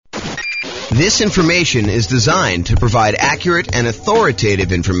This information is designed to provide accurate and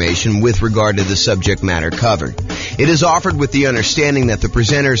authoritative information with regard to the subject matter covered. It is offered with the understanding that the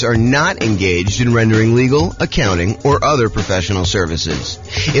presenters are not engaged in rendering legal, accounting, or other professional services.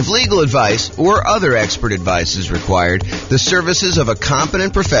 If legal advice or other expert advice is required, the services of a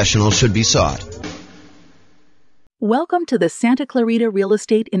competent professional should be sought. Welcome to the Santa Clarita Real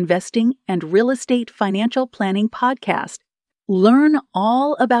Estate Investing and Real Estate Financial Planning Podcast. Learn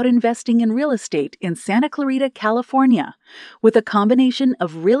all about investing in real estate in Santa Clarita, California, with a combination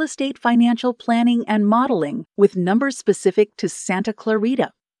of real estate financial planning and modeling with numbers specific to Santa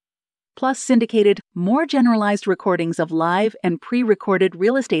Clarita, plus syndicated, more generalized recordings of live and pre-recorded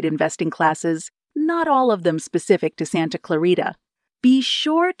real estate investing classes, not all of them specific to Santa Clarita. Be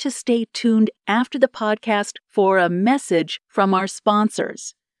sure to stay tuned after the podcast for a message from our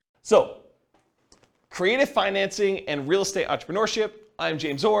sponsors. So, creative financing and real estate entrepreneurship. I'm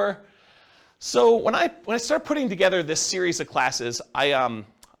James Orr. So when I started putting together this series of classes, I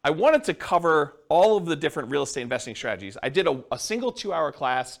wanted to cover all of the different real estate investing strategies. I did a single 2-hour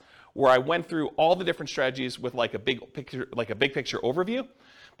class where I went through all the different strategies with like a big picture overview.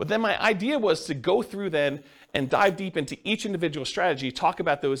 But then my idea was to go through then and dive deep into each individual strategy, talk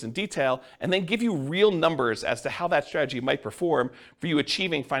about those in detail, and then give you real numbers as to how that strategy might perform for you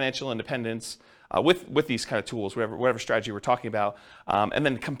achieving financial independence with these kind of tools, whatever strategy we're talking about, and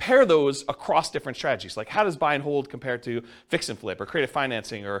then compare those across different strategies. Like how does buy and hold compare to fix and flip or creative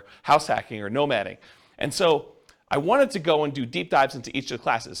financing or house hacking or nomading? And so I wanted to go and do deep dives into each of the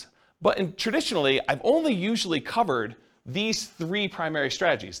classes. But traditionally, I've only usually covered these 3 primary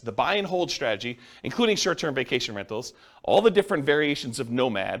strategies: the buy and hold strategy, including short-term vacation rentals, all the different variations of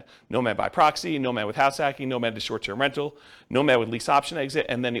nomad by proxy, nomad with house hacking, nomad to short-term rental, nomad with lease option exit,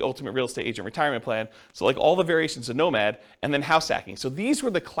 and then the ultimate real estate agent retirement plan. So like all the variations of nomad, and then house hacking. So these were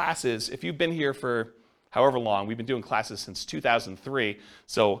the classes. If you've been here for however long, we've been doing classes since 2003.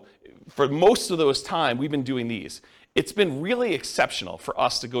 So for most of those time, we've been doing these. It's been really exceptional for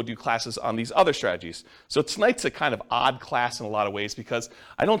us to go do classes on these other strategies. So tonight's a kind of odd class in a lot of ways because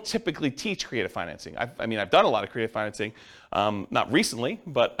I don't typically teach creative financing. I've done a lot of creative financing, not recently,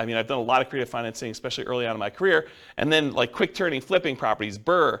 but I've done a lot of creative financing, especially early on in my career. And then like quick turning, flipping properties,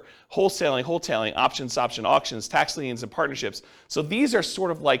 BRRRR, wholesaling, options, option auctions, tax liens, and partnerships. So these are sort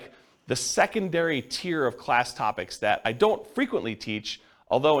of like the secondary tier of class topics that I don't frequently teach,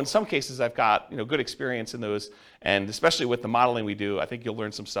 although in some cases I've got good experience in those, and especially with the modeling we do, I think you'll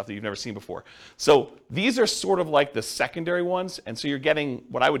learn some stuff that you've never seen before. So these are sort of like the secondary ones, and so you're getting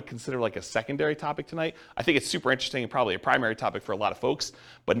what I would consider like a secondary topic tonight. I think it's super interesting and probably a primary topic for a lot of folks,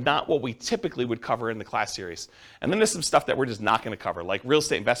 but not what we typically would cover in the class series. And then there's some stuff that we're just not going to cover, like real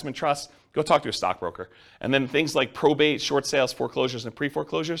estate investment trusts. Go talk to a stockbroker. And then things like probate, short sales, foreclosures, and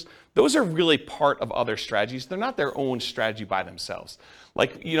pre-foreclosures, those are really part of other strategies. They're not their own strategy by themselves.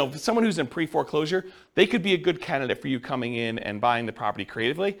 Like, someone who's in pre-foreclosure, they could be a good candidate for you coming in and buying the property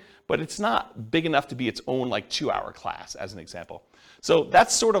creatively, but it's not big enough to be its own like 2-hour class, as an example. So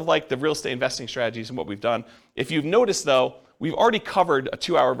that's sort of like the real estate investing strategies and what we've done. If you've noticed though, we've already covered a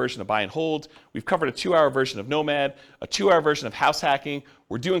 2-hour version of buy and hold. We've covered a 2-hour version of nomad, a 2-hour version of house hacking.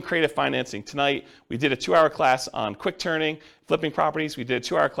 We're doing creative financing tonight. We did a 2-hour class on quick turning, flipping properties. We did a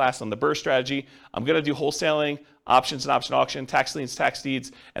 2-hour class on the BRRRR strategy. I'm going to do wholesaling, options and option auction, tax liens, tax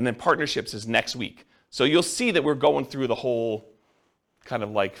deeds, and then partnerships is next week. So you'll see that we're going through the whole kind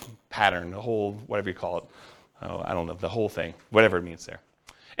of like pattern, the whole, whatever you call it. Oh, I don't know, the whole thing, whatever it means there.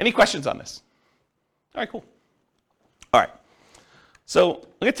 Any questions on this? All right, cool. All right. So I'm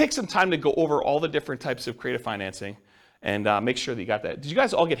going to take some time to go over all the different types of creative financing and make sure that you got that. Did you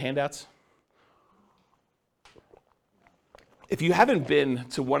guys all get handouts? If you haven't been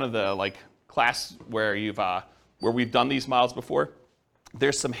to one of the like class where we've done these models before,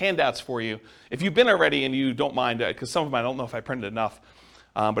 there's some handouts for you. If you've been already and you don't mind, because some of them I don't know if I printed enough,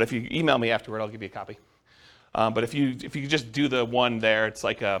 but if you email me afterward, I'll give you a copy. But if you just do the one there, it's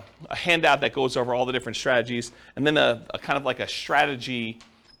like a handout that goes over all the different strategies, and then a kind of like a strategy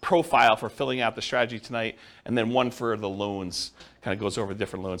profile for filling out the strategy tonight, and then one for the loans, kind of goes over the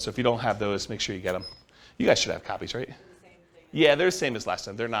different loans. So if you don't have those, make sure you get them. You guys should have copies, right? Yeah, they're the same as last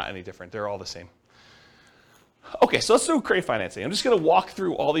time. They're not any different. They're all the same. Okay, so let's do creative financing. I'm just going to walk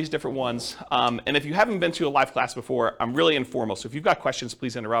through all these different ones. And if you haven't been to a live class before, I'm really informal. So if you've got questions,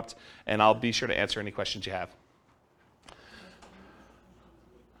 please interrupt, and I'll be sure to answer any questions you have.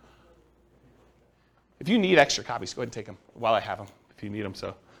 If you need extra copies, go ahead and take them while I have them, if you need them,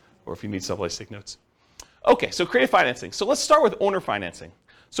 or if you need someplace to take notes. Okay, so creative financing. So let's start with owner financing.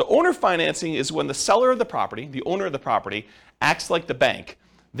 So owner financing is when the seller of the property, the owner of the property, acts like the bank.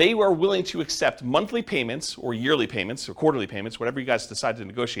 they are willing to accept monthly payments or yearly payments or quarterly payments, whatever you guys decide to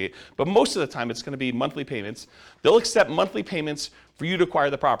negotiate. But most of the time, it's going to be monthly payments. They'll accept monthly payments for you to acquire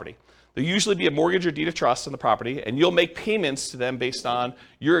the property. There'll usually be a mortgage or deed of trust on the property, and you'll make payments to them based on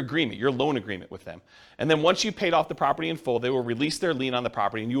your agreement, your loan agreement with them. And then once you've paid off the property in full, they will release their lien on the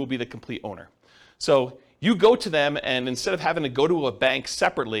property, and you will be the complete owner. So you go to them, and instead of having to go to a bank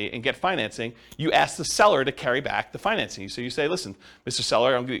separately and get financing, you ask the seller to carry back the financing. So you say, listen, Mr.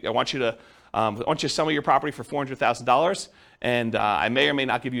 Seller, I want you to sell me your property for $400,000, and I may or may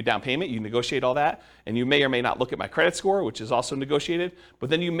not give you a down payment. You negotiate all that, and you may or may not look at my credit score, which is also negotiated, but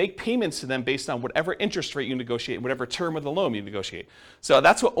then you make payments to them based on whatever interest rate you negotiate, whatever term of the loan you negotiate. So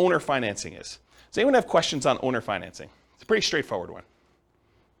that's what owner financing is. Does anyone have questions on owner financing? It's a pretty straightforward one.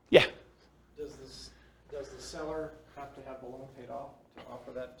 Yeah? Does the seller have to have the loan paid off to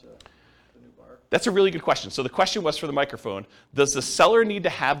offer that to the new buyer? That's a really good question. So the question was for the microphone, does the seller need to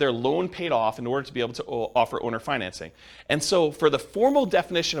have their loan paid off in order to be able to offer owner financing? And so for the formal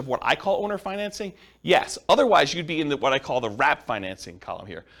definition of what I call owner financing, yes. Otherwise, you'd be in what I call the wrap financing column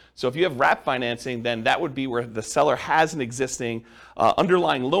here. So if you have wrap financing, then that would be where the seller has an existing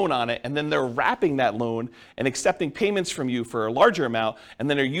underlying loan on it, and then they're wrapping that loan and accepting payments from you for a larger amount, and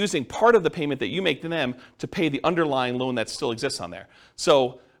then they're using part of the payment that you make to them to pay the underlying loan that still exists on there.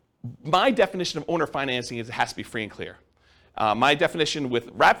 So my definition of owner financing is it has to be free and clear. My definition with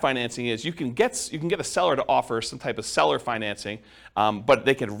wrap financing is you can get a seller to offer some type of seller financing, but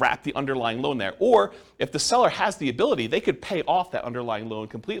they can wrap the underlying loan there. Or if the seller has the ability, they could pay off that underlying loan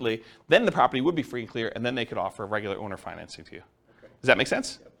completely. Then the property would be free and clear, and then they could offer regular owner financing to you. Okay. Does that make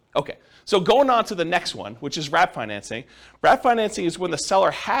sense? Yep. Okay. So going on to the next one, which is wrap financing. Wrap financing is when the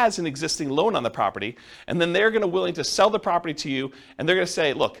seller has an existing loan on the property, and then they're going to willing to sell the property to you, and they're going to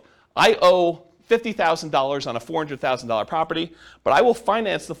say, look, I owe $50,000 on a $400,000 property, but I will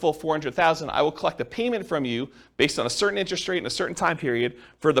finance the full $400,000. I will collect a payment from you based on a certain interest rate and a certain time period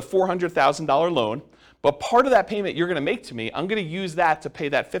for the $400,000 loan. But part of that payment you're going to make to me, I'm going to use that to pay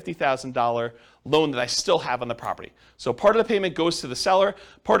that $50,000 loan that I still have on the property. So part of the payment goes to the seller,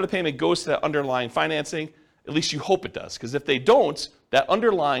 part of the payment goes to the underlying financing. At least you hope it does, because if they don't, that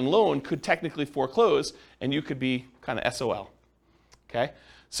underlying loan could technically foreclose and you could be kind of SOL. Okay?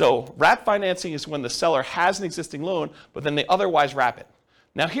 So wrap financing is when the seller has an existing loan, but then they otherwise wrap it.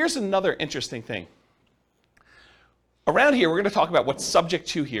 Now here's another interesting thing. Around here, we're going to talk about what subject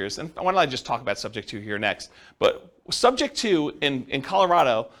to here is, and why don't I just talk about subject to here next. But subject to in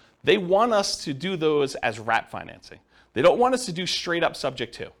Colorado, they want us to do those as wrap financing. They don't want us to do straight up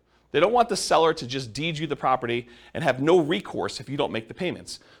subject to. They don't want the seller to just deed you the property and have no recourse if you don't make the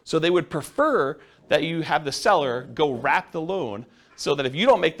payments. So they would prefer that you have the seller go wrap the loan so that if you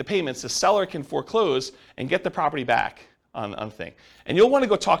don't make the payments, the seller can foreclose and get the property back on the thing. And you'll want to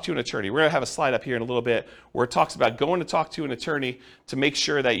go talk to an attorney. We're going to have a slide up here in a little bit where it talks about going to talk to an attorney to make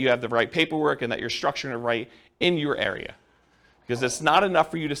sure that you have the right paperwork and that you're structuring it right in your area. Because it's not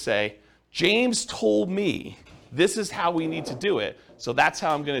enough for you to say, James told me this is how we need to do it, so that's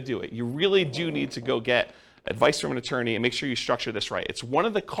how I'm going to do it. You really do need to go get advice from an attorney and make sure you structure this right. It's one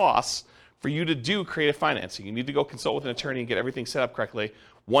of the costs for you to do creative financing. You need to go consult with an attorney and get everything set up correctly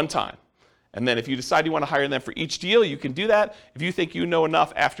one time. And then if you decide you want to hire them for each deal, you can do that. If you think you know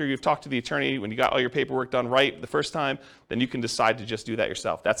enough after you've talked to the attorney, when you got all your paperwork done right the first time, then you can decide to just do that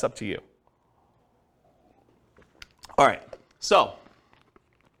yourself. That's up to you. All right, so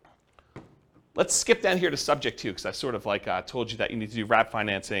let's skip down here to subject to, because I sort of told you that you need to do wrap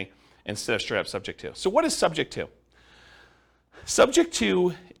financing instead of straight up subject to. So what is subject to? Subject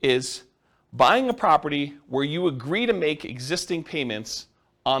to is buying a property where you agree to make existing payments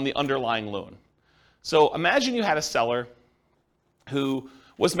on the underlying loan. So imagine you had a seller who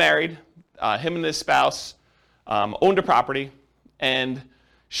was married, him and his spouse owned a property, and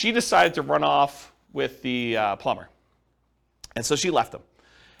she decided to run off with the plumber. And so she left him.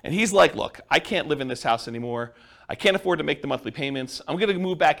 And he's like, look, I can't live in this house anymore. I can't afford to make the monthly payments. I'm going to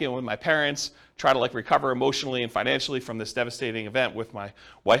move back in with my parents, try to recover emotionally and financially from this devastating event with my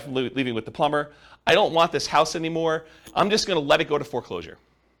wife leaving with the plumber. I don't want this house anymore. I'm just going to let it go to foreclosure.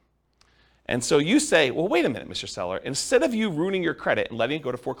 And so you say, well, wait a minute, Mr. Seller. Instead of you ruining your credit and letting it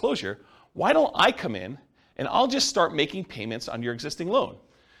go to foreclosure, why don't I come in and I'll just start making payments on your existing loan?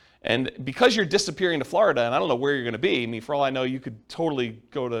 And because you're disappearing to Florida, and I don't know where you're going to be, I mean, for all I know, you could totally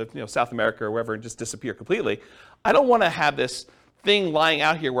go to South America or wherever and just disappear completely. I don't want to have this thing lying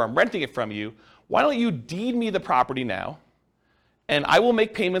out here where I'm renting it from you. Why don't you deed me the property now, and I will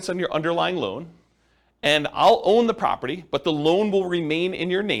make payments on your underlying loan, and I'll own the property, but the loan will remain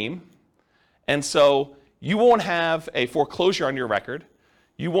in your name, and so you won't have a foreclosure on your record.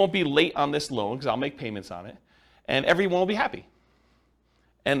 You won't be late on this loan because I'll make payments on it, and everyone will be happy.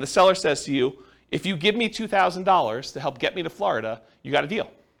 And the seller says to you, if you give me $2,000 to help get me to Florida, you got a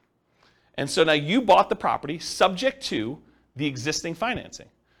deal. And so now you bought the property subject to the existing financing.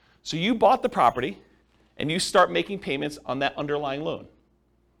 So you bought the property and you start making payments on that underlying loan.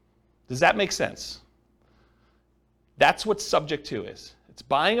 Does that make sense? That's what subject to is. It's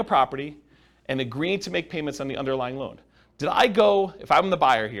buying a property and agreeing to make payments on the underlying loan. Did I go, if I'm the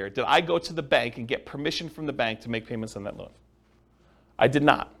buyer here, did I go to the bank and get permission from the bank to make payments on that loan? I did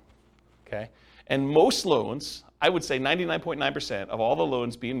not, okay? And most loans, I would say 99.9% of all the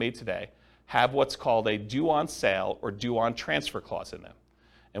loans being made today have what's called a due on sale or due on transfer clause in them.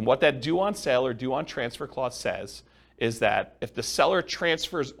 And what that due on sale or due on transfer clause says is that if the seller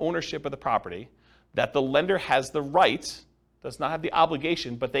transfers ownership of the property, that the lender has the right, does not have the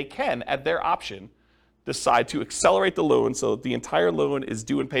obligation, but they can, at their option, decide to accelerate the loan so that the entire loan is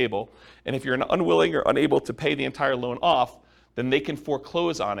due and payable. And if you're unwilling or unable to pay the entire loan off, then they can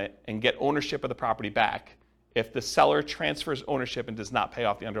foreclose on it and get ownership of the property back if the seller transfers ownership and does not pay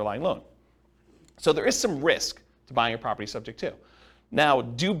off the underlying loan. So there is some risk to buying a property subject to. Now,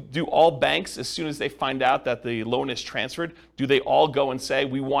 do all banks, as soon as they find out that the loan is transferred, do they all go and say,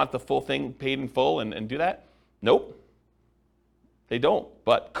 we want the full thing paid in full and do that? Nope. They don't.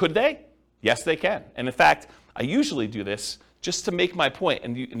 But could they? Yes, they can. And in fact, I usually do this just to make my point,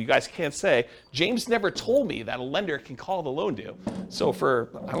 and you guys can't say, James never told me that a lender can call the loan due. So for,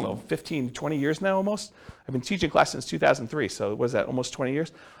 15, 20 years now almost, I've been teaching class since 2003, so what is that, almost 20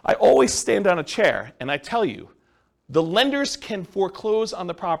 years? I always stand on a chair, and I tell you, the lenders can foreclose on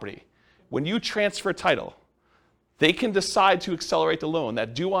the property. When you transfer title, they can decide to accelerate the loan.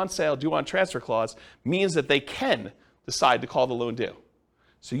 That due on sale, due on transfer clause means that they can decide to call the loan due.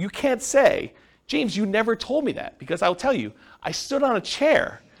 So you can't say, James, you never told me that, because I'll tell you, I stood on a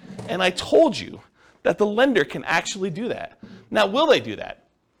chair and I told you that the lender can actually do that. Now, will they do that?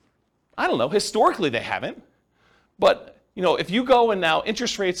 I don't know. Historically, they haven't. But, if you go and now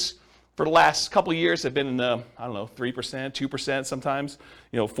interest rates for the last couple of years have been in the, 3%, 2% sometimes,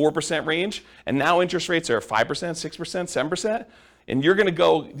 4% range. And now interest rates are 5%, 6%, 7%. And you're going to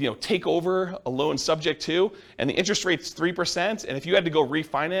go, take over a loan subject to, and the interest rate's 3%. And if you had to go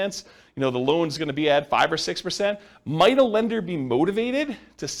refinance, the loan's going to be at 5 or 6%. Might a lender be motivated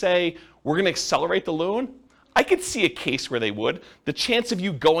to say, we're going to accelerate the loan? I could see a case where they would. The chance of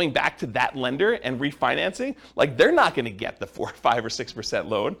you going back to that lender and refinancing, they're not going to get the 4, 5, or 6%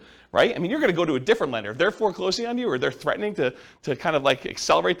 loan, right? I mean, you're going to go to a different lender. If they're foreclosing on you or they're threatening to kind of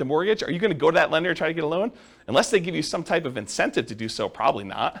accelerate the mortgage, are you going to go to that lender and try to get a loan? Unless they give you some type of incentive to do so, probably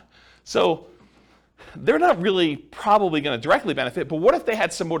not. So they're not really probably going to directly benefit, but what if they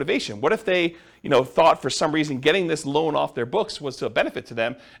had some motivation? What if they, thought for some reason getting this loan off their books was a benefit to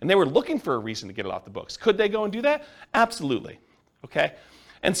them, and they were looking for a reason to get it off the books? Could they go and do that? Absolutely, okay?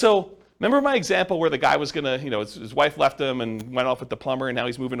 And so, remember my example where the guy was going to, his wife left him and went off with the plumber, and now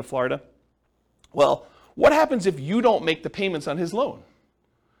he's moving to Florida? Well, what happens if you don't make the payments on his loan?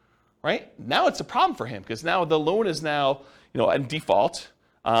 Right? Now it's a problem for him, because now the loan is now, in default,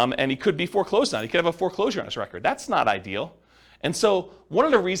 and he could be foreclosed on. He could have a foreclosure on his record. That's not ideal. And so one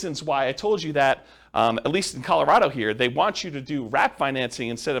of the reasons why I told you that, at least in Colorado here, they want you to do wrap financing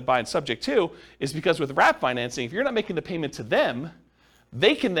instead of buying subject to, is because with wrap financing, if you're not making the payment to them,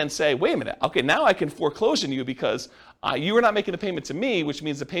 they can then say, wait a minute, okay, now I can foreclose on you because you are not making the payment to me, which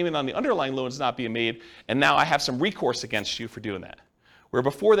means the payment on the underlying loan is not being made, and now I have some recourse against you for doing that. Where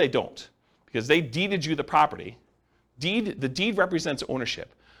before they don't, because they deeded you the property. The deed represents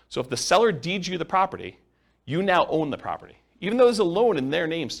ownership. So if the seller deeds you the property, you now own the property, even though there's a loan in their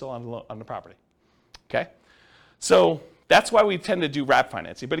name still on the property. Okay? So that's why we tend to do wrap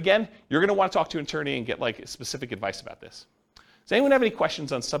financing. But again, you're going to want to talk to an attorney and get specific advice about this. Does anyone have any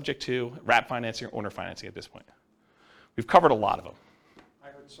questions on subject to wrap financing or owner financing at this point? We've covered a lot of them. I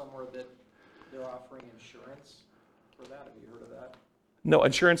heard somewhere that they're offering insurance for that. Have you heard of that? No,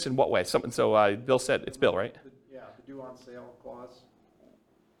 insurance in what way? So Bill said, it's Bill, right? The due on sale clause.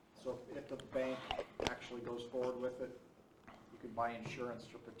 So if the bank actually goes forward with it, you can buy insurance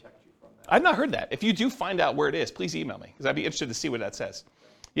to protect you from that. I've not heard that. If you do find out where it is, please email me, because I'd be interested to see what that says.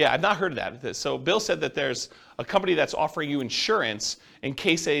 Yeah, I've not heard of that. So Bill said that there's a company that's offering you insurance in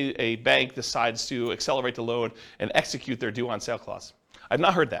case a bank decides to accelerate the loan and execute their due on sale clause. I've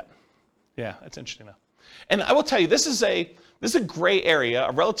not heard that. Yeah, that's interesting enough. And I will tell you, this is This is a gray area,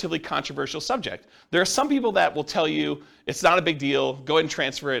 a relatively controversial subject. There are some people that will tell you it's not a big deal, go ahead and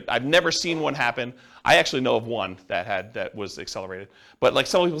transfer it. I've never seen one happen. I actually know of one that was accelerated. But like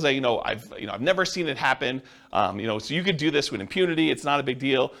some people say, I've never seen it happen. So you could do this with impunity. It's not a big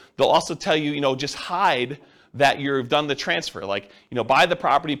deal. They'll also tell you, just hide that you've done the transfer. Like, buy the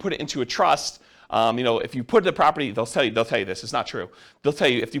property, put it into a trust. If you put the property, they'll tell you this, it's not true. They'll tell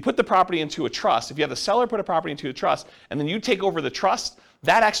you if you put the property into a trust, if you have the seller put a property into a trust, and then you take over the trust,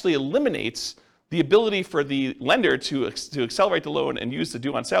 that actually eliminates the ability for the lender to accelerate the loan and use the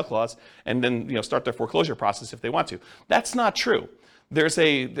due on sale clause, and then start their foreclosure process if they want to. That's not true.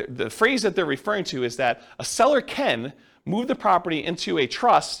 The phrase that they're referring to is that a seller can move the property into a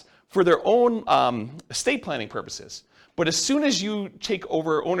trust for their own estate planning purposes. But as soon as you take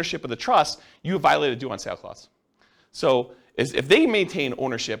over ownership of the trust, you have violated due on sale clause. So if they maintain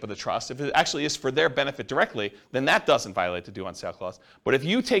ownership of the trust, if it actually is for their benefit directly, then that doesn't violate the due on sale clause. But if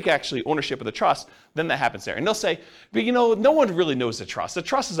you take actually ownership of the trust, then that happens there. And they'll say, but no one really knows the trust. The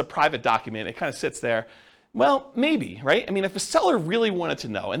trust is a private document. It kind of sits there. Well, maybe, right? I mean, if a seller really wanted to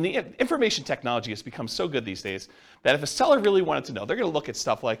know, and the information technology has become so good these days, that if a seller really wanted to know, they're going to look at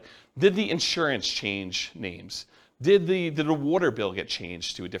stuff like, did the insurance change names? Did the water bill get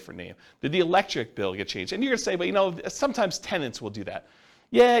changed to a different name? Did the electric bill get changed? And you're going to say, but sometimes tenants will do that.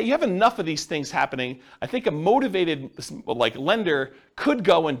 Yeah, you have enough of these things happening. I think a motivated lender could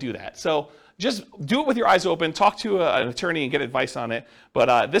go and do that. So just do it with your eyes open. Talk to an attorney and get advice on it.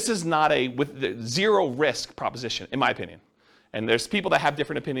 But this is not with zero risk proposition, in my opinion. And there's people that have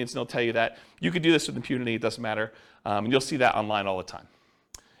different opinions, and they'll tell you that you could do this with impunity. It doesn't matter. And you'll see that online all the time.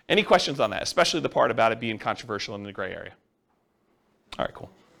 Any questions on that, especially the part about it being controversial in the gray area? All right, cool.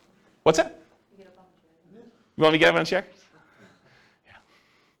 What's that? You want me to get up on a chair?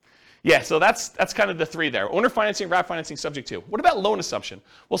 Yeah, so that's kind of the three there. Owner financing, wrap financing, subject to. What about loan assumption?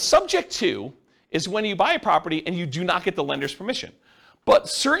 Well, subject to is when you buy a property and you do not get the lender's permission. But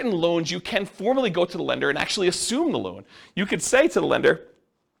certain loans, you can formally go to the lender and actually assume the loan. You could say to the lender,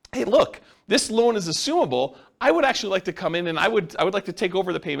 hey, look, this loan is assumable. I would actually like to come in and I would like to take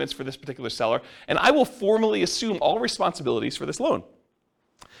over the payments for this particular seller, and I will formally assume all responsibilities for this loan.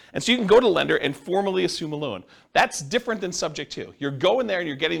 And so you can go to the lender and formally assume a loan. That's different than subject to. You're going there and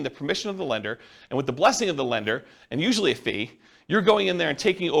you're getting the permission of the lender, and with the blessing of the lender, and usually a fee, you're going in there and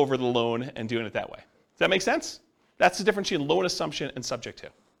taking over the loan and doing it that way. Does that make sense? That's the difference between loan assumption and subject to.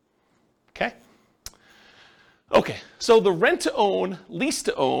 Okay? Okay, so the rent-to-own,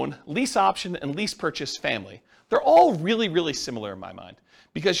 lease-to-own, lease option, and lease purchase family, they're all really, really similar in my mind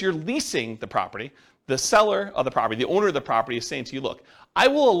because you're leasing the property. The seller of the property, the owner of the property is saying to you, look, I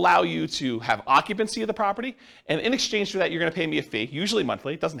will allow you to have occupancy of the property, and in exchange for that, you're going to pay me a fee, usually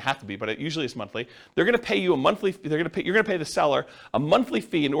monthly. It doesn't have to be, but it usually is monthly. They're going to pay you a monthly, you're going to pay the seller a monthly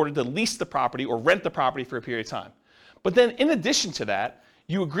fee in order to lease the property or rent the property for a period of time. But then in addition to that,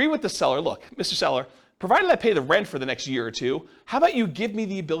 you agree with the seller, look, Mr. Seller, provided I pay the rent for the next year or two, how about you give me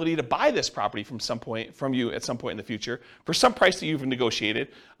the ability to buy this property from you at some point in the future for some price that you've negotiated,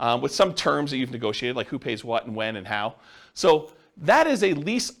 with some terms that you've negotiated, like who pays what and when and how. So that is a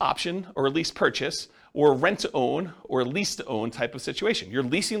lease option or a lease purchase or a rent-to-own or a lease-to-own type of situation. You're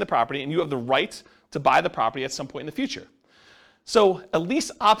leasing the property and you have the right to buy the property at some point in the future. So a lease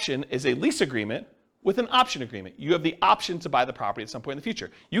option is a lease agreement with an option agreement. You have the option to buy the property at some point in the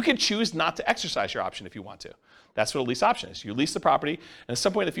future. You can choose not to exercise your option if you want to. That's what a lease option is. You lease the property, and at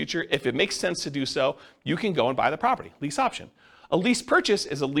some point in the future, if it makes sense to do so, you can go and buy the property. Lease option. A lease purchase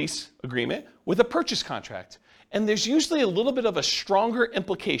is a lease agreement with a purchase contract. And there's usually a little bit of a stronger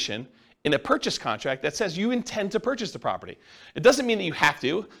implication in a purchase contract that says you intend to purchase the property. It doesn't mean that you have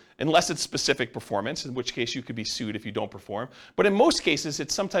to, unless it's specific performance, in which case you could be sued if you don't perform. But in most cases,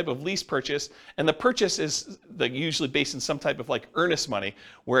 it's some type of lease purchase, and the purchase is usually based in some type of earnest money,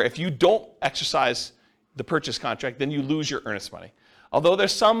 where if you don't exercise the purchase contract, then you lose your earnest money. Although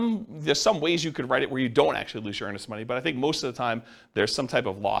there's some ways you could write it where you don't actually lose your earnest money, but I think most of the time there's some type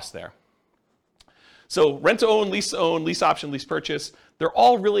of loss there. So rent-to-own, lease option, lease purchase, they're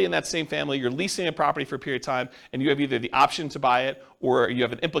all really in that same family. You're leasing a property for a period of time, and you have either the option to buy it or you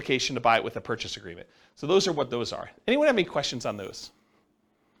have an implication to buy it with a purchase agreement. So those are what those are. Anyone have any questions on those?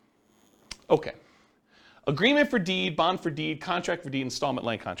 Okay. Agreement for deed, bond for deed, contract for deed, installment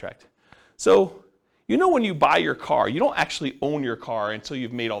land contract. So when you buy your car, you don't actually own your car until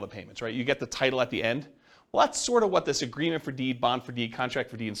you've made all the payments, right? You get the title at the end. Well, that's sort of what this agreement for deed, bond for deed, contract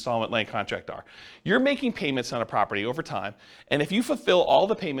for deed, installment land contract are. You're making payments on a property over time, and if you fulfill all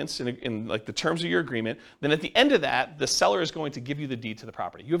the payments in the terms of your agreement, then at the end of that, the seller is going to give you the deed to the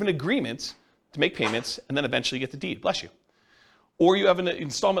property. You have an agreement to make payments, and then eventually get the deed. Bless you. Or you have an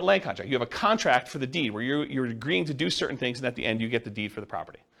installment land contract. You have a contract for the deed where you're agreeing to do certain things, and at the end you get the deed for the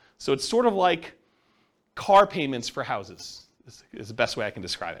property. So it's sort of like car payments for houses, is the best way I can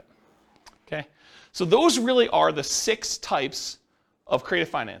describe it. Okay? So those really are the 6 types of creative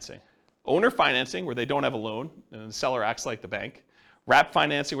financing. Owner financing, where they don't have a loan, and the seller acts like the bank. Wrap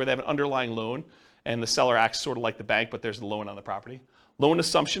financing, where they have an underlying loan, and the seller acts sort of like the bank, but there's a loan on the property. Loan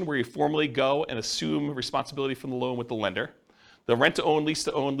assumption, where you formally go and assume responsibility for the loan with the lender. The rent-to-own,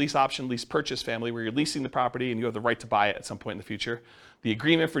 lease option, lease purchase family, where you're leasing the property and you have the right to buy it at some point in the future. The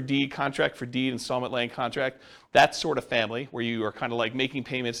agreement for deed, contract for deed, installment land contract, that sort of family, where you are kind of like making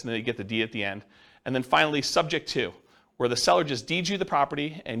payments and then you get the deed at the end. And then finally, subject to, where the seller just deeds you the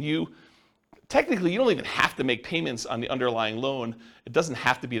property and technically, you don't even have to make payments on the underlying loan. It doesn't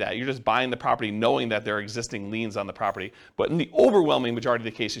have to be that. You're just buying the property knowing that there are existing liens on the property. But in the overwhelming majority of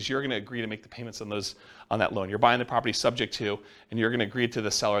the cases, you're going to agree to make the payments on that loan. You're buying the property subject to, and you're going to agree to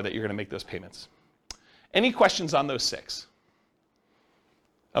the seller that you're going to make those payments. Any questions on those 6?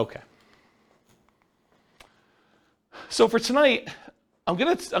 Okay. So for tonight, I'm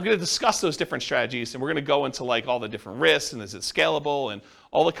gonna discuss those different strategies, and we're gonna go into like all the different risks and is it scalable and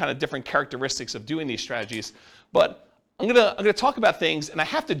all the kind of different characteristics of doing these strategies. But I'm gonna talk about things, and I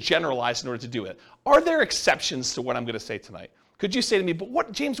have to generalize in order to do it. Are there exceptions to what I'm gonna say tonight? Could you say to me,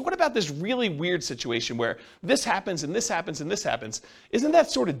 but James, what about this really weird situation where this happens and this happens and this happens? Isn't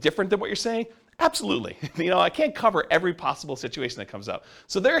that sort of different than what you're saying? Absolutely. I can't cover every possible situation that comes up.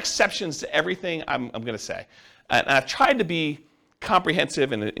 So there are exceptions to everything I'm gonna say. And I've tried to be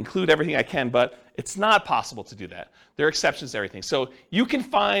comprehensive and include everything I can, but it's not possible to do that. There are exceptions to everything. So you can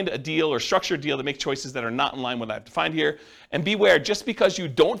find a deal or structure a deal to make choices that are not in line with what I have defined here. And beware, just because you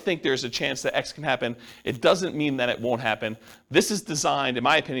don't think there's a chance that X can happen, it doesn't mean that it won't happen. This is designed, in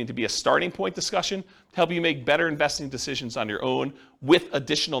my opinion, to be a starting point discussion to help you make better investing decisions on your own with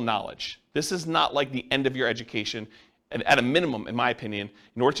additional knowledge. This is not like the end of your education. And at a minimum, in my opinion,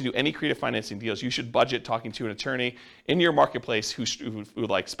 in order to do any creative financing deals, you should budget talking to an attorney in your marketplace who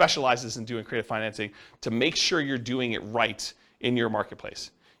like specializes in doing creative financing to make sure you're doing it right in your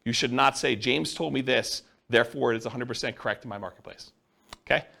marketplace. You should not say, James told me this, therefore it is 100% correct in my marketplace.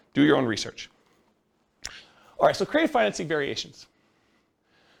 Okay? Do your own research. All right, so creative financing variations.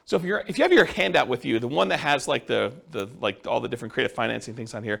 So if you have your handout with you, the one that has like like all the different creative financing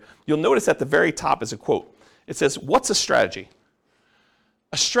things on here, you'll notice at the very top is a quote. It says, what's a strategy?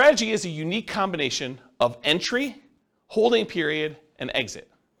 A strategy is a unique combination of entry, holding period, and exit.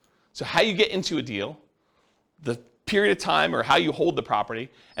 So how you get into a deal, the period of time or how you hold the property,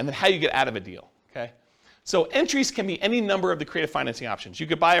 and then how you get out of a deal. Okay? So entries can be any number of the creative financing options. You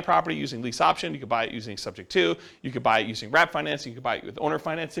could buy a property using lease option, you could buy it using subject to, you could buy it using wrap financing, you could buy it with owner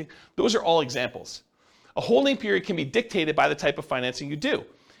financing. Those are all examples. A holding period can be dictated by the type of financing you do.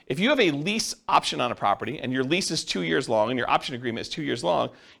 If you have a lease option on a property and your lease is 2 years long and your option agreement is 2 years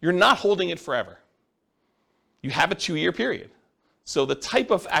long, you're not holding it forever. You have a 2-year period. So the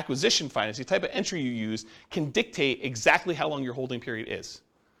type of acquisition financing, the type of entry you use can dictate exactly how long your holding period is.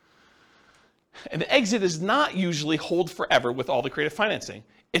 And the exit is not usually hold forever with all the creative financing.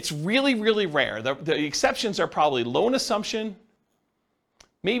 It's really, really rare. The exceptions are probably loan assumption,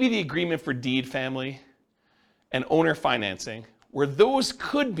 maybe the agreement for deed family, and owner financing, where those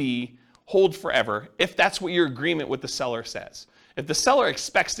could be hold forever if that's what your agreement with the seller says. If the seller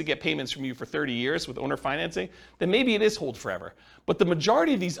expects to get payments from you for 30 years with owner financing, then maybe it is hold forever. But the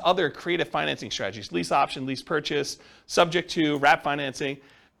majority of these other creative financing strategies, lease option, lease purchase, subject to, wrap financing,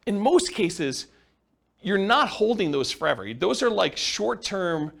 in most cases, you're not holding those forever. Those are like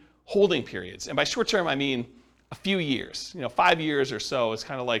short-term holding periods. And by short-term, I mean a few years, 5 years or so is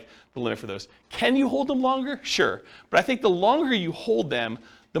kind of like the limit for those. Can you hold them longer? Sure. But I think the longer you hold them,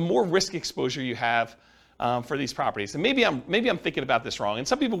 the more risk exposure you have for these properties. And maybe I'm thinking about this wrong. And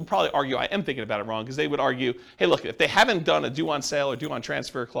some people would probably argue I am thinking about it wrong because they would argue, hey, look, if they haven't done a due on sale or due on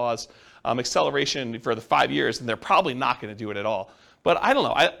transfer clause acceleration for the 5 years, then they're probably not going to do it at all. But I don't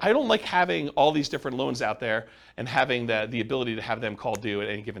know. I don't like having all these different loans out there and having the ability to have them call due at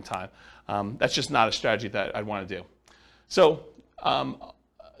any given time. That's just not a strategy that I'd want to do. So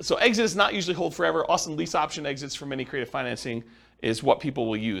exit is not usually hold forever. Often lease option exits from any creative financing is what people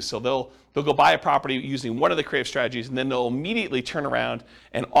will use. So they'll go buy a property using one of the creative strategies, and then they'll immediately turn around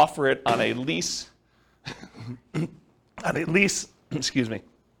and offer it on a lease, on a lease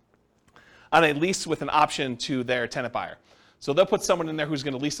with an option to their tenant buyer. So they'll put someone in there who's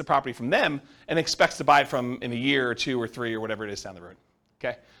going to lease the property from them and expects to buy it from in a year or 2 or 3 or whatever it is down the road.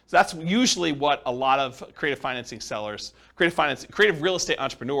 Okay, so that's usually what a lot of creative financing sellers, creative real estate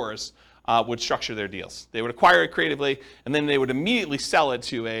entrepreneurs would structure their deals. They would acquire it creatively, and then they would immediately sell it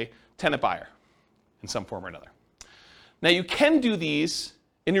to a tenant buyer in some form or another. Now, you can do these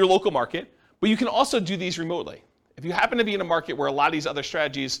in your local market, but you can also do these remotely. If you happen to be in a market where a lot of these other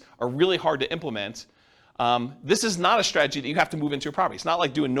strategies are really hard to implement, this is not a strategy that you have to move into a property. It's not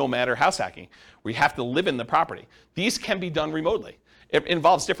like doing nomad or house hacking, where you have to live in the property. These can be done remotely. It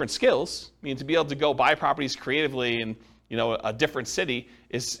involves different skills. I mean, to be able to go buy properties creatively in a different city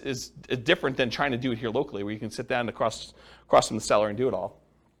is different than trying to do it here locally, where you can sit down across from the seller and do it all.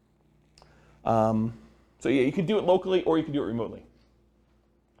 So yeah, you can do it locally or you can do it remotely.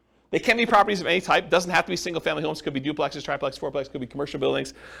 They can be properties of any type. It doesn't have to be single family homes. It could be duplexes, triplex, fourplex, it could be commercial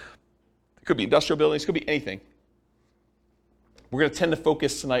buildings. It could be industrial buildings, it could be anything. We're going to tend to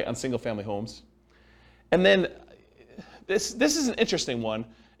focus tonight on single family homes. And then this is an interesting one.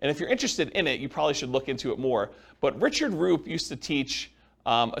 And if you're interested in it, you probably should look into it more. But Richard Roop used to teach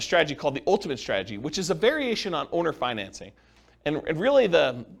a strategy called the ultimate strategy, which is a variation on owner financing. And really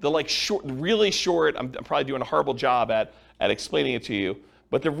really short, I'm probably doing a horrible job at explaining it to you.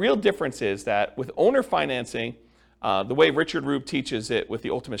 But the real difference is that with owner financing, the way Richard Roop teaches it with the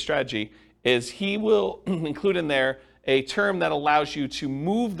ultimate strategy is he will include in there a term that allows you to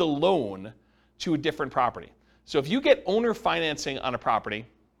move the loan to a different property. So if you get owner financing on a property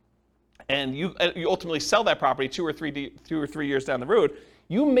and you ultimately sell that property 2 or 3 years down the road,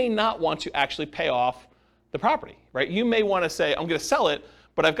 you may not want to actually pay off the property, right? You may want to say, I'm going to sell it,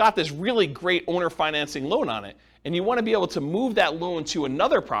 but I've got this really great owner financing loan on it. And you want to be able to move that loan to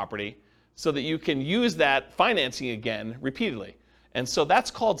another property so that you can use that financing again repeatedly. And so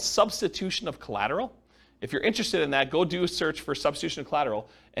that's called substitution of collateral. If you're interested in that, go do a search for substitution of collateral,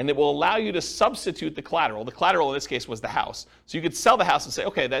 and it will allow you to substitute the collateral. The collateral in this case was the house. So you could sell the house and say,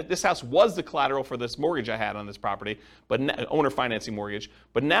 okay, this house was the collateral for this mortgage I had on this property, but owner financing mortgage.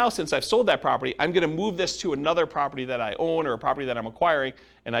 But now, since I've sold that property, I'm going to move this to another property that I own or a property that I'm acquiring,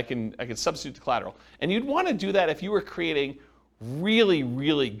 and I can substitute the collateral. And you'd want to do that if you were creating really,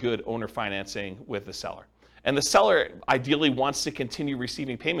 really good owner financing with the seller. And the seller ideally wants to continue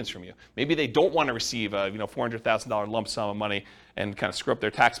receiving payments from you. Maybe they don't want to receive a $400,000 lump sum of money and kind of screw up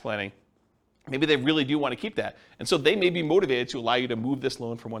their tax planning. Maybe they really do want to keep that. And so they may be motivated to allow you to move this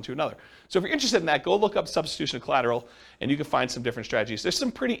loan from one to another. So if you're interested in that, go look up substitution of collateral, and you can find some different strategies. There's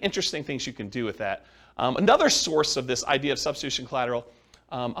some pretty interesting things you can do with that. Another source of this idea of substitution collateral,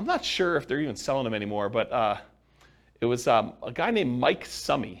 I'm not sure if they're even selling them anymore, but it was a guy named Mike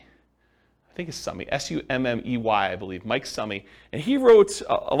Summey. I think it's Summey, S-U-M-M-E-Y, I believe, Mike Summey. And he wrote,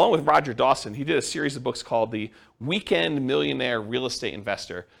 along with Roger Dawson, he did a series of books called The Weekend Millionaire Real Estate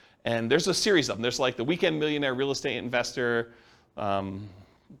Investor. And there's a series of them. There's like the Weekend Millionaire Real Estate Investor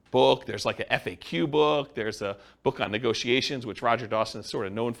book. There's like an FAQ book. There's a book on negotiations, which Roger Dawson is sort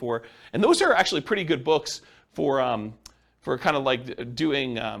of known for. And those are actually pretty good books for kind of like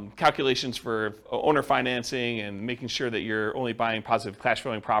doing calculations for owner financing and making sure that you're only buying positive cash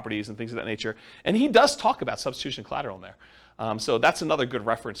flowing properties and things of that nature. And he does talk about substitution collateral in there. So that's another good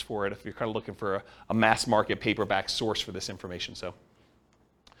reference for it if you're kind of looking for a mass market paperback source for this information. So,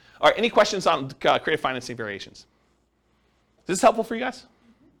 all right, any questions on creative financing variations? Is this helpful for you guys?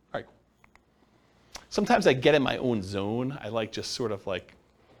 All right. Sometimes I get in my own zone. I like just sort of like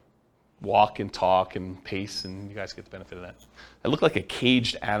walk and talk and pace, and you guys get the benefit of that. I look like a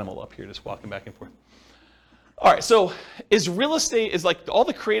caged animal up here just walking back and forth. All right, so is real estate, is like all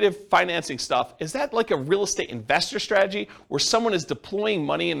the creative financing stuff, is that like a real estate investor strategy where someone is deploying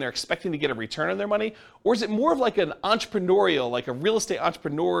money and they're expecting to get a return on their money? Or is it more of like an entrepreneurial, like a real estate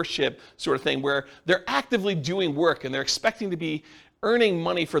entrepreneurship sort of thing where they're actively doing work and they're expecting to be earning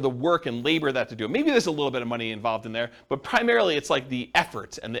money for the work and labor that to do it? Maybe there's a little bit of money involved in there, but primarily it's like the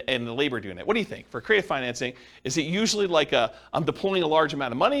effort and the labor doing it. What do you think? For creative financing, is it usually like I'm deploying a large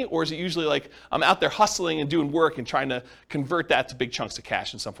amount of money, or is it usually like I'm out there hustling and doing work and trying to convert that to big chunks of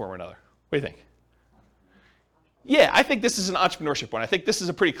cash in some form or another? What do you think? Yeah, I think this is an entrepreneurship one. I think this is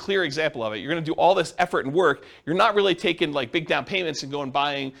a pretty clear example of it. You're going to do all this effort and work. You're not really taking like big down payments and going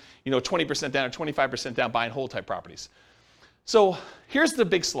buying 20% down or 25% down buying whole type properties. So here's the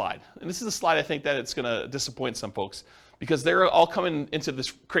big slide. And this is a slide I think that it's going to disappoint some folks because they're all coming into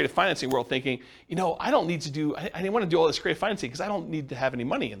this creative financing world thinking, I don't need to do, I didn't want to do all this creative financing because I don't need to have any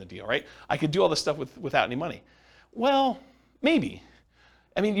money in the deal, right? I could do all this stuff without any money. Well, maybe.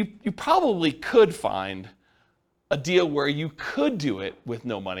 I mean, you probably could find a deal where you could do it with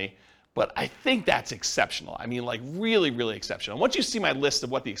no money, but I think that's exceptional. I mean, like really, really exceptional. Once you see my list of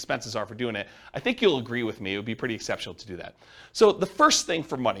what the expenses are for doing it, I think you'll agree with me. It would be pretty exceptional to do that. So the first thing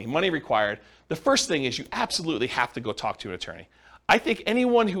for money required, the first thing is you absolutely have to go talk to an attorney. I think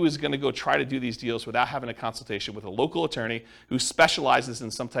anyone who is going to go try to do these deals without having a consultation with a local attorney who specializes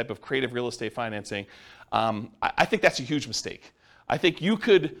in some type of creative real estate financing, I think that's a huge mistake. I think you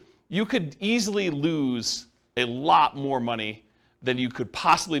could easily lose a lot more money than you could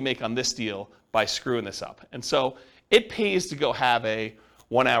possibly make on this deal by screwing this up. And so it pays to go have a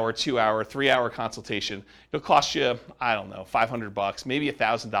 1 hour, 2 hour, 3 hour consultation. It'll cost you, I don't know, $500, maybe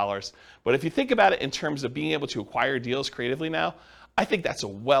 $1,000. But if you think about it in terms of being able to acquire deals creatively now, I think that's a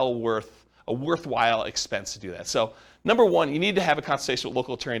worthwhile expense to do that. So number one, you need to have a consultation with a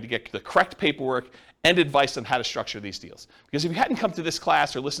local attorney to get the correct paperwork and advice on how to structure these deals. Because if you hadn't come to this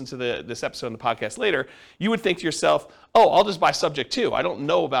class or listened to this episode on the podcast later, you would think to yourself, oh, I'll just buy subject to. I don't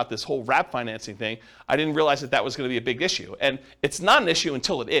know about this whole wrap financing thing. I didn't realize that was going to be a big issue. And it's not an issue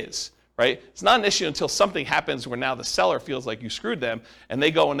until it is, right? It's not an issue until something happens where now the seller feels like you screwed them and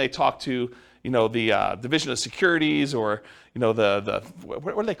they go and they talk to the Division of Securities or what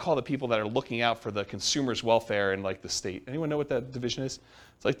do they call the people that are looking out for the consumer's welfare in like the state? Anyone know what that division is?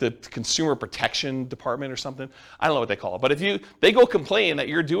 It's like the Consumer Protection Department or something. I don't know what they call it. But if they go complain that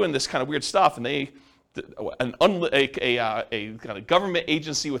you're doing this kind of weird stuff and a kind of government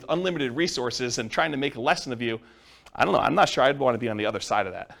agency with unlimited resources and trying to make a lesson of you, I don't know. I'm not sure I'd want to be on the other side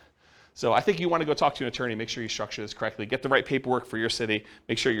of that. So I think you want to go talk to an attorney, make sure you structure this correctly, get the right paperwork for your city,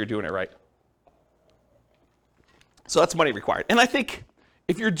 make sure you're doing it right. So that's money required. And I think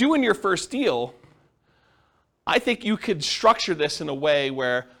if you're doing your first deal, I think you could structure this in a way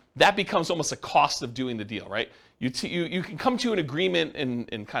where that becomes almost a cost of doing the deal, right? You can come to an agreement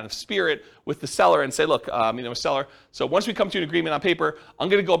in kind of spirit with the seller and say, look, seller, so once we come to an agreement on paper, I'm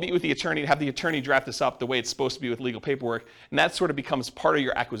going to go meet with the attorney and have the attorney draft this up the way it's supposed to be with legal paperwork. And that sort of becomes part of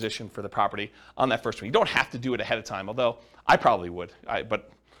your acquisition for the property on that first one. You don't have to do it ahead of time, although I probably would.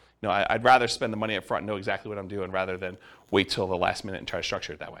 I'd rather spend the money up front and know exactly what I'm doing rather than wait till the last minute and try to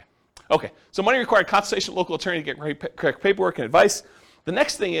structure it that way. Okay, so money required, consultation with local attorney to get correct paperwork and advice. The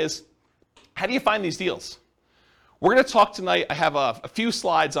next thing is, how do you find these deals? We're going to talk tonight, I have a few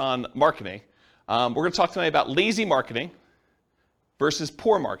slides on marketing. We're going to talk tonight about lazy marketing versus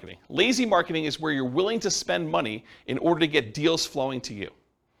poor marketing. Lazy marketing is where you're willing to spend money in order to get deals flowing to you.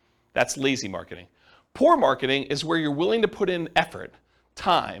 That's lazy marketing. Poor marketing is where you're willing to put in effort,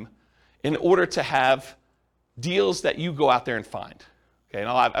 time, in order to have deals that you go out there and find. Okay, and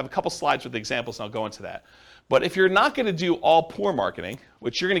I have a couple slides with examples and I'll go into that. But if you're not going to do all poor marketing,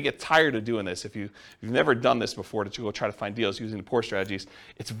 which you're going to get tired of doing this if you've never done this before to go try to find deals using the poor strategies,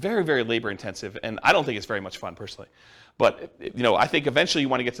 it's very, very labor intensive and I don't think it's very much fun personally. But I think eventually you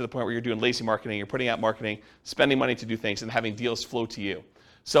want to get to the point where you're doing lazy marketing, you're putting out marketing, spending money to do things and having deals flow to you.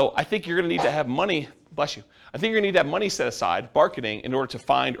 So I think you're going to need to have money, bless you, I think you're going to need to have money set aside, marketing, in order to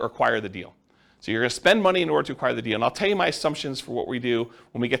find or acquire the deal. So you're going to spend money in order to acquire the deal. And I'll tell you my assumptions for what we do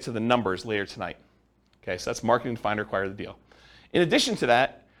when we get to the numbers later tonight. Okay, so that's marketing to find or acquire the deal. In addition to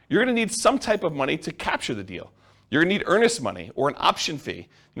that, you're going to need some type of money to capture the deal. You're going to need earnest money or an option fee.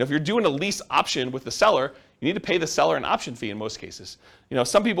 If you're doing a lease option with the seller, you need to pay the seller an option fee in most cases.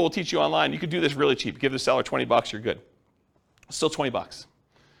 Some people will teach you online, you could do this really cheap. Give the seller $20, you're good. Still $20.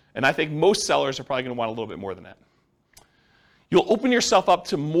 And I think most sellers are probably going to want a little bit more than that. You'll open yourself up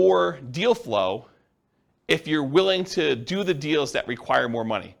to more deal flow if you're willing to do the deals that require more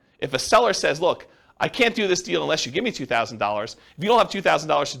money. If a seller says, look, I can't do this deal unless you give me $2,000. If you don't have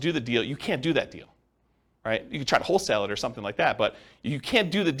 $2,000 to do the deal, you can't do that deal, right? You can try to wholesale it or something like that, but you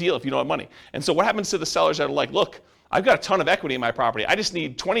can't do the deal if you don't have money. And so what happens to the sellers that are like, look, I've got a ton of equity in my property. I just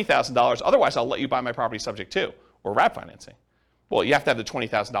need $20,000. Otherwise, I'll let you buy my property subject to, or wrap financing. Well, you have to have the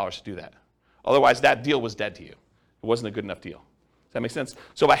 $20,000 to do that. Otherwise, that deal was dead to you. It wasn't a good enough deal. Does that make sense?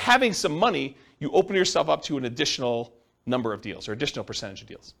 So by having some money, you open yourself up to an additional number of deals or additional percentage of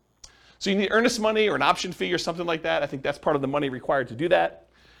deals. So you need earnest money or an option fee or something like that. I think that's part of the money required to do that.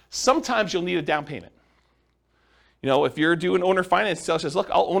 Sometimes you'll need a down payment. If you're doing owner finance, the seller says, look,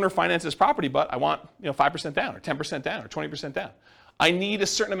 I'll owner finance this property, but I want 5% down or 10% down or 20% down. I need a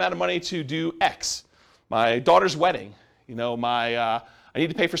certain amount of money to do X. My daughter's wedding. I need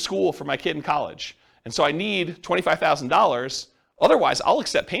to pay for school for my kid in college. And so I need $25,000. Otherwise, I'll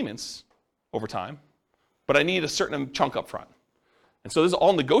accept payments over time, but I need a certain chunk up front. And so this is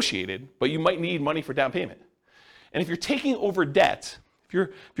all negotiated, but you might need money for down payment. And if you're taking over debt, if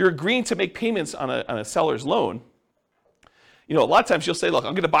you're agreeing to make payments on a seller's loan, a lot of times you'll say, look,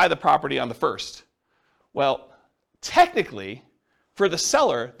 I'm going to buy the property on the first. Well, technically, for the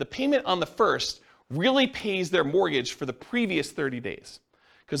seller, the payment on the first really pays their mortgage for the previous 30 days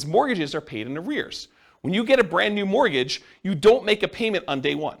because mortgages are paid in arrears. When you get a brand new mortgage, you don't make a payment on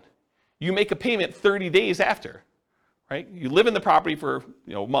day one. You make a payment 30 days after, right? You live in the property for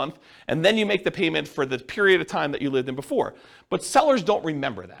a month, and then you make the payment for the period of time that you lived in before. But sellers don't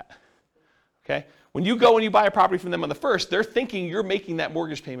remember that, okay? When you go and you buy a property from them on the first, they're thinking you're making that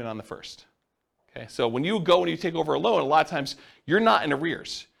mortgage payment on the first, okay? So when you go and you take over a loan, a lot of times you're not in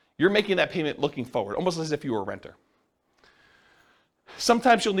arrears. You're making that payment looking forward, almost as if you were a renter.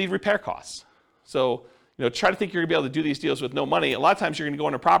 Sometimes you'll need repair costs. So, try to think you're gonna be able to do these deals with no money. A lot of times you're gonna go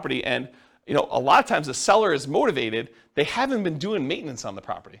on a property and, a lot of times the seller is motivated. They haven't been doing maintenance on the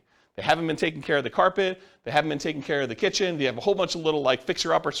property. They haven't been taking care of the carpet. They haven't been taking care of the kitchen. They have a whole bunch of little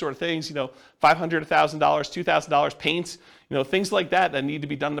fixer-upper sort of things, $500, $1,000, $2,000, paints, things like that need to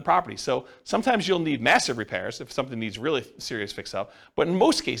be done in the property. So sometimes you'll need massive repairs if something needs really serious fix-up. But in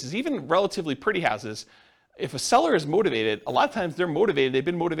most cases, even relatively pretty houses, if a seller is motivated, a lot of times they're motivated. They've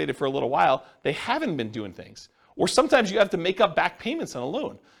been motivated for a little while. They haven't been doing things. Or sometimes you have to make up back payments on a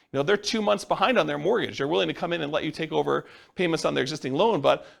loan. They're 2 months behind on their mortgage. They're willing to come in and let you take over payments on their existing loan,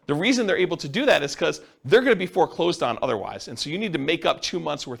 but the reason they're able to do that is because they're going to be foreclosed on otherwise, and so you need to make up 2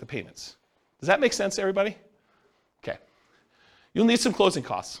 months worth of payments. Does that make sense to everybody? Okay. You'll need some closing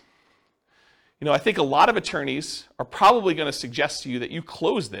costs. I think a lot of attorneys are probably going to suggest to you that you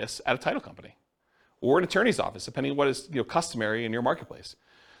close this at a title company or an attorney's office, depending on what is customary in your marketplace.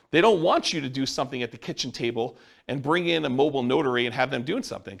 They don't want you to do something at the kitchen table and bring in a mobile notary and have them doing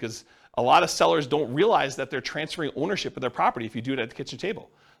something, because a lot of sellers don't realize that they're transferring ownership of their property if you do it at the kitchen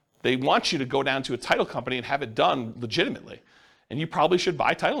table. They want you to go down to a title company and have it done legitimately. And you probably should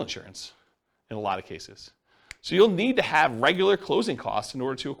buy title insurance in a lot of cases. So you'll need to have regular closing costs in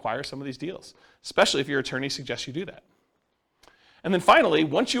order to acquire some of these deals, especially if your attorney suggests you do that. And then finally,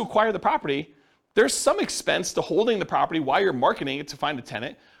 once you acquire the property, there's some expense to holding the property while you're marketing it to find a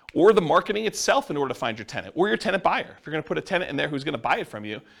tenant, or the marketing itself in order to find your tenant, or your tenant buyer. If you're going to put a tenant in there who's going to buy it from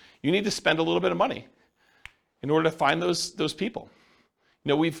you, you need to spend a little bit of money in order to find those people.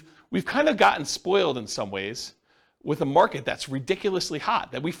 We've kind of gotten spoiled in some ways with a market that's ridiculously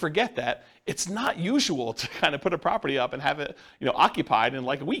hot, that we forget that it's not usual to kind of put a property up and have it occupied in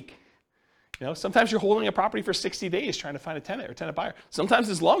like a week. Sometimes you're holding a property for 60 days trying to find a tenant or tenant buyer. Sometimes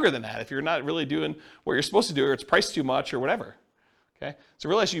it's longer than that if you're not really doing what you're supposed to do, or it's priced too much or whatever. Okay? So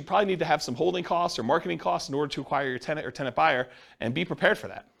realize you probably need to have some holding costs or marketing costs in order to acquire your tenant or tenant buyer, and be prepared for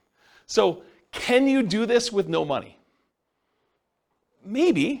that. So can you do this with no money?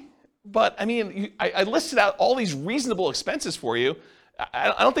 Maybe, but I listed out all these reasonable expenses for you.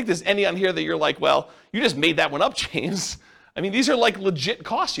 I don't think there's any on here that you're like, well, you just made that one up, James. These are like legit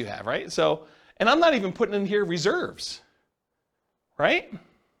costs you have, right? So, and I'm not even putting in here reserves, right?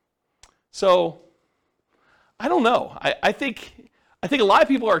 So I don't know. I think a lot of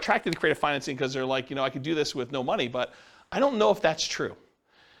people are attracted to creative financing because they're like, I could do this with no money, but I don't know if that's true.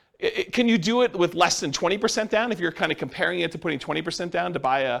 Can you do it with less than 20% down if you're kind of comparing it to putting 20% down to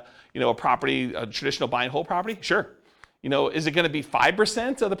buy a property, a traditional buy and hold property? Sure. Is it going to be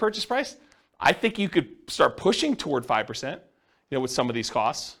 5% of the purchase price? I think you could start pushing toward 5%, with some of these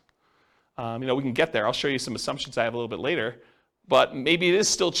costs. We can get there. I'll show you some assumptions I have a little bit later, but maybe it is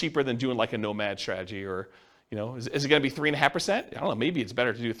still cheaper than doing like a nomad strategy, or is it going to be 3.5%? I don't know. Maybe it's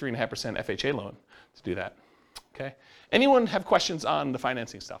better to do 3.5% FHA loan to do that. Okay. Anyone have questions on the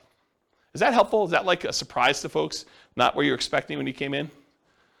financing stuff? Is that helpful? Is that like a surprise to folks? Not what you're expecting when you came in?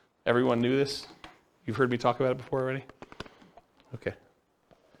 Everyone knew this? You've heard me talk about it before already? Okay.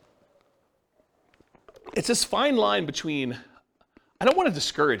 It's this fine line between, I don't want to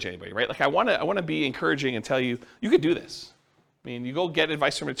discourage anybody, right? Like I want to be encouraging and tell you, you could do this. You go get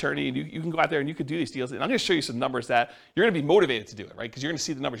advice from an attorney, and you can go out there and you could do these deals. And I'm going to show you some numbers that you're going to be motivated to do it, right? Because you're going to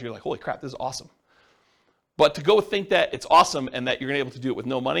see the numbers, you're like, holy crap, this is awesome. But to go think that it's awesome and that you're going to be able to do it with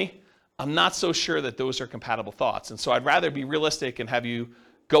no money, I'm not so sure that those are compatible thoughts. And so I'd rather be realistic and have you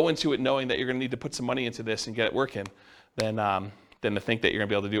go into it knowing that you're going to need to put some money into this and get it working than to think that you're going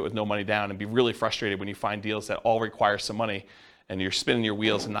to be able to do it with no money down and be really frustrated when you find deals that all require some money and you're spinning your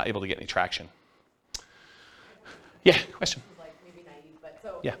wheels and not able to get any traction. Yeah, question? Maybe naive, but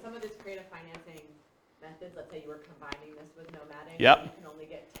so yeah. Some of this creative financing methods, let's say you were combining this with nomading, yep. You can only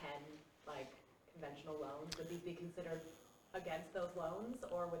get 10 conventional loans. Would these be considered against those loans,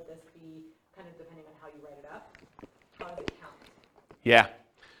 or would this be kind of depending on how you write it up? How does it count? Yeah.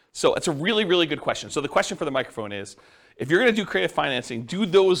 So it's a really, really good question. So the question for the microphone is, if you're going to do creative financing, do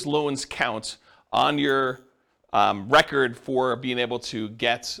those loans count on your record for being able to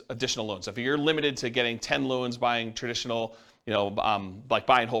get additional loans? If you're limited to getting 10 loans buying traditional, like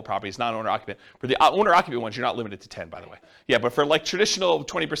buy and hold properties, non-owner occupant. For the owner occupant ones, you're not limited to 10, by the way. Yeah, but for like traditional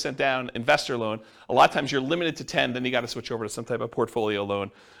 20% down investor loan, a lot of times you're limited to 10, then you got to switch over to some type of portfolio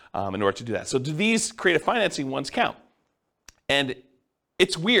loan in order to do that. So do these creative financing ones count? And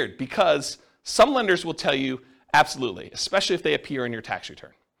it's weird because some lenders will tell you absolutely, especially if they appear in your tax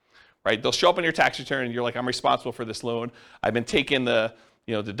return, right? They'll show up in your tax return and you're like, I'm responsible for this loan. I've been taking the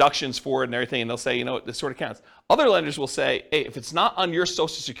deductions for it and everything, and they'll say, this sort of counts. Other lenders will say, hey, if it's not on your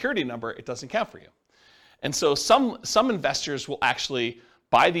social security number, it doesn't count for you. And so some investors will actually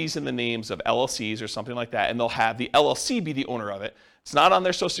buy these in the names of LLCs or something like that, and they'll have the LLC be the owner of it. It's not on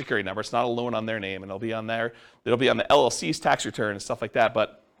their social security number. It's not a loan on their name, and it'll be on the LLC's tax return and stuff like that.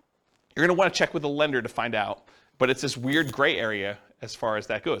 But you're going to want to check with the lender to find out. But it's this weird gray area as far as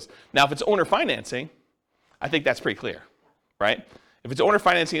that goes. Now, if it's owner financing, I think that's pretty clear, right? If it's owner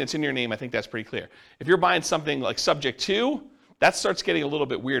financing and it's in your name, I think that's pretty clear. If you're buying something like subject to, that starts getting a little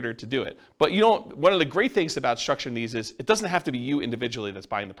bit weirder to do it. But one of the great things about structuring these is it doesn't have to be you individually that's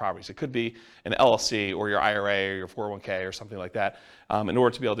buying the properties. It could be an LLC or your IRA or your 401k or something like that in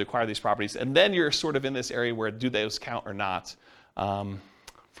order to be able to acquire these properties. And then you're sort of in this area where do those count or not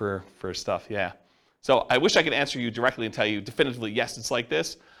for stuff, yeah. So I wish I could answer you directly and tell you definitively, yes, it's like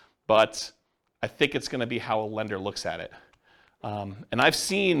this, but I think it's gonna be how a lender looks at it. And I've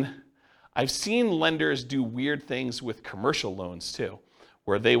seen lenders do weird things with commercial loans too,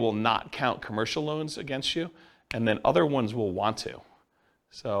 where they will not count commercial loans against you, and then other ones will want to.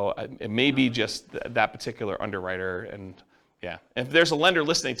 So it may be just that particular underwriter, and yeah. If there's a lender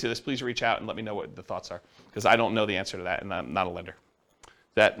listening to this, please reach out and let me know what the thoughts are, because I don't know the answer to that, and I'm not a lender.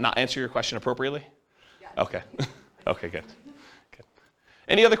 Does that not answer your question appropriately? Yeah. Okay. Okay, good.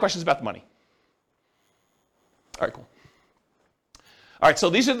 Any other questions about the money? All right, cool. All right,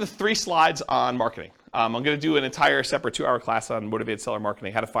 so these are the 3 slides on marketing. I'm going to do an entire separate 2-hour class on motivated seller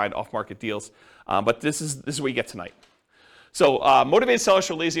marketing, how to find off-market deals. But this is what you get tonight. So motivated sellers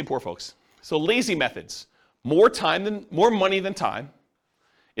for lazy and poor folks. So lazy methods: more money than time.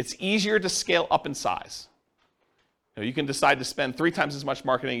 It's easier to scale up in size. You can decide to spend 3 times as much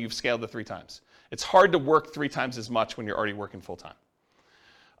marketing. You've scaled to 3 times. It's hard to work 3 times as much when you're already working full time.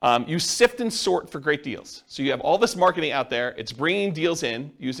 You sift and sort for great deals. So you have all this marketing out there. It's bringing deals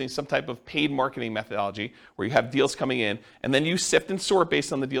in using some type of paid marketing methodology where you have deals coming in, and then you sift and sort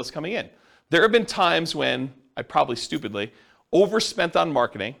based on the deals coming in. There have been times when I probably stupidly overspent on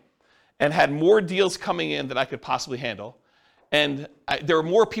marketing and had more deals coming in than I could possibly handle. And there were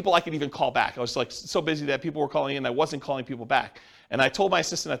more people I could even call back. I was like so busy that people were calling in, I wasn't calling people back. And I told my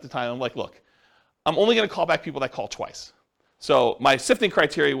assistant at the time, I'm like, look, I'm only going to call back people that call twice. So my sifting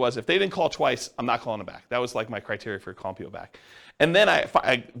criteria was if they didn't call twice, I'm not calling them back. That was like my criteria for calling people back. And then I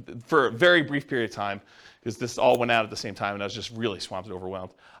for a very brief period of time, because this all went out at the same time and I was just really swamped and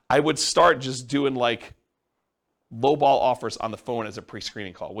overwhelmed, I would start just doing like lowball offers on the phone as a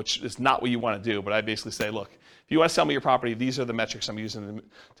pre-screening call, which is not what you want to do. But I basically say, look, if you want to sell me your property, these are the metrics I'm using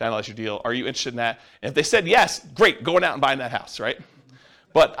to analyze your deal. Are you interested in that? And if they said yes, great, going out and buying that house, right?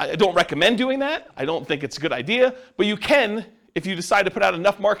 But I don't recommend doing that. I don't think it's a good idea. But you can if you decide to put out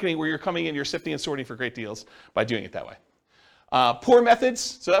enough marketing where you're coming in, you're sifting and sorting for great deals by doing it that way. Poor methods,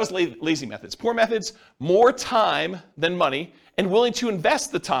 so that was lazy methods. Poor methods, more time than money, and willing to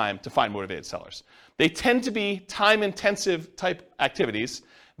invest the time to find motivated sellers. They tend to be time-intensive type activities,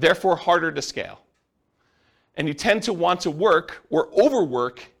 therefore harder to scale. And you tend to want to work or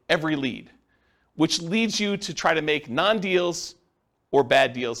overwork every lead, which leads you to try to make non-deals or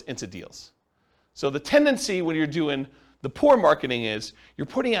bad deals into deals. So the tendency when you're doing the poor marketing is you're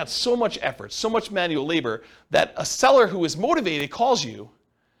putting out so much effort, so much manual labor that a seller who is motivated calls you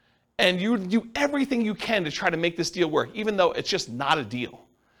and you do everything you can to try to make this deal work, even though it's just not a deal.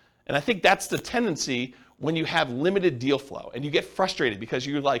 And I think that's the tendency when you have limited deal flow and you get frustrated because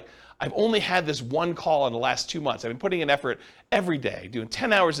you're like, I've only had this one call in the last 2 months. I've been putting in effort every day, doing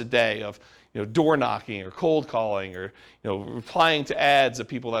 10 hours a day of door knocking or cold calling or replying to ads of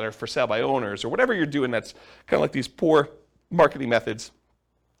people that are for sale by owners or whatever you're doing that's kind of like these poor marketing methods.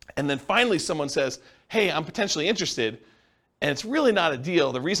 And then finally someone says, hey, I'm potentially interested, and it's really not a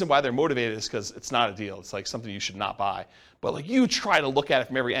deal. The reason why they're motivated is because it's not a deal. It's like something you should not buy. But like you try to look at it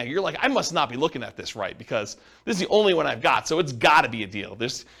from every angle. You're like, I must not be looking at this right because this is the only one I've got, so it's got to be a deal.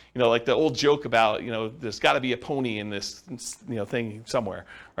 There's, like the old joke about, there's got to be a pony in this, thing somewhere,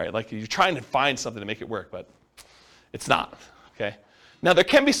 right? Like you're trying to find something to make it work, but it's not, okay? Now there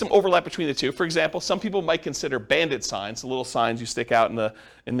can be some overlap between the two. For example, some people might consider bandit signs, the little signs you stick out in the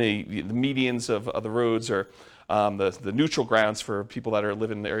medians of the roads, or the neutral grounds for people that are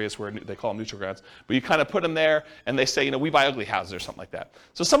living in areas where they call them neutral grounds. But you kind of put them there and they say, we buy ugly houses or something like that.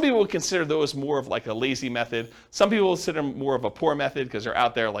 So some people would consider those more of like a lazy method. Some people will consider them more of a poor method because they're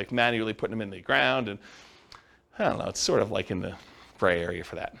out there like manually putting them in the ground. And I don't know, it's sort of like in the gray area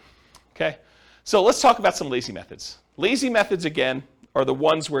for that. Okay? So let's talk about some lazy methods. Lazy methods, again, are the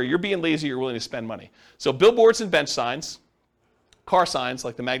ones where you're being lazy, you're willing to spend money. So billboards and bench signs, car signs,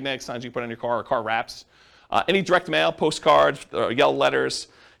 like the magnetic signs you put on your car or car wraps, any direct mail, postcards, yellow letters,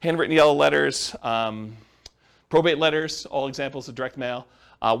 handwritten yellow letters, probate letters, all examples of direct mail.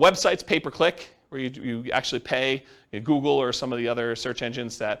 Websites, pay-per-click, where you actually pay Google or some of the other search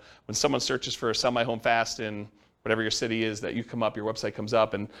engines that when someone searches for sell my home fast in whatever your city is, that you come up, your website comes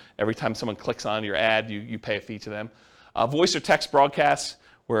up, and every time someone clicks on your ad, you pay a fee to them. Voice or text broadcasts,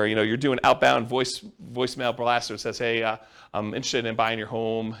 where you're doing outbound voicemail blast that says, hey, I'm interested in buying your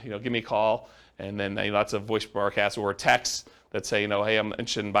home, give me a call. And then lots of voice broadcasts or texts that say, hey, I'm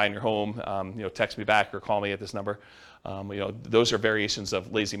interested in buying your home, text me back or call me at this number. Those are variations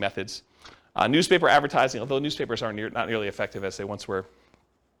of lazy methods. Newspaper advertising, although newspapers are not nearly effective as they once were.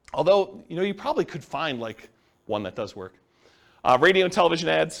 Although, you probably could find like one that does work. Radio and television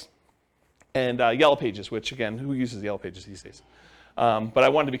ads, and Yellow Pages, which again, who uses Yellow Pages these days? But I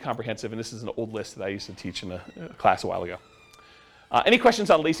wanted to be comprehensive, and this is an old list that I used to teach in a class a while ago. Any questions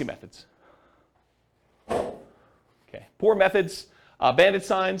on lazy methods? Okay, poor methods, bandit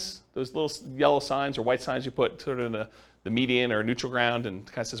signs, those little yellow signs or white signs you put sort of in the median or neutral ground, and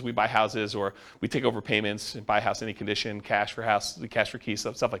kind of says we buy houses or we take over payments and buy a house any condition, cash for house, cash for keys,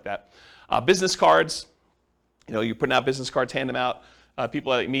 stuff like that. Business cards, you're putting out business cards, hand them out.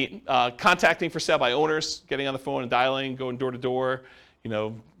 People that you meet, contacting for sale by owners, getting on the phone and dialing, going door to door,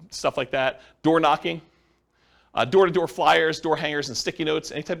 stuff like that. Door knocking, door-to-door flyers, door hangers, and sticky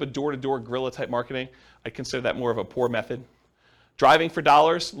notes, any type of door-to-door guerrilla type marketing. I consider that more of a poor method. Driving for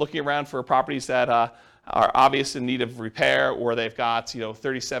dollars, looking around for properties that are obvious in need of repair, or they've got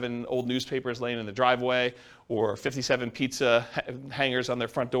 37 old newspapers laying in the driveway, or 57 pizza hangers on their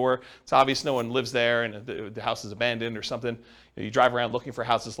front door. It's obvious no one lives there and the house is abandoned or something. You drive around looking for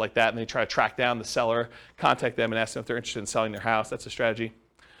houses like that, and then you try to track down the seller, contact them, and ask them if they're interested in selling their house. That's a strategy.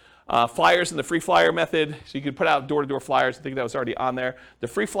 Flyers and the free flyer method. So you could put out door-to-door flyers. I think that was already on there. The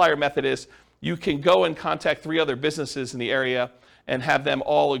free flyer method is you can go and contact 3 other businesses in the area and have them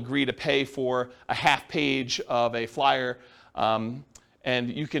all agree to pay for a half page of a flyer.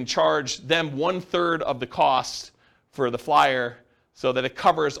 And you can charge them 1/3 of the cost for the flyer so that it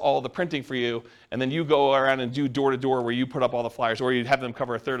covers all the printing for you. And then you go around and do door-to-door where you put up all the flyers, or you have them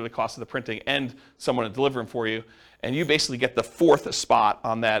cover 1/3 of the cost of the printing and someone to deliver them for you. And you basically get the 4th spot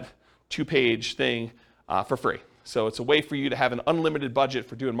on that 2-page thing for free. So it's a way for you to have an unlimited budget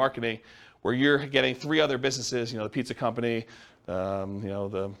for doing marketing where you're getting 3 other businesses, the pizza company,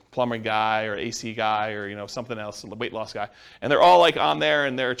 the plumbing guy or AC guy or, something else, the weight loss guy. And they're all like on there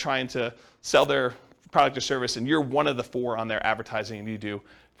and they're trying to sell their product or service, and you're one of the 4 on their advertising, and you do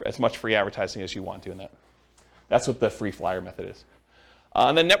as much free advertising as you want doing that. That's what the free flyer method is.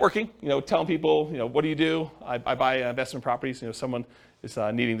 And then networking, telling people, what do you do? I buy investment properties. Someone is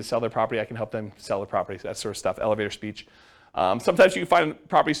needing to sell their property, I can help them sell their properties, that sort of stuff, elevator speech. Sometimes you can find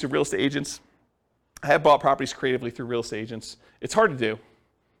properties through real estate agents. I have bought properties creatively through real estate agents. It's hard to do.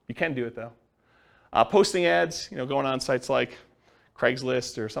 You can do it though. Posting ads, going on sites like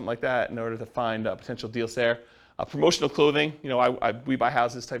Craigslist or something like that in order to find potential deals there. Promotional clothing, we buy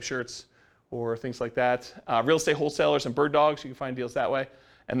houses type shirts or things like that. Real estate wholesalers and bird dogs, you can find deals that way.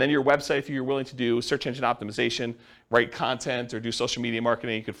 And then your website, if you're willing to do search engine optimization, write content, or do social media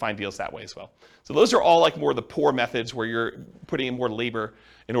marketing, you can find deals that way as well. So those are all like more the poor methods where you're putting in more labor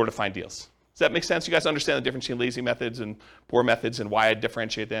in order to find deals. Does that make sense? You guys understand the difference between lazy methods and poor methods and why I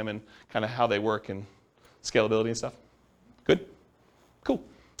differentiate them and kind of how they work and scalability and stuff? Good? Cool.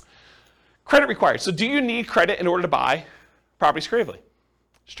 Credit required. So do you need credit in order to buy properties creatively?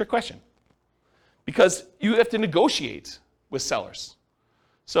 Strict question. Because you have to negotiate with sellers.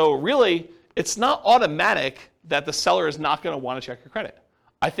 So really, it's not automatic that the seller is not going to want to check your credit.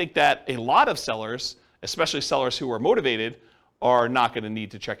 I think that a lot of sellers, especially sellers who are motivated, are not going to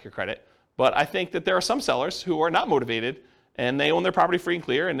need to check your credit. But I think that there are some sellers who are not motivated and they own their property free and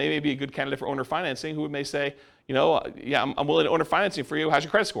clear, and they may be a good candidate for owner financing, who may say, yeah, I'm willing to owner financing for you. How's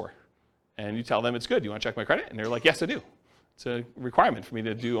your credit score? And you tell them it's good. You want to check my credit? And they're like, yes, I do. It's a requirement for me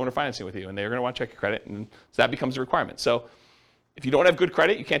to do owner financing with you, and they're going to want to check your credit, and so that becomes a requirement. So if you don't have good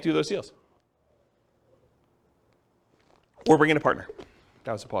credit, you can't do those deals. Or bring in a partner.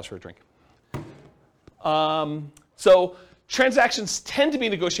 That was a pause for a drink. So transactions tend to be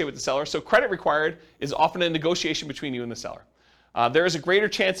negotiated with the seller, so credit required is often a negotiation between you and the seller. There is a greater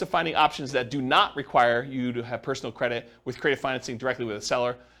chance of finding options that do not require you to have personal credit with creative financing directly with a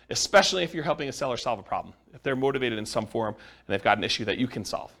seller, especially if you're helping a seller solve a problem, if they're motivated in some form and they've got an issue that you can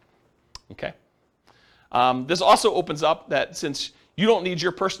solve. Okay? This also opens up that since you don't need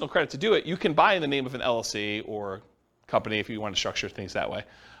your personal credit to do it, you can buy in the name of an LLC or company if you want to structure things that way,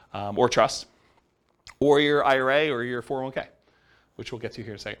 or trust, or your IRA or your 401k, which we'll get to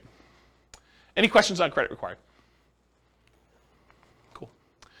here in a second. Any questions on credit required? Cool.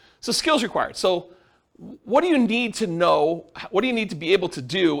 So skills required. So what do you need to know? What do you need to be able to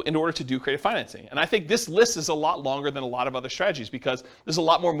do in order to do creative financing? And I think this list is a lot longer than a lot of other strategies because there's a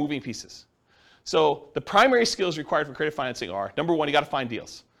lot more moving pieces. So the primary skills required for creative financing are, number one, you got to find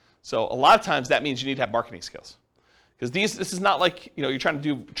deals. So a lot of times that means you need to have marketing skills. Because this is not like, you're trying to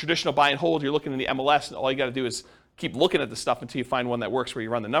do traditional buy and hold, you're looking in the MLS, and all you got to do is keep looking at the stuff until you find one that works where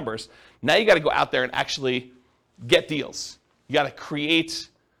you run the numbers. Now you got to go out there and actually get deals. You got to create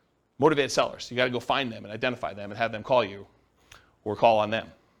motivated sellers. You got to go find them and identify them and have them call you or call on them.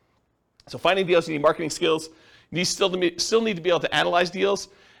 So finding deals, you need marketing skills. You still need to be able to analyze deals.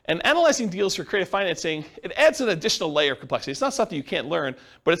 And analyzing deals for creative financing, it adds an additional layer of complexity. It's not something you can't learn,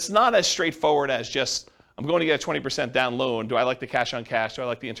 but it's not as straightforward as just, I'm going to get a 20% down loan. Do I like the cash on cash? Do I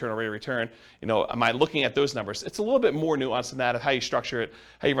like the internal rate of return? Am I looking at those numbers? It's a little bit more nuanced than that of how you structure it,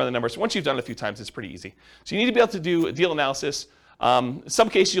 how you run the numbers. Once you've done it a few times, it's pretty easy. So you need to be able to do deal analysis. In some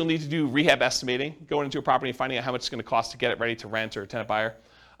cases, you'll need to do rehab estimating, going into a property and finding out how much it's going to cost to get it ready to rent or tenant buyer.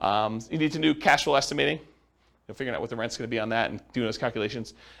 You need to do cash flow estimating, figuring out what the rent's going to be on that and doing those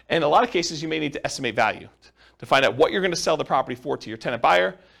calculations. And in a lot of cases, you may need to estimate value to find out what you're going to sell the property for to your tenant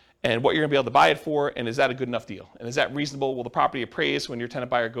buyer and what you're going to be able to buy it for, and is that a good enough deal? And is that reasonable? Will the property appraise when your tenant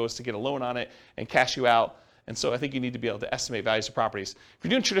buyer goes to get a loan on it and cash you out? And so I think you need to be able to estimate values of properties. If you're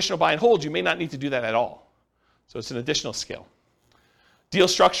doing traditional buy and hold, you may not need to do that at all. So it's an additional skill. Deal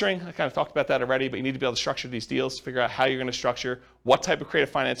structuring, I kind of talked about that already, but you need to be able to structure these deals, figure out how you're going to structure, what type of creative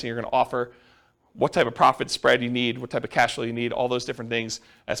financing you're going to offer, what type of profit spread you need, what type of cash flow you need, all those different things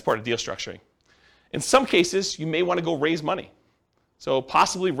as part of deal structuring. In some cases, you may want to go raise money. So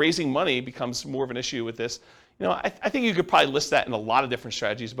possibly raising money becomes more of an issue with this. I think you could probably list that in a lot of different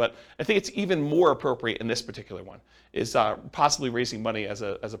strategies, but I think it's even more appropriate in this particular one, is possibly raising money as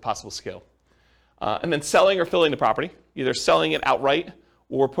a possible skill. And then selling or filling the property, either selling it outright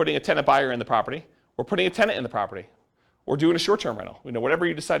or putting a tenant buyer in the property or putting a tenant in the property or doing a short-term rental. Whatever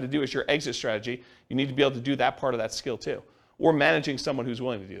you decide to do as your exit strategy, you need to be able to do that part of that skill too, or managing someone who's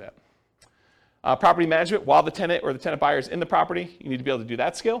willing to do that. Property management, while the tenant or the tenant buyer is in the property, you need to be able to do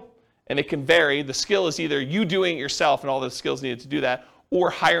that skill. And it can vary. The skill is either you doing it yourself and all the skills needed to do that, or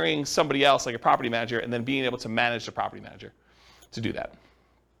hiring somebody else like a property manager and then being able to manage the property manager to do that.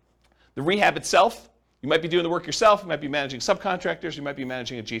 The rehab itself, you might be doing the work yourself, you might be managing subcontractors, you might be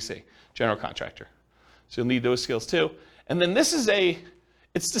managing a GC, general contractor. So you'll need those skills too. And then this is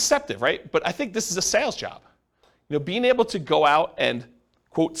it's deceptive, right? But I think this is a sales job. Being able to go out and,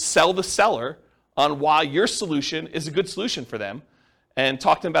 quote, sell the seller on why your solution is a good solution for them and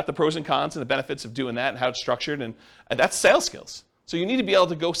talk to them about the pros and cons and the benefits of doing that and how it's structured, and that's sales skills. So you need to be able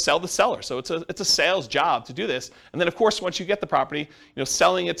to go sell the seller. So it's a sales job to do this. And then of course, once you get the property,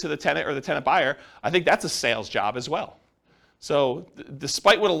 selling it to the tenant or the tenant buyer, I think that's a sales job as well. So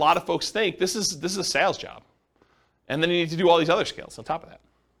despite what a lot of folks think, this is a sales job. And then you need to do all these other skills on top of that.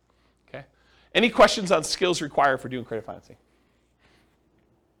 Okay. Any questions on skills required for doing creative financing?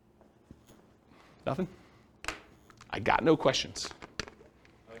 Nothing? I got no questions.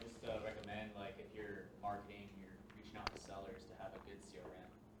 I would just recommend, if you're marketing, you're reaching out to sellers to have a good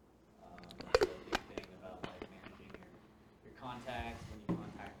CRM. That's a big thing about managing your contacts, when you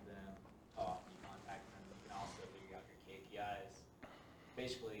contact them, how often you contact them. You can also figure out your KPIs.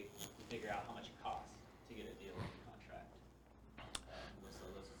 Basically, you figure out how much it costs to get a deal in your contract. So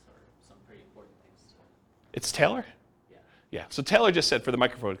those are some pretty important things. It's Taylor? Yeah. So Taylor just said, for the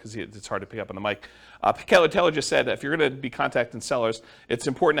microphone, because it's hard to pick up on the mic, Taylor just said that if you're going to be contacting sellers, it's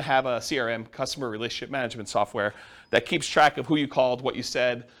important to have a CRM, customer relationship management software, that keeps track of who you called, what you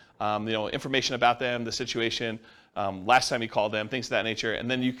said, information about them, the situation, last time you called them, things of that nature. And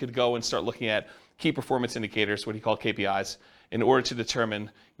then you could go and start looking at key performance indicators, what he called KPIs, in order to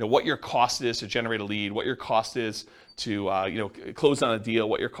determine what your cost is to generate a lead, what your cost is to close on a deal,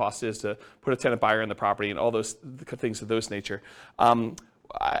 what your cost is to put a tenant buyer in the property, and all those things of those nature.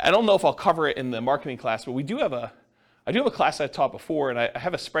 I don't know if I'll cover it in the marketing class, but I do have a class I taught before, and I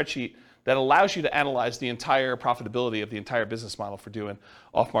have a spreadsheet that allows you to analyze the entire profitability of the entire business model for doing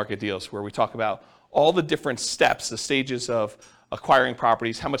off-market deals, where we talk about all the different steps, the stages of acquiring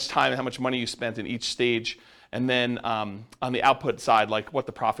properties, how much time and how much money you spent in each stage, and then on the output side, like what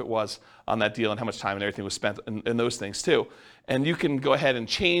the profit was on that deal and how much time and everything was spent in those things too. And you can go ahead and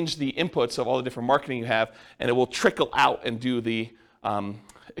change the inputs of all the different marketing you have, and it will trickle out and do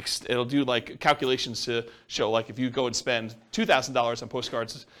it'll do calculations to show, if you go and spend $2,000 on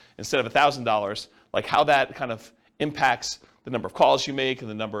postcards instead of $1,000, how that kind of impacts the number of calls you make and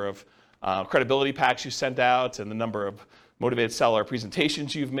the number of credibility packs you send out and the number of motivated seller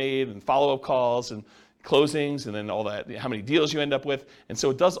presentations you've made and follow-up calls and closings and then all that, how many deals you end up with. And so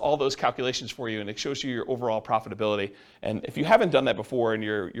it does all those calculations for you and it shows you your overall profitability. And if you haven't done that before and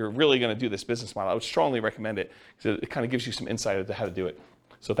you're really going to do this business model, I would strongly recommend it because it kind of gives you some insight into how to do it.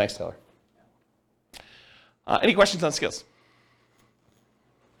 So thanks, Taylor. Any questions on skills?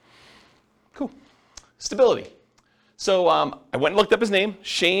 Cool. Stability. So I went and looked up his name,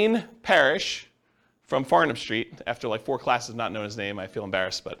 Shane Parrish from Farnham Street. After like 4 classes not knowing his name, I feel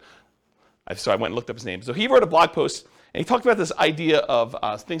embarrassed, but so I went and looked up his name. So he wrote a blog post, and he talked about this idea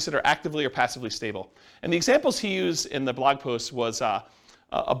of things that are actively or passively stable. And the examples he used in the blog post was a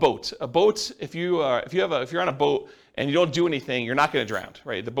boat. A boat, if you're on a boat and you don't do anything, you're not going to drown,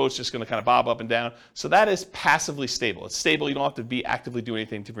 right? The boat's just going to kind of bob up and down. So that is passively stable. It's stable. You don't have to be actively doing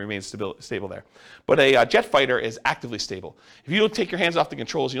anything to remain stable there. But a jet fighter is actively stable. If you don't take your hands off the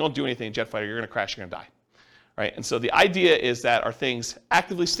controls, you don't do anything in a jet fighter, you're going to crash, you're going to die. Right? And so the idea is that are things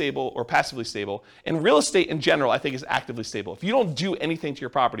actively stable or passively stable? And real estate in general, I think, is actively stable. If you don't do anything to your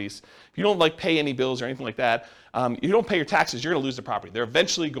properties, if you don't like pay any bills or anything like that, you don't pay your taxes, you're going to lose the property. They're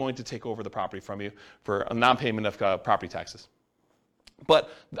eventually going to take over the property from you for a non-payment of property taxes. But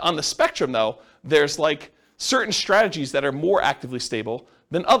on the spectrum, though, there's like certain strategies that are more actively stable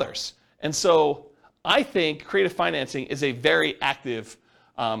than others. And so I think creative financing is a very active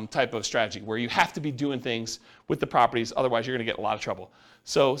type of strategy where you have to be doing things with the properties, otherwise you're going to get a lot of trouble.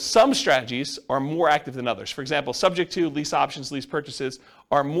 So some strategies are more active than others. For example, subject to, lease options, lease purchases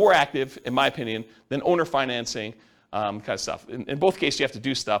are more active, in my opinion, than owner financing kind of stuff. In both cases, you have to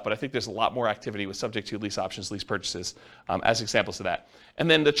do stuff, but I think there's a lot more activity with subject to, lease options, lease purchases as examples of that.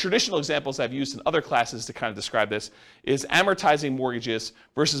 And then the traditional examples I've used in other classes to kind of describe this is amortizing mortgages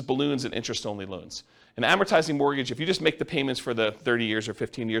versus balloons and interest-only loans. An amortizing mortgage, if you just make the payments for the 30 years or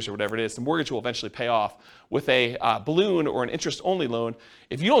 15 years or whatever it is, the mortgage will eventually pay off. With a balloon or an interest-only loan,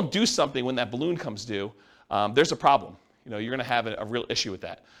 if you don't do something when that balloon comes due, there's a problem. You're going to have a real issue with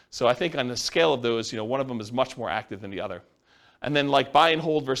that. So I think on the scale of those, one of them is much more active than the other. And then like buy and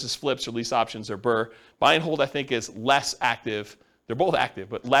hold versus flips or lease options or BRRRR, buy and hold I think is less active. They're both active,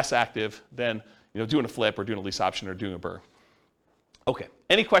 but less active than doing a flip or doing a lease option or doing a BRRRR. Okay,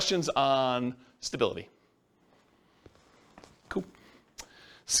 any questions on stability? Cool.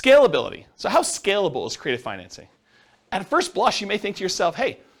 Scalability. So how scalable is creative financing? At first blush, you may think to yourself,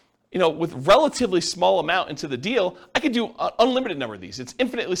 hey, with relatively small amount into the deal, I could do an unlimited number of these. It's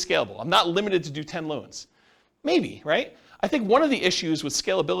infinitely scalable. I'm not limited to do 10 loans. Maybe, right? I think one of the issues with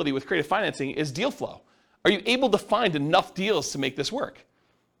scalability with creative financing is deal flow. Are you able to find enough deals to make this work?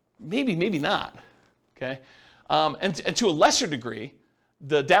 Maybe, maybe not, okay? And to a lesser degree,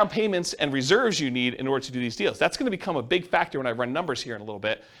 the down payments and reserves you need in order to do these deals. That's going to become a big factor when I run numbers here in a little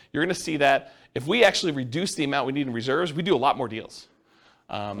bit. You're going to see that if we actually reduce the amount we need in reserves, we do a lot more deals.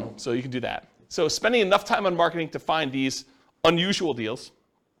 So you can do that. So spending enough time on marketing to find these unusual deals,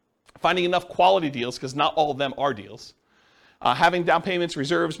 finding enough quality deals, because not all of them are deals, having down payments,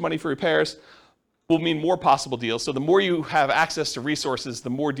 reserves, money for repairs will mean more possible deals. So the more you have access to resources, the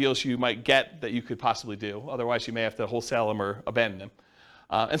more deals you might get that you could possibly do. Otherwise, you may have to wholesale them or abandon them.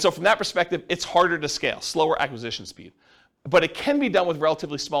 And so from that perspective, it's harder to scale, slower acquisition speed. But it can be done with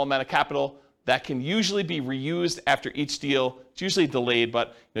relatively small amount of capital that can usually be reused after each deal. It's usually delayed,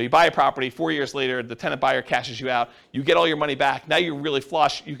 but you buy a property, 4 years later, the tenant buyer cashes you out, you get all your money back, now you're really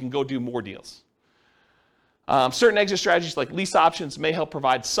flush, you can go do more deals. Certain exit strategies like lease options may help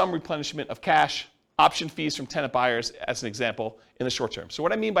provide some replenishment of cash, option fees from tenant buyers as an example in the short term. So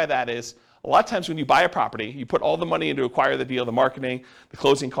what I mean by that is a lot of times when you buy a property, you put all the money in to acquire the deal, the marketing, the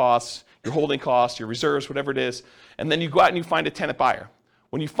closing costs, your holding costs, your reserves, whatever it is, and then you go out and you find a tenant buyer.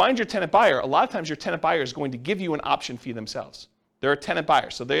 When you find your tenant buyer, a lot of times your tenant buyer is going to give you an option fee themselves. They're a tenant buyer,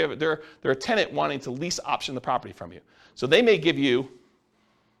 so they're a tenant wanting to lease option the property from you. So they may give you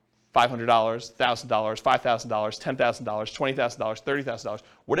 $500, $1,000, $5,000, $10,000, $20,000, $30,000,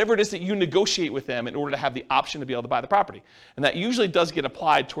 whatever it is that you negotiate with them in order to have the option to be able to buy the property. And that usually does get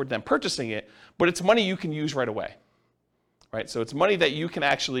applied toward them purchasing it, but it's money you can use right away. Right? So it's money that you can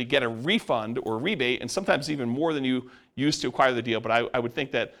actually get a refund or rebate, and sometimes even more than you used to acquire the deal, but I would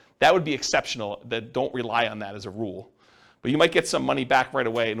think that would be exceptional, that don't rely on that as a rule. But you might get some money back right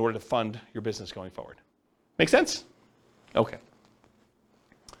away in order to fund your business going forward. Make sense? Okay.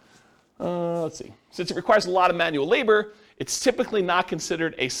 Let's see. Since it requires a lot of manual labor, it's typically not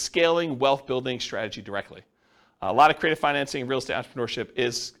considered a scaling wealth building strategy directly. A lot of creative financing and real estate entrepreneurship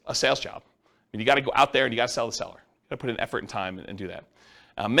is a sales job. I mean, you got to go out there and you got to sell the seller. You got to put in effort and time and do that.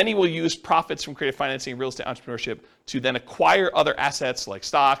 Many will use profits from creative financing and real estate entrepreneurship to then acquire other assets like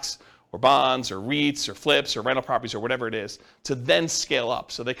stocks or bonds or REITs or flips or rental properties or whatever it is to then scale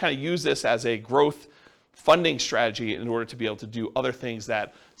up. So they kind of use this as a growth funding strategy in order to be able to do other things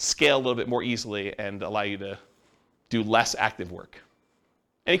that scale a little bit more easily and allow you to do less active work.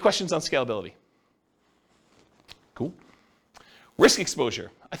 Any questions on scalability? Cool. Risk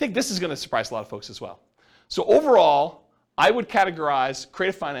exposure. I think this is going to surprise a lot of folks as well. So overall, I would categorize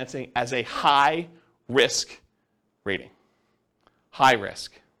creative financing as a high risk rating. High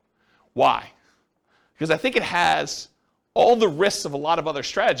risk. Why? Because I think it has all the risks of a lot of other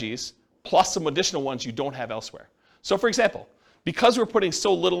strategies, plus some additional ones you don't have elsewhere. So for example, because we're putting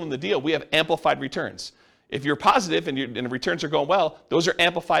so little in the deal, we have amplified returns. If you're positive and the returns are going well, those are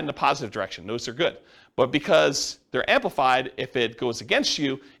amplified in a positive direction. Those are good. But because they're amplified, if it goes against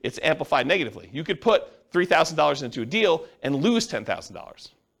you, it's amplified negatively. You could put $3,000 into a deal and lose $10,000.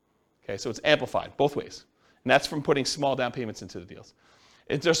 Okay, so it's amplified both ways. And that's from putting small down payments into the deals.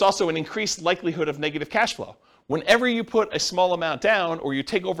 There's also an increased likelihood of negative cash flow. Whenever you put a small amount down or you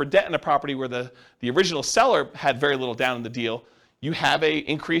take over debt in a property where the original seller had very little down in the deal, you have an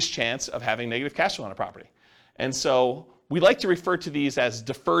increased chance of having negative cash flow on a property. And so we like to refer to these as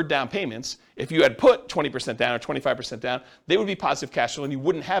deferred down payments. If you had put 20% down or 25% down, they would be positive cash flow and you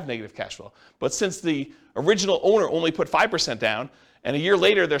wouldn't have negative cash flow. But since the original owner only put 5% down and a year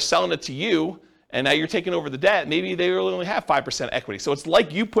later they're selling it to you and now you're taking over the debt, maybe they really only have 5% equity. So it's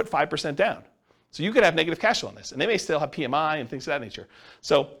like you put 5% down. So you could have negative cash flow on this. And they may still have PMI and things of that nature.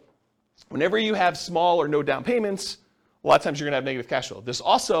 So whenever you have small or no down payments, a lot of times you're going to have negative cash flow. There's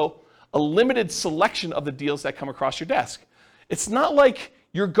also a limited selection of the deals that come across your desk. It's not like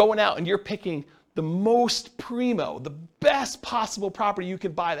you're going out and you're picking the most primo, the best possible property you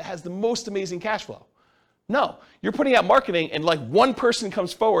can buy that has the most amazing cash flow. No, you're putting out marketing and like one person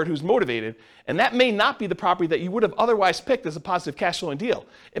comes forward who's motivated, and that may not be the property that you would have otherwise picked as a positive cash flowing deal.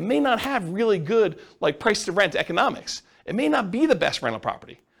 It may not have really good like price to rent economics. It may not be the best rental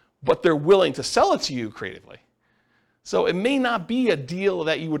property, but they're willing to sell it to you creatively. So it may not be a deal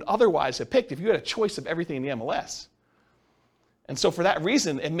that you would otherwise have picked if you had a choice of everything in the MLS. And so for that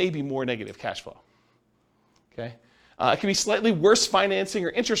reason, it may be more negative cash flow. Okay? It can be slightly worse financing or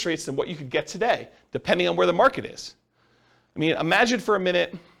interest rates than what you could get today, depending on where the market is. I mean, imagine for a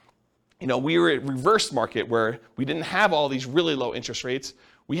minute, we were at reverse market where we didn't have all these really low interest rates.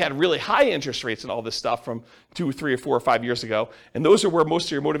 We had really high interest rates and all this stuff from 2, 3, or 4, or 5 years ago. And those are where most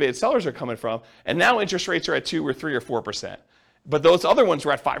of your motivated sellers are coming from. And now interest rates are at 2 or 3 or 4%. But those other ones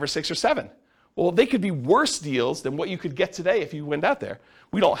were at 5 or 6 or 7. Well, they could be worse deals than what you could get today if you went out there.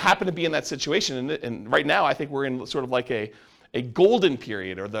 We don't happen to be in that situation. And right now, I think we're in sort of like a golden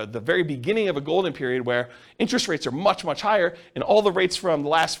period, or the very beginning of a golden period where interest rates are much, much higher. And all the rates from the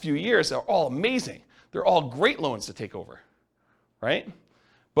last few years are all amazing. They're all great loans to take over, right?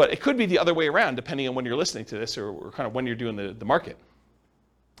 But it could be the other way around, depending on when you're listening to this or kind of when you're doing the market.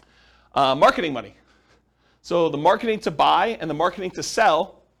 Marketing money. So the marketing to buy and the marketing to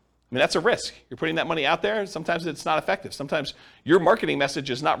sell, I mean, that's a risk. You're putting that money out there. Sometimes it's not effective. Sometimes your marketing message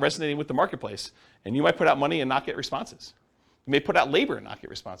is not resonating with the marketplace, and you might put out money and not get responses. You may put out labor and not get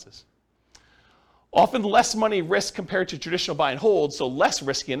responses. Often less money risk compared to traditional buy and hold, so less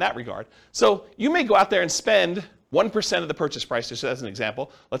risky in that regard. So you may go out there and spend 1% of the purchase price, just as an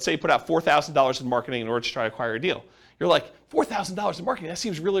example. Let's say you put out $4,000 in marketing in order to try to acquire a deal. You're like, $4,000 in marketing, that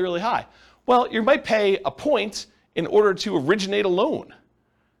seems really, really high. Well, you might pay a point in order to originate a loan,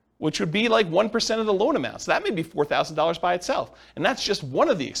 which would be like 1% of the loan amount. So that may be $4,000 by itself. And that's just one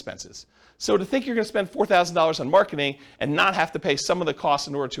of the expenses. So to think you're going to spend $4,000 on marketing and not have to pay some of the costs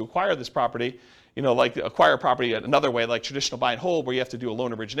in order to acquire this property, like acquire property another way, like traditional buy and hold, where you have to do a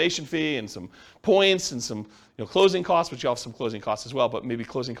loan origination fee and some points and some closing costs, which you have some closing costs as well, but maybe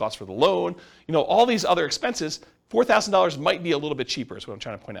closing costs for the loan. All these other expenses, $4,000 might be a little bit cheaper is what I'm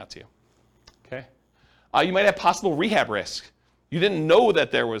trying to point out to you. Okay? You might have possible rehab risk. You didn't know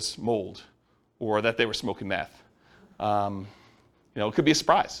that there was mold or that they were smoking meth. It could be a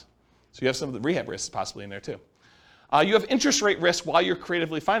surprise. So you have some of the rehab risks possibly in there too. You have interest rate risk while you're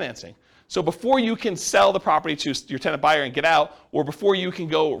creatively financing. So before you can sell the property to your tenant buyer and get out, or before you can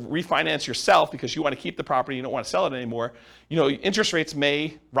go refinance yourself because you want to keep the property, you don't want to sell it anymore, interest rates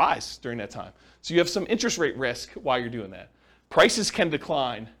may rise during that time. So you have some interest rate risk while you're doing that. Prices can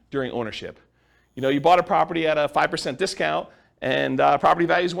decline during ownership. You bought a property at a 5% discount and property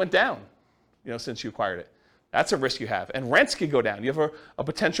values went down, since you acquired it. That's a risk you have. And rents could go down. You have a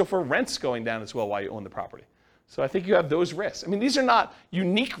potential for rents going down as well while you own the property. So I think you have those risks. I mean, these are not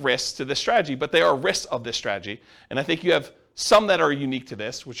unique risks to this strategy, but they are risks of this strategy. And I think you have some that are unique to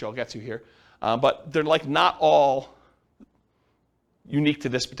this, which I'll get to here, but they're like not all unique to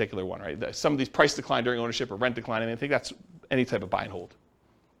this particular one, right? Some of these price decline during ownership or rent decline, I think that's any type of buy and hold.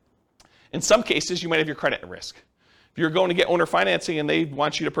 In some cases, you might have your credit at risk. If you're going to get owner financing and they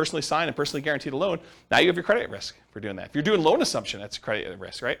want you to personally sign and personally guarantee the loan, now you have your credit at risk for doing that. If you're doing loan assumption, that's credit at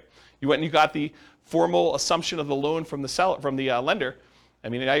risk, right? You went and you got the formal assumption of the loan from the lender. I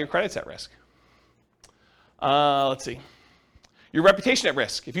mean, now your credit's at risk. Let's see. Your reputation at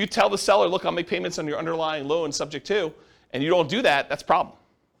risk. If you tell the seller, look, I'll make payments on your underlying loan subject to, and you don't do that, that's a problem.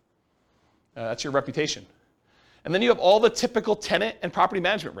 That's your reputation. And then you have all the typical tenant and property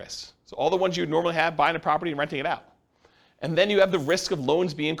management risks. So all the ones you would normally have buying a property and renting it out. And then you have the risk of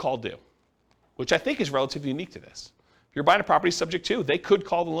loans being called due, which I think is relatively unique to this. If you're buying a property subject to, they could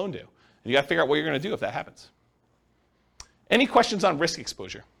call the loan due. And you got to figure out what you're going to do if that happens. Any questions on risk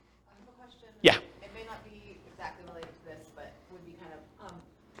exposure? I have a question. Yeah. It may not be exactly related to this, but would be kind of,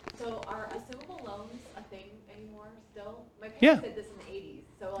 so are assumable loans a thing anymore still? My parents did this in the 80s.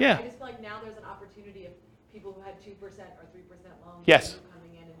 So like, I just feel like now there's an opportunity of people who had 2% or 3% loans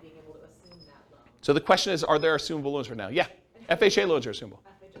coming in and being able to assume that loan. So the question is, are there assumable loans right now? Yeah. FHA loans are assumable.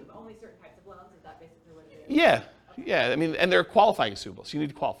 FHA, but only certain types of loans? Is that basically what it is? Yeah. Yeah. I mean, and they're qualifying assumable, so you need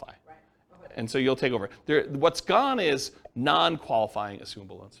to qualify. Right. Okay. And so you'll take over. What's gone is non-qualifying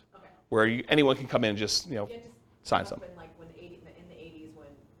assumable loans, where anyone can come in and just, sign something. Like in the 80s when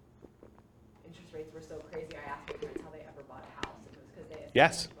interest rates were so crazy, I asked my parents how they ever bought a house. It was because they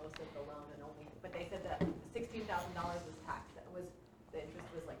assumed most of the loan and only, but they said that $16,000 was taxed. The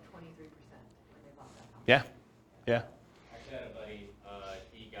interest was like 23% when they bought that house. Yeah. Yeah. I actually had a buddy,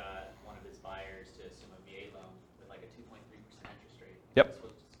 he got one of his buyers to assume a VA loan with like a 2.3% interest rate. Yep. This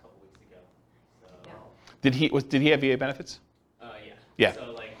was just a couple weeks ago. So, Did he have VA benefits? yeah. Yeah.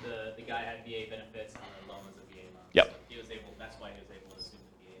 So like the guy had VA benefits and the loan was a VA loan. Yep. So that's why he was able to assume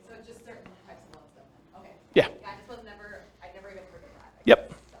the VA loan. So it's just certain types of loans then. Okay. Yeah. I just I never even heard of that.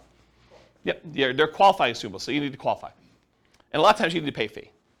 Yep. So, cool. Yep. Yeah, they're qualifying assumable, so you need to qualify. And a lot of times you need to pay a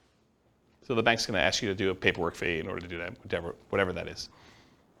fee. So the bank's going to ask you to do a paperwork fee in order to do that, whatever that is.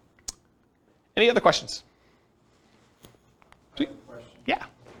 Any other questions? I have a question. Yeah.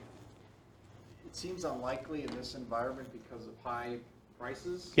 It seems unlikely in this environment because of high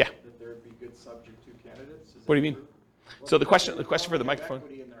prices Yeah. that there'd be good subject to candidates. Is What do that you mean? true? Well, So the because question they for the don't have microphone.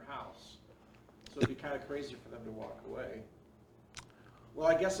 Equity in their house, so it'd be kind of crazy for them to walk away. Well,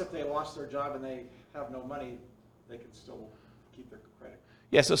 I guess if they lost their job and they have no money, they can still keep their credit.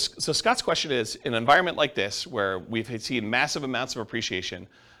 Yeah, so Scott's question is, in an environment like this, where we've seen massive amounts of appreciation,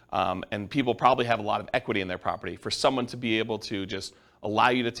 and people probably have a lot of equity in their property, for someone to be able to just allow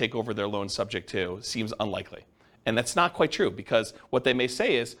you to take over their loan subject to seems unlikely. And that's not quite true, because what they may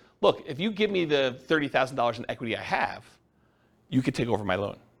say is, look, if you give me the $30,000 in equity I have, you could take over my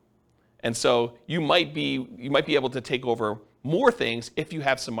loan. And so you might be able to take over more things if you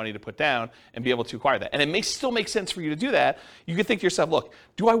have some money to put down and be able to acquire that. And it may still make sense for you to do that. You could think to yourself, look,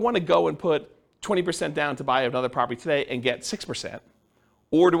 do I want to go and put 20% down to buy another property today and get 6%?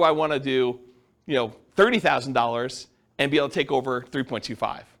 Or do I want to do, $30,000 and be able to take over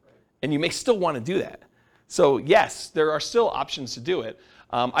 3.25? And you may still want to do that. So yes, there are still options to do it.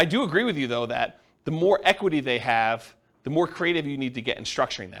 I do agree with you, though, that the more equity they have, the more creative you need to get in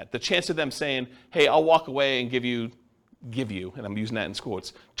structuring that. The chance of them saying, hey, I'll walk away and give you, and I'm using that in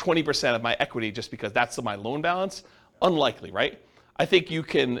quotes, 20% of my equity just because that's my loan balance, unlikely, right? I think you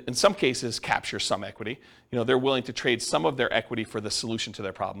can, in some cases, capture some equity. They're willing to trade some of their equity for the solution to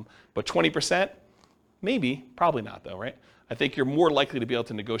their problem. But 20%, maybe, probably not, though, right? I think you're more likely to be able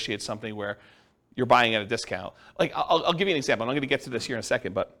to negotiate something where you're buying at a discount. Like, I'll give you an example. I'm going to get to this here in a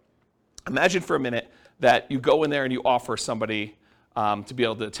second, but imagine for a minute that you go in there and you offer somebody to be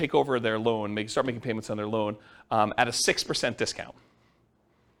able to take over their loan, start making payments on their loan at a 6% discount.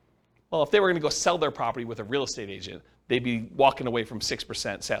 Well, if they were going to go sell their property with a real estate agent, they'd be walking away from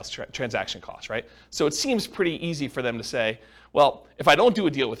 6% sales transaction costs, right? So it seems pretty easy for them to say, well, if I don't do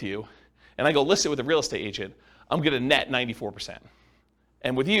a deal with you and I go list it with a real estate agent, I'm going to net 94%.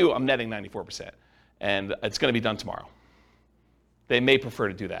 And with you, I'm netting 94%. And it's going to be done tomorrow. They may prefer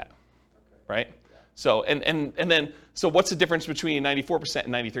to do that, right? So so what's the difference between 94%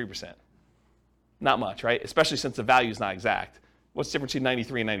 and 93%? Not much, right? Especially since the value is not exact. What's the difference between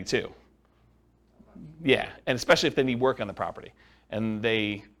 93 and 92? Yeah, and especially if they need work on the property. And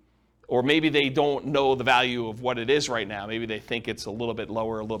or maybe they don't know the value of what it is right now. Maybe they think it's a little bit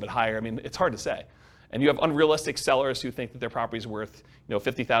lower, a little bit higher. I mean, it's hard to say. And you have unrealistic sellers who think that their property is worth,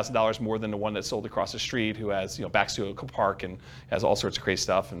 $50,000 more than the one that sold across the street, who has, backs to a park and has all sorts of crazy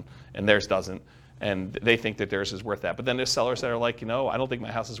stuff, and theirs doesn't. and they think that theirs is worth that. But then there's sellers that are like, I don't think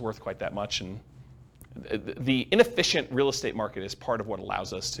my house is worth quite that much. And the inefficient real estate market is part of what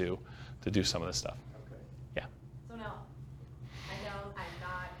allows us to do some of this stuff. Okay. Yeah. So now, I know I'm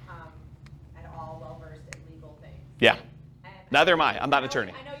not at all well-versed in legal things. Yeah. And Neither am I. I'm not an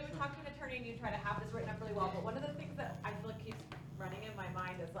attorney. I know you would talk to an attorney and you try to have this written up really well, but one of the things that I feel like keeps running in my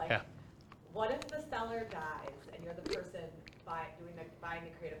mind is like, Yeah. what if the seller dies and you're the person buying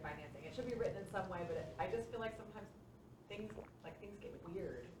the creative financing? It should be written in some way, but I just feel like sometimes things get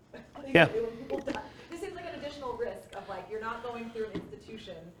weird. Yeah. When people die. This seems like an additional risk of like, you're not going through an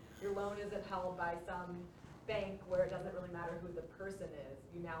institution, your loan isn't held by some bank where it doesn't really matter who the person is.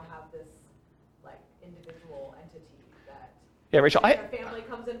 You now have this like individual entity that Rachel, their family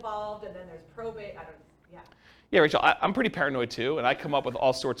comes involved, and then there's probate. Yeah, Rachel, I'm pretty paranoid too, and I come up with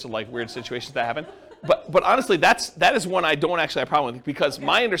all sorts of like weird situations that happen. But honestly, that is one I don't actually have a problem with, because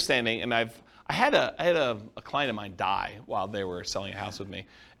my understanding, and I had a client of mine die while they were selling a house with me,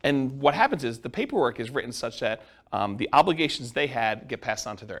 and what happens is the paperwork is written such that the obligations they had get passed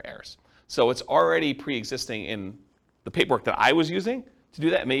on to their heirs. So it's already pre-existing in the paperwork that I was using to do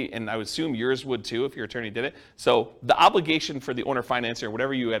that, and I would assume yours would too if your attorney did it. So the obligation for the owner financier,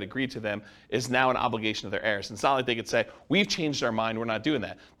 whatever you had agreed to them, is now an obligation of their heirs. And it's not like they could say, we've changed our mind, we're not doing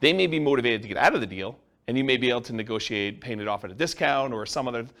that. They may be motivated to get out of the deal, and you may be able to negotiate paying it off at a discount or some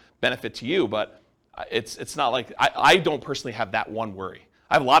other benefit to you, but it's not like, I don't personally have that one worry.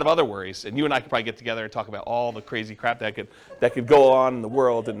 I have a lot of other worries, and you and I could probably get together and talk about all the crazy crap that could go on in the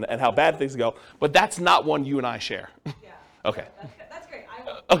world and how bad things go, but that's not one you and I share. Yeah. Okay. That's great. I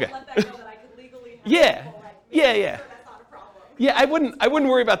will Okay. let that go that I could legally have Yeah. people, like, Yeah, make yeah. sure that's not a problem. Yeah, I wouldn't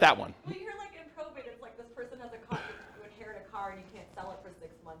worry about that one. Well, you hear like in probate, it's like this person has a car, you inherit a car and you can't sell it for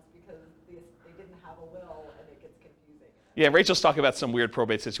 6 months because they didn't have a will, and it gets confusing. Yeah, Rachel's talking about some weird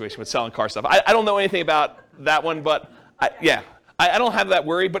probate situation with selling car stuff. I don't know anything about that one, but I don't have that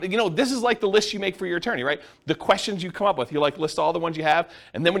worry. But this is like the list you make for your attorney, right? The questions you come up with, you like list all the ones you have,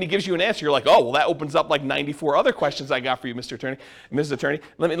 and then when he gives you an answer, you're like, oh, well, that opens up like 94 other questions I got for you, Mr. Attorney, Mrs. Attorney.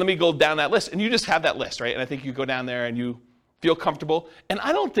 Let me go down that list, and you just have that list, right? And I think you go down there and you feel comfortable. And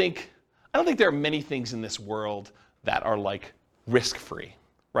I don't think there are many things in this world that are like risk-free.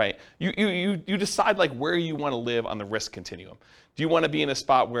 Right? You decide like where you want to live on the risk continuum. Do you want to be in a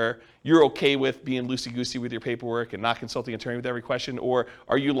spot where you're okay with being loosey-goosey with your paperwork and not consulting an attorney with every question? Or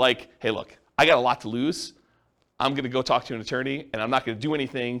are you like, hey, look, I got a lot to lose. I'm going to go talk to an attorney, and I'm not going to do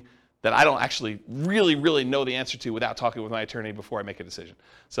anything that I don't actually really, really know the answer to without talking with my attorney before I make a decision.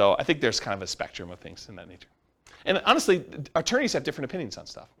 So I think there's kind of a spectrum of things in that nature. And honestly, attorneys have different opinions on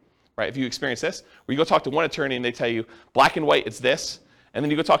stuff. Right? If you experience this, where you go talk to one attorney and they tell you, black and white, it's this. And then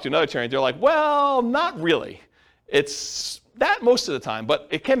you go talk to another attorney, they're like, well, not really. It's that most of the time, but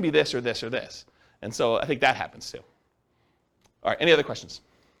it can be this or this or this. And so I think that happens too. All right, any other questions?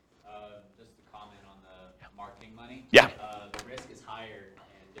 Just a comment on the marketing money. Yeah. The risk is higher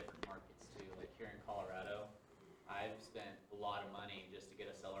in different markets too. Like here in Colorado, I've spent a lot of money just to get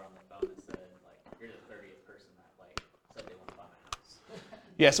a seller on the phone and said, like, you're the 30th person that said they want to buy my house.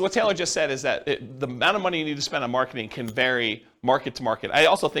 Yeah, so what Taylor just said is that the amount of money you need to spend on marketing can vary market to market. I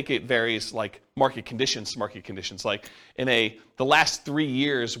also think it varies like market conditions to market conditions. Like in the last 3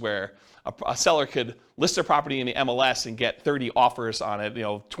 years where a seller could list their property in the MLS and get 30 offers on it,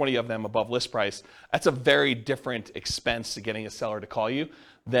 20 of them above list price, that's a very different expense to getting a seller to call you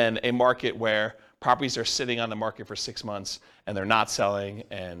than a market where properties are sitting on the market for 6 months and they're not selling.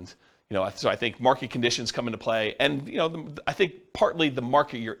 And so I think market conditions come into play, and I think partly the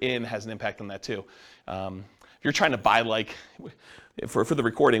market you're in has an impact on that too. If you're trying to buy, like for the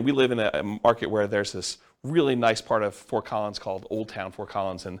recording, we live in a market where there's this really nice part of Fort Collins called Old Town Fort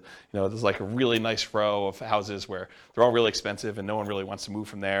Collins, and there's like a really nice row of houses where they're all really expensive and no one really wants to move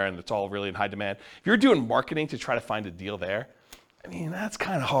from there, and it's all really in high demand. If you're doing marketing to try to find a deal there, I mean, that's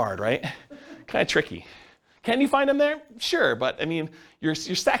kind of hard, right? Kind of tricky. Can you find them there? Sure, but I mean, you're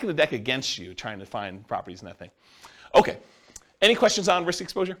stacking the deck against you trying to find properties in that thing. Okay, any questions on risk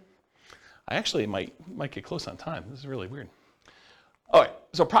exposure? I actually might get close on time. This is really weird. All right,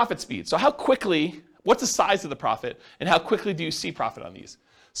 so profit speed. So how quickly, what's the size of the profit, and how quickly do you see profit on these?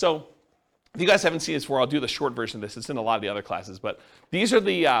 So if you guys haven't seen this before, I'll do the short version of this. It's in a lot of the other classes, but these are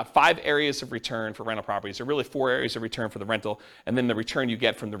the 5 areas of return for rental properties. There are really 4 areas of return for the rental, and then the return you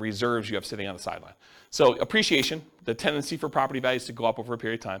get from the reserves you have sitting on the sideline. So appreciation, the tendency for property values to go up over a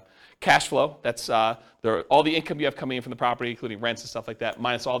period of time. Cash flow, that's all the income you have coming in from the property, including rents and stuff like that,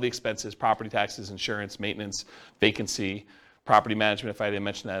 minus all the expenses, property taxes, insurance, maintenance, vacancy, property management, if I didn't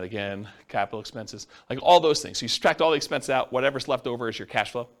mention that again, capital expenses, like all those things. So you subtract all the expenses out, whatever's left over is your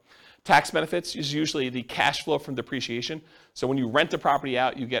cash flow. Tax benefits is usually the cash flow from depreciation. So when you rent the property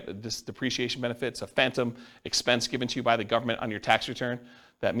out, you get this depreciation benefit. It's a phantom expense given to you by the government on your tax return.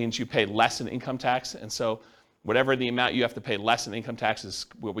 That means you pay less in income tax. And so whatever the amount you have to pay less in income tax is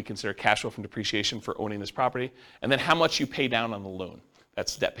what we consider cash flow from depreciation for owning this property. And then how much you pay down on the loan.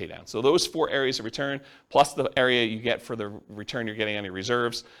 That's debt pay down. So those 4 areas of return, plus the area you get for the return you're getting on your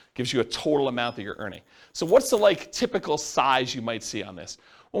reserves, gives you a total amount that you're earning. So what's the typical size you might see on this?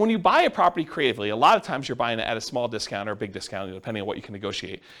 Well, when you buy a property creatively, a lot of times you're buying it at a small discount or a big discount, depending on what you can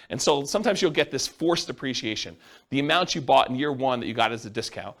negotiate. And so sometimes you'll get this forced depreciation, the amount you bought in year 1 that you got as a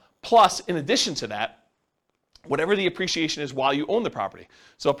discount, plus in addition to that, whatever the appreciation is while you own the property.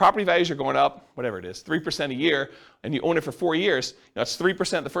 So property values are going up, whatever it is, 3% a year, and you own it for 4 years. It's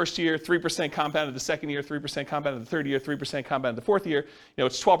 3% the first year, 3% compounded the second year, 3% compounded the third year, 3% compounded the fourth year.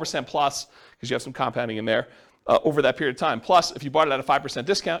 It's 12% plus because you have some compounding in there over that period of time. Plus, if you bought it at a 5%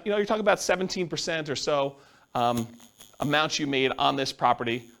 discount, you're talking about 17% or so amounts you made on this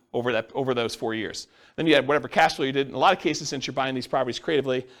property over those 4 years. Then you had whatever cash flow you did. In a lot of cases, since you're buying these properties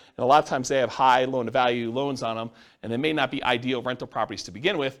creatively, and a lot of times they have high loan-to-value loans on them, and they may not be ideal rental properties to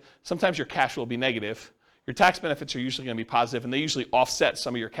begin with, sometimes your cash flow will be negative. Your tax benefits are usually going to be positive, and they usually offset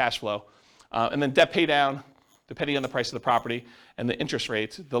some of your cash flow. And then debt pay down, depending on the price of the property and the interest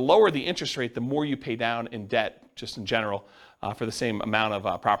rate. The lower the interest rate, the more you pay down in debt, just in general, for the same amount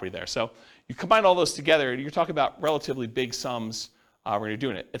of property there. So you combine all those together, you're talking about relatively big sums when you're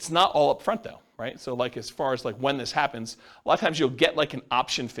doing it. It's not all up front though, right? So as far as when this happens, a lot of times you'll get an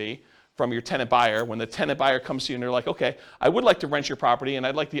option fee from your tenant buyer. When the tenant buyer comes to you and they're like, okay, I would like to rent your property and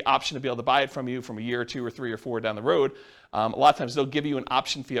I'd like the option to be able to buy it from you from a year or 2 or 3 or 4 down the road. A lot of times they'll give you an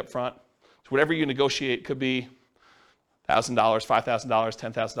option fee up front. So whatever you negotiate could be $1,000, $5,000,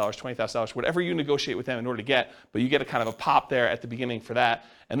 $10,000, $20,000, whatever you negotiate with them in order to get, but you get a kind of a pop there at the beginning for that.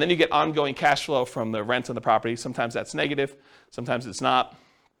 And then you get ongoing cash flow from the rent on the property. Sometimes that's negative, sometimes it's not.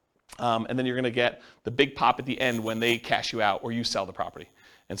 And then you're going to get the big pop at the end when they cash you out or you sell the property.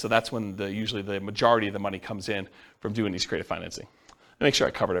 And so that's when usually the majority of the money comes in from doing these creative financing. Let me make sure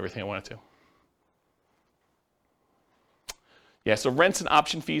I covered everything I wanted to. Yeah, so rents and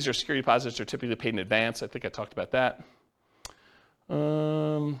option fees or security deposits are typically paid in advance. I think I talked about that.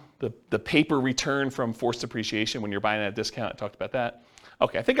 The paper return from forced depreciation when you're buying at a discount, I talked about that.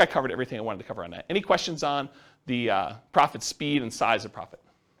 Okay, I think I covered everything I wanted to cover on that. Any questions on the profit speed and size of profit?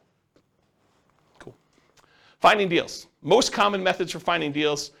 Cool. Finding deals. Most common methods for finding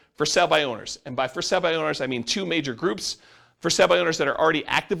deals for sale by owners. And by for sale by owners, I mean 2 major groups. For sale by owners that are already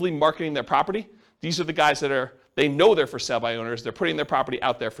actively marketing their property. These are the guys that they know they're for sale by owners, they're putting their property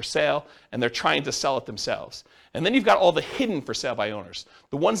out there for sale, and they're trying to sell it themselves. And then you've got all the hidden for sale by owners,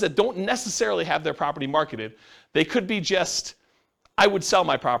 the ones that don't necessarily have their property marketed. They could be just, I would sell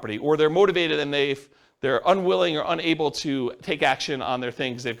my property, or they're motivated and they're unwilling or unable to take action on their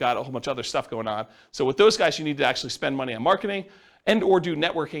things. They've got a whole bunch of other stuff going on. So with those guys, you need to actually spend money on marketing and or do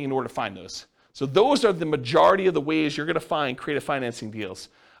networking in order to find those. So those are the majority of the ways you're going to find creative financing deals.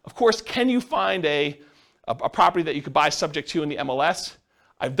 Of course, can you find a property that you could buy subject to in the MLS?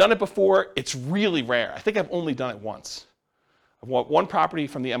 I've done it before. It's really rare. I think I've only done it once. I've bought one property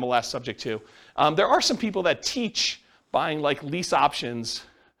from the MLS subject to. There are some people that teach buying lease options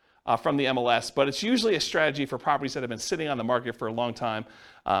from the MLS, but it's usually a strategy for properties that have been sitting on the market for a long time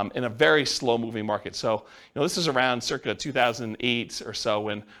in a very slow-moving market. So, this is around circa 2008 or so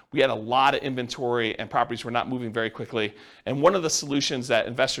when we had a lot of inventory and properties were not moving very quickly. And one of the solutions that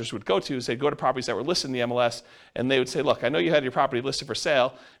investors would go to is they'd go to properties that were listed in the MLS and they would say, look, I know you had your property listed for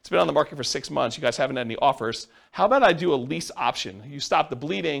sale. It's been on the market for 6 months. You guys haven't had any offers. How about I do a lease option? You stop the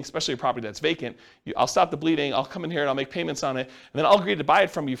bleeding, especially a property that's vacant. I'll stop the bleeding. I'll come in here and I'll make payments on it. And then I'll agree to buy it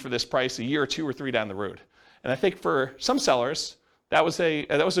from you for this price a year or 2 or 3 down the road. And I think for some sellers, that was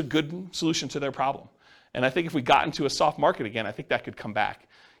a good solution to their problem. And I think if we got into a soft market again, I think that could come back.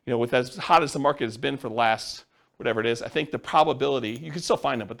 With as hot as the market has been for the last, whatever it is, I think the probability, you can still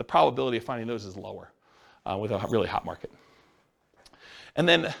find them, but the probability of finding those is lower with a really hot market. And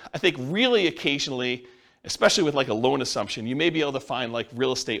then I think really occasionally, especially with a loan assumption, you may be able to find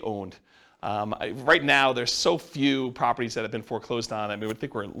real estate owned Right now, there's so few properties that have been foreclosed on. I mean, I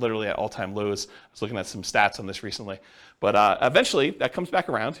think we're literally at all-time lows. I was looking at some stats on this recently. But eventually, that comes back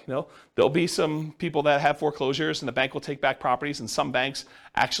around. There'll be some people that have foreclosures, and the bank will take back properties. And some banks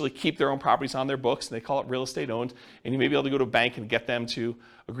actually keep their own properties on their books, and they call it real estate owned. And you may be able to go to a bank and get them to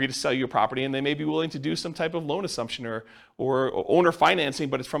agree to sell you a property, and they may be willing to do some type of loan assumption or owner financing,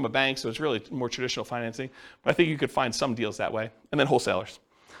 but it's from a bank, so it's really more traditional financing. But I think you could find some deals that way. And then wholesalers.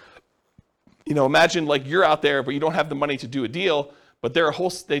 Imagine like you're out there, but you don't have the money to do a deal, but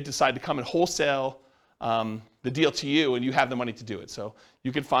they decide to come and wholesale the deal to you, and you have the money to do it. So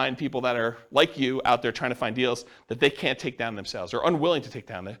you can find people that are like you out there trying to find deals that they can't take down themselves or unwilling to take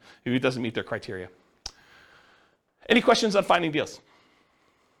down if it doesn't meet their criteria. Any questions on finding deals?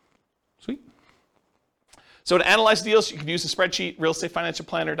 Sweet. So to analyze deals, you can use the spreadsheet,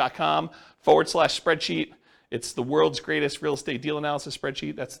 realestatefinancialplanner.com/spreadsheet. It's the world's greatest real estate deal analysis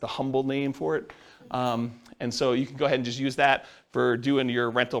spreadsheet. That's the humble name for it. And so you can go ahead and just use that for doing your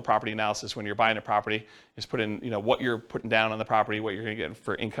rental property analysis when you're buying a property. Just put in what you're putting down on the property, what you're going to get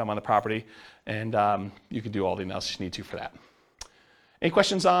for income on the property, and you can do all the analysis you need to for that. Any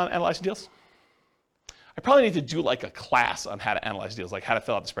questions on analyzing deals? I probably need to do like a class on how to analyze deals, like how to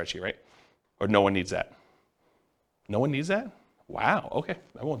fill out the spreadsheet, right? Or no one needs that? No one needs that? Wow, okay,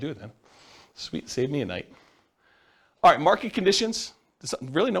 I won't do it then. Sweet, save me a night. All right, market conditions.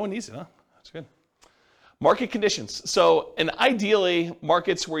 Really, no one needs it, huh? That's good. Market conditions. So, and ideally,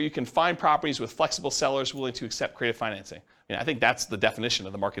 markets where you can find properties with flexible sellers willing to accept creative financing. I think that's the definition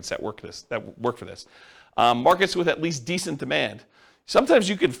of the markets that work for this. Markets with at least decent demand. Sometimes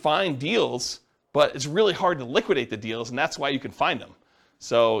you can find deals, but it's really hard to liquidate the deals, and that's why you can find them.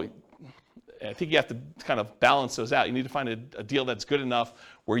 So I think you have to kind of balance those out. You need to find a deal that's good enough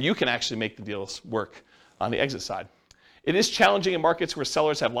where you can actually make the deals work on the exit side. It is challenging in markets where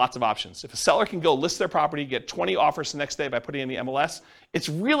sellers have lots of options. If a seller can go list their property, get 20 offers the next day by putting in the MLS, it's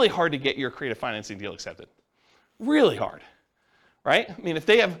really hard to get your creative financing deal accepted. Really hard, right? I mean, if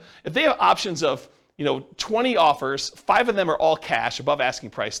they have options of 20 offers, 5 of them are all cash, above asking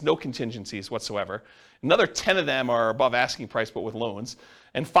price, no contingencies whatsoever. Another 10 of them are above asking price but with loans,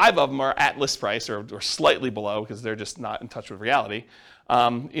 and 5 of them are at list price or slightly below because they're just not in touch with reality.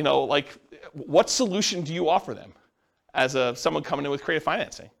 What solution do you offer them as someone coming in with creative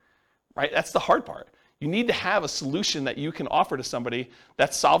financing, right? That's the hard part. You need to have a solution that you can offer to somebody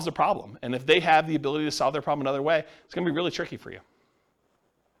that solves the problem. And if they have the ability to solve their problem another way, it's going to be really tricky for you.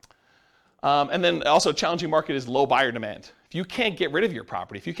 And then also a challenging market is low buyer demand. If you can't get rid of your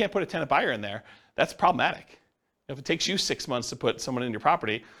property, if you can't put a tenant buyer in there, that's problematic. If it takes you 6 months to put someone in your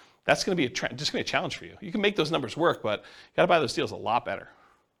property, that's going to be just going to be a challenge for you. You can make those numbers work, but you got to buy those deals a lot better.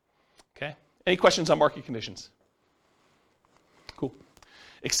 Okay? Any questions on market conditions? Cool.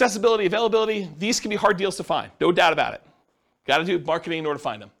 Accessibility, availability, these can be hard deals to find, no doubt about it. Got to do marketing in order to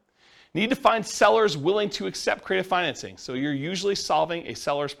find them. Need to find sellers willing to accept creative financing, so you're usually solving a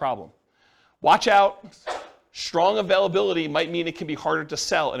seller's problem. Watch out, strong availability might mean it can be harder to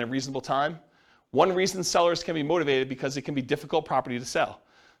sell in a reasonable time. One reason sellers can be motivated because it can be difficult property to sell.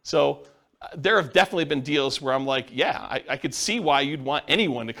 So there have definitely been deals where I'm like, yeah, I could see why you'd want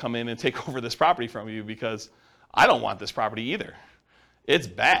anyone to come in and take over this property from you because I don't want this property either. It's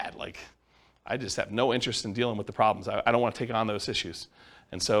bad. I just have no interest in dealing with the problems. I don't want to take on those issues.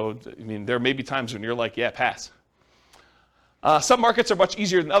 And so, there may be times when you're like, yeah, pass. Some markets are much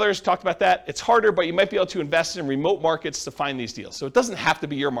easier than others. Talked about that. It's harder, but you might be able to invest in remote markets to find these deals. So it doesn't have to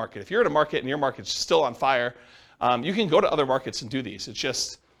be your market. If you're in a market and your market's still on fire, you can go to other markets and do these. It's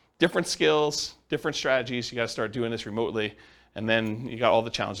just different skills, different strategies. You got to start doing this remotely, and then you got all the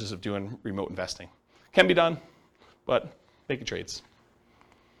challenges of doing remote investing. Can be done, but making trades.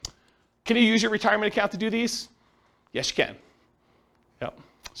 Can you use your retirement account to do these? Yes, you can. Yep.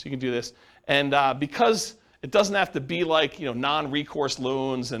 So you can do this. And because it doesn't have to be like non-recourse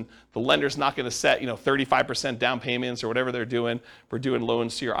loans, and the lender's not going to set 35% down payments or whatever they're doing for doing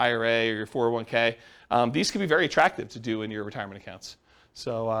loans to your IRA or your 401k. These can be very attractive to do in your retirement accounts.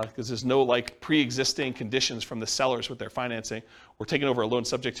 So because there's no pre-existing conditions from the sellers with their financing. We're taking over a loan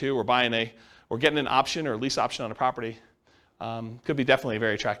subject to, we're getting an option or a lease option on a property. Could be definitely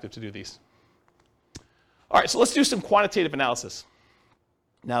very attractive to do these. All right, so let's do some quantitative analysis.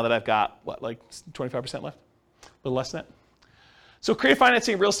 Now that I've got, 25% left? A little less than that. So creative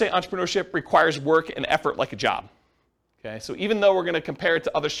financing and real estate entrepreneurship requires work and effort like a job. Okay, so even though we're going to compare it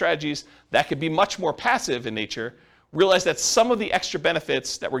to other strategies that could be much more passive in nature, realize that some of the extra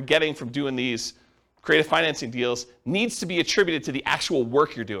benefits that we're getting from doing these creative financing deals needs to be attributed to the actual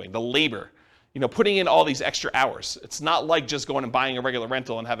work you're doing, the labor. putting in all these extra hours. It's not like just going and buying a regular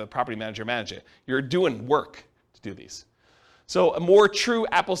rental and have a property manager manage it. You're doing work to do these. So a more true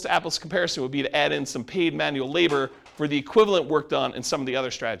apples to apples comparison would be to add in some paid manual labor for the equivalent work done in some of the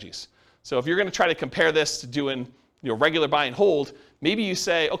other strategies. So if you're going to try to compare this to doing regular buy and hold, maybe you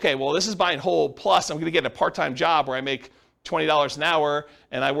say, okay, well, this is buy and hold, plus I'm going to get a part-time job where I make $20 an hour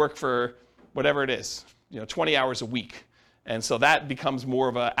and I work for whatever it is, 20 hours a week. And so that becomes more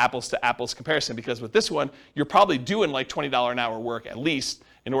of an apples to apples comparison, because with this one, you're probably doing like $20 an hour work at least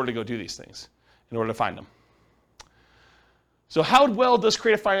in order to go do these things, in order to find them. So how well does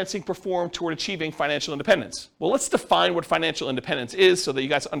creative financing perform toward achieving financial independence? Well, let's define what financial independence is so that you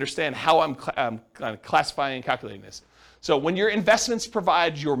guys understand how I'm classifying and calculating this. So when your investments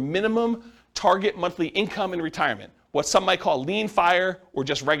provide your minimum target monthly income in retirement, what some might call lean FIRE or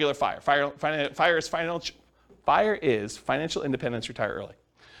just regular FIRE. FIRE is financial independence, retire early.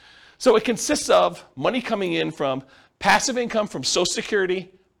 So it consists of money coming in from passive income from Social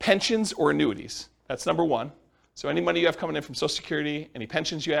Security, pensions, or annuities. That's number one. So any money you have coming in from Social Security, any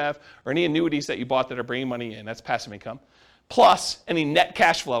pensions you have, or any annuities that you bought that are bringing money in, that's passive income. Plus any net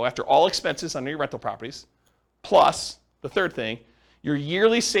cash flow after all expenses under your rental properties. Plus, the third thing, your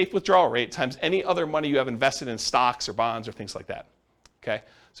yearly safe withdrawal rate times any other money you have invested in stocks or bonds or things like that. Okay?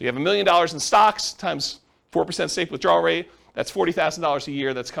 So you have $1 million in stocks times 4% safe withdrawal rate. That's $40,000 a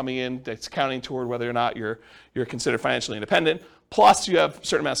year that's coming in, that's counting toward whether or not you're considered financially independent. Plus you have a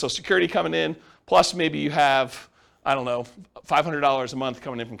certain amount of Social Security coming in. Plus maybe you have, I don't know, $500 a month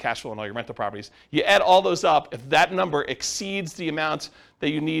coming in from cash flow and all your rental properties. You add all those up. If that number exceeds the amount that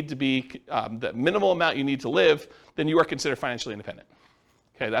you need to be, the minimal amount you need to live, then you are considered financially independent.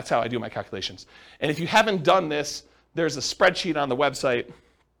 Okay, that's how I do my calculations. And if you haven't done this, there's a spreadsheet on the website.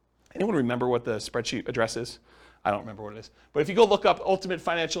 Anyone remember what the spreadsheet address is? I don't remember what it is. But if you go look up Ultimate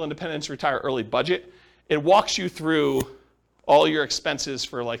Financial Independence Retire Early Budget, it walks you through all your expenses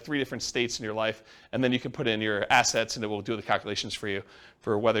for like 3 different states in your life, and then you can put in your assets and it will do the calculations for you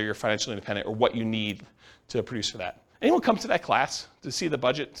for whether you're financially independent or what you need to produce for that. Anyone come to that class to see the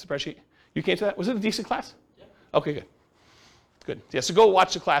budget spreadsheet? You came to that? Was it a decent class? Yeah. Okay, good. Good. Yeah, so go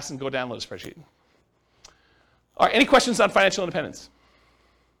watch the class and go download the spreadsheet. All right, any questions on financial independence?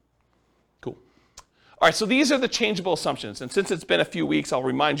 Cool. All right, so these are the changeable assumptions, and since it's been a few weeks, I'll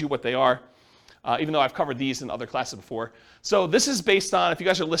remind you what they are. Even though I've covered these in other classes before. So this is based on, if you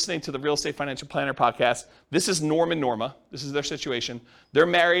guys are listening to the Real Estate Financial Planner podcast, this is Norm and Norma. This is their situation. They're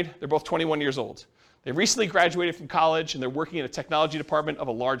married. They're both 21 years old. They recently graduated from college, and they're working in a technology department of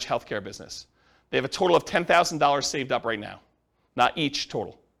a large healthcare business. They have a total of $10,000 saved up right now, not each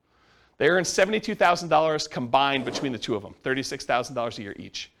total. They earn $72,000 combined between the two of them, $36,000 a year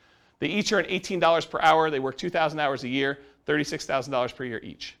each. They each earn $18 per hour. They work 2,000 hours a year, $36,000 per year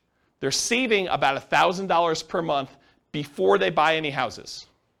each. They're saving about $1,000 per month before they buy any houses.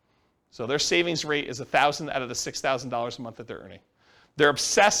 So their savings rate is $1,000 out of the $6,000 a month that they're earning. They're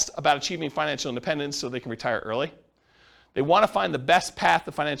obsessed about achieving financial independence so they can retire early. They want to find the best path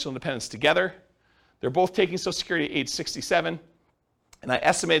to financial independence together. They're both taking Social Security at age 67. And I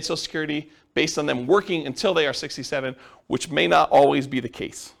estimated Social Security based on them working until they are 67, which may not always be the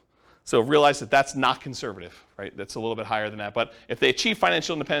case. So realize that that's not conservative, right? That's a little bit higher than that. But if they achieve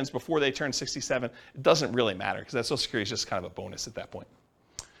financial independence before they turn 67, it doesn't really matter because that Social Security is just kind of a bonus at that point.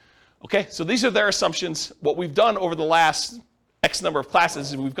 Okay, so these are their assumptions. What we've done over the last X number of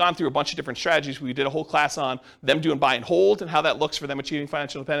classes is we've gone through a bunch of different strategies. We did a whole class on them doing buy and hold and how that looks for them achieving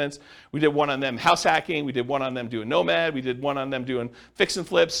financial independence. We did one on them house hacking. We did one on them doing nomad. We did one on them doing fix and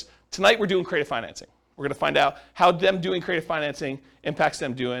flips. Tonight we're doing creative financing. We're going to find out how them doing creative financing impacts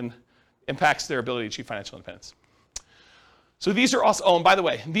their ability to achieve financial independence. So these are also, oh, and by the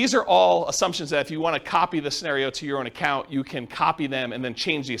way, these are all assumptions that if you want to copy the scenario to your own account, you can copy them and then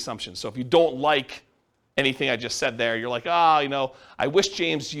change the assumptions. So if you don't like anything I just said there, you're like, I wish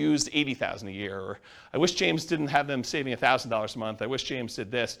James used $80,000 a year, or I wish James didn't have them saving $1,000 a month. I wish James did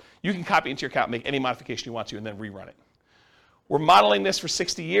this. You can copy into your account, make any modification you want to, and then rerun it. We're modeling this for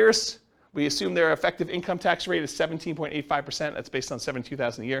 60 years. We assume their effective income tax rate is 17.85%. That's based on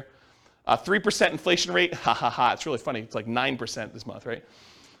 $72,000 a year. 3% inflation rate, it's really funny. It's like 9% this month, right?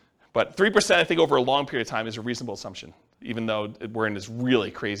 But 3%, I think, over a long period of time is a reasonable assumption, even though we're in this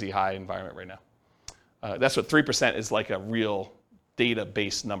really crazy high environment right now. That's what 3% is, like a real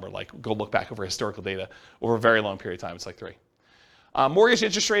data-based number. Like, go look back over historical data. Over a very long period of time, it's like 3. Mortgage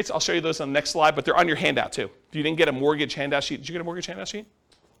interest rates, I'll show you those on the next slide, but they're on your handout too. If you didn't get a mortgage handout sheet, did you get a mortgage handout sheet?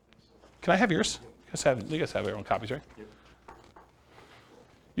 Can I have yours? You guys have your own copies, right?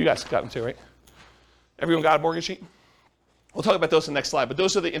 You guys got them too, right? Everyone got a mortgage sheet? We'll talk about those in the next slide, but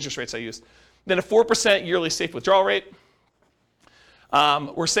those are the interest rates I used. Then a 4% yearly safe withdrawal rate.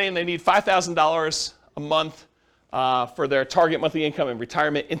 We're saying they need $5,000 a month for their target monthly income in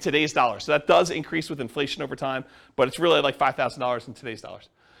retirement in today's dollars. So that does increase with inflation over time, but it's really like $5,000 in today's dollars.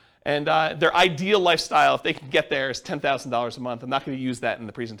 And their ideal lifestyle, if they can get there, is $10,000 a month. I'm not going to use that in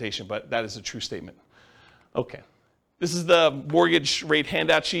the presentation, but that is a true statement. Okay. This is the mortgage rate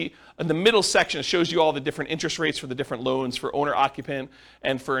handout sheet. In the middle section, it shows you all the different interest rates for the different loans for owner-occupant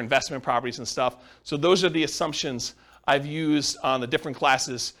and for investment properties and stuff. So those are the assumptions I've used on the different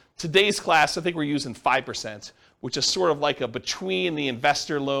classes. Today's class, I think we're using 5%, which is sort of like a between the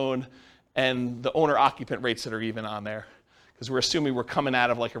investor loan and the owner-occupant rates that are even on there. Because we're assuming we're coming out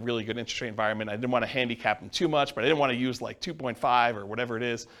of like a really good interest rate environment. I didn't want to handicap them too much, but I didn't want to use like 2.5 or whatever it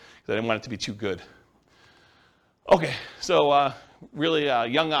is, because I didn't want it to be too good. Okay, so really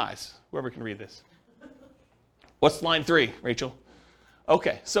young eyes, whoever can read this. What's line 3, Rachel?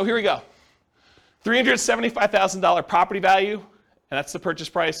 Okay, so here we go. $375,000 property value, and that's the purchase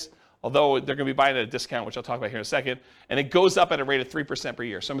price, although they're going to be buying at a discount, which I'll talk about here in a second, and it goes up at a rate of 3% per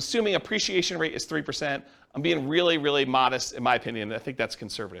year. So I'm assuming appreciation rate is 3%. I'm being really, really modest in my opinion. I think that's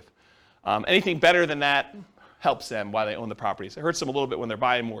conservative. Anything better than that helps them while they own the properties. It hurts them a little bit when they're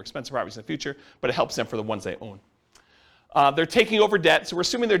buying more expensive properties in the future, but it helps them for the ones they own. They're taking over debt, so we're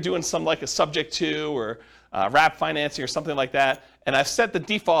assuming they're doing some like a subject to or wrap financing or something like that. And I've set the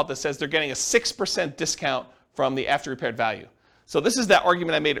default that says they're getting a 6% discount from the after repaired value. So this is that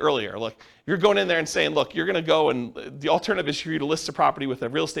argument I made earlier. Look, you're going in there and saying, look, you're going to go and the alternative is for you to list a property with a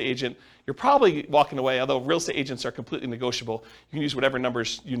real estate agent. You're probably walking away, although real estate agents are completely negotiable. You can use whatever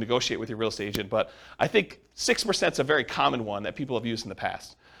numbers you negotiate with your real estate agent. But I think 6% is a very common one that people have used in the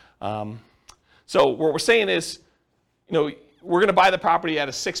past. So what we're saying is, we're going to buy the property at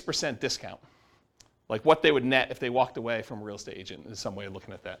a 6% discount. Like what they would net if they walked away from a real estate agent is some way of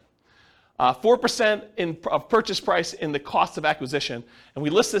looking at that. 4% of purchase price in the cost of acquisition, and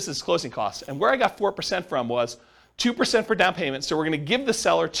we list this as closing costs. And where I got 4% from was 2% for down payment, so we're going to give the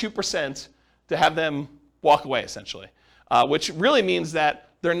seller 2% to have them walk away, essentially, which really means that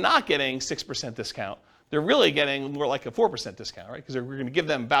they're not getting 6% discount. They're really getting more like a 4% discount, right? Because we're going to give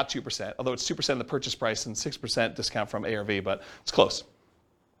them about 2%, although it's 2% of the purchase price and 6% discount from ARV, but it's close.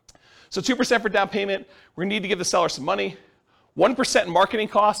 So 2% for down payment. We're going to need to give the seller some money. 1% in marketing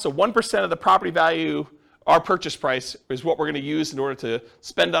costs, so 1% of the property value, our purchase price, is what we're going to use in order to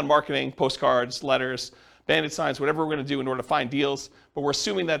spend on marketing, postcards, letters, bandit signs, whatever we're going to do in order to find deals. But we're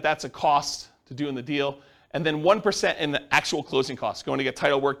assuming that that's a cost to doing the deal. And then 1% in the actual closing costs, going to get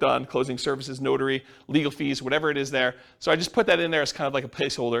title work done, closing services, notary, legal fees, whatever it is there. So I just put that in there as kind of like a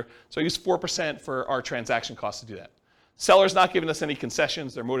placeholder. So I use 4% for our transaction costs to do that. Seller's not giving us any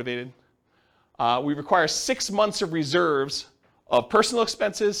concessions. They're motivated. We require 6 months of reserves of personal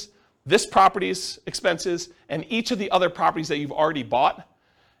expenses, this property's expenses, and each of the other properties that you've already bought.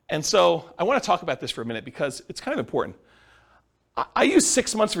 And so I want to talk about this for a minute because it's kind of important. I use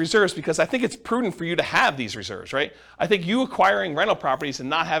 6 months reserves because I think it's prudent for you to have these reserves, right? I think you acquiring rental properties and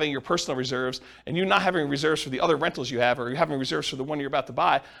not having your personal reserves and you not having reserves for the other rentals you have or you having reserves for the one you're about to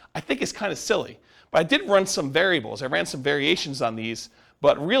buy, I think is kind of silly. But I did run some variables. I ran some variations on these.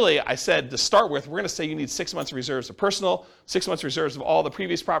 But really, I said to start with, we're going to say you need 6 months of reserves of personal, 6 months of reserves of all the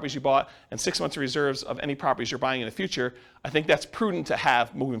previous properties you bought, and 6 months of reserves of any properties you're buying in the future. I think that's prudent to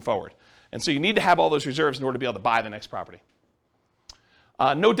have moving forward. And so you need to have all those reserves in order to be able to buy the next property.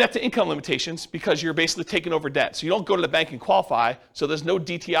 No debt to income limitations because you're basically taking over debt. So you don't go to the bank and qualify, so there's no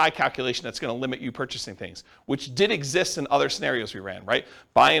DTI calculation that's going to limit you purchasing things, which did exist in other scenarios we ran, right?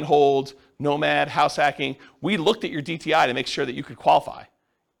 Buy and hold, nomad, house hacking. We looked at your DTI to make sure that you could qualify.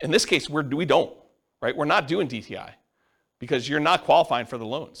 In this case, we don't, right? We're not doing DTI because you're not qualifying for the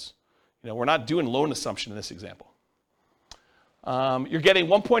loans. We're not doing loan assumption in this example. You're getting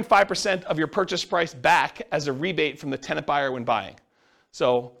 1.5% of your purchase price back as a rebate from the tenant buyer when buying.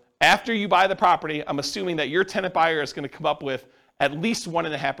 So after you buy the property, I'm assuming that your tenant buyer is going to come up with at least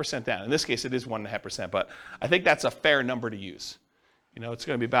 1.5% down. In this case, it is 1.5%, but I think that's a fair number to use. It's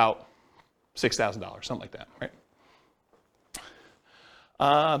going to be about $6,000, something like that, right?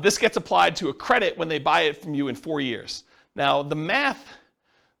 This gets applied to a credit when they buy it from you in 4 years. Now, the math,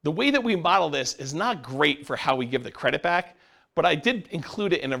 the way that we model this is not great for how we give the credit back, but I did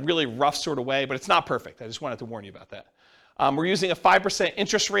include it in a really rough sort of way, but it's not perfect. I just wanted to warn you about that. We're using a 5%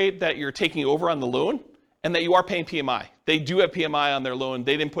 interest rate that you're taking over on the loan and that you are paying PMI. They do have PMI on their loan.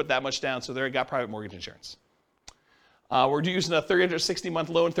 They didn't put that much down, so they got private mortgage insurance. We're using a 360-month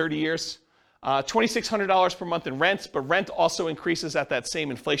loan, 30 years. $2,600 per month in rent, but rent also increases at that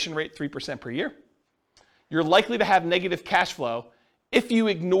same inflation rate, 3% per year. you're likely to have negative cash flow if you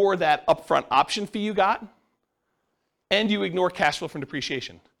ignore that upfront option fee you got and you ignore cash flow from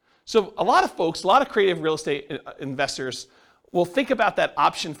depreciation. So a lot of folks, a lot of creative real estate investors will think about that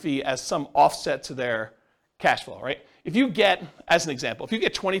option fee as some offset to their cash flow, right? If you get, as an example, if you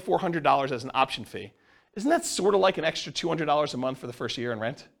get $2,400 as an option fee, isn't that sort of like an extra $200 a month for the first year in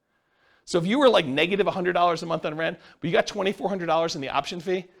rent? So if you were like negative $100 a month on rent, but you got $2,400 in the option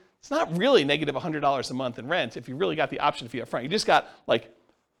fee, it's not really negative $100 a month in rent if you really got the option fee up front. You just got like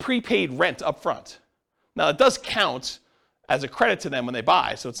prepaid rent up front. Now it does count as a credit to them when they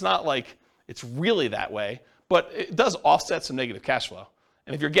buy, so it's not like it's really that way, but it does offset some negative cash flow.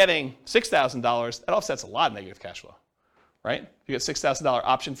 And if you're getting $6,000, that offsets a lot of negative cash flow, right? If you get $6,000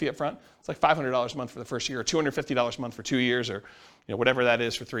 option fee up front, it's like $500 a month for the first year, or $250 a month for 2 years, or whatever that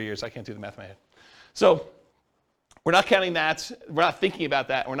is for 3 years. I can't do the math in my head. So we're not counting that. We're not thinking about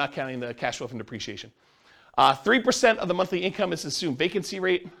that. We're not counting the cash flow from depreciation. 3% of the monthly income is the assumed vacancy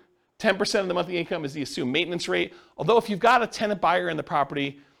rate. 10% of the monthly income is the assumed maintenance rate. Although if you've got a tenant buyer in the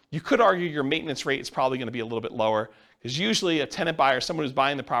property, you could argue your maintenance rate is probably going to be a little bit lower, because usually a tenant buyer, someone who's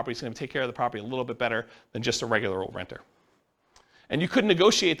buying the property, is going to take care of the property a little bit better than just a regular old renter. And you could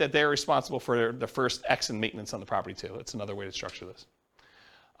negotiate that they're responsible for the first X in maintenance on the property too. That's another way to structure this.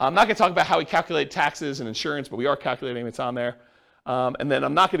 I'm not going to talk about how we calculate taxes and insurance, but we are calculating, it's on there. And then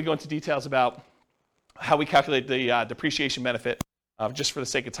I'm not going to go into details about how we calculate the depreciation benefit, just for the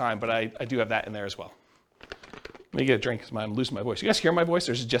sake of time, but I do have that in there as well. Let me get a drink because I'm losing my voice. You guys hear my voice,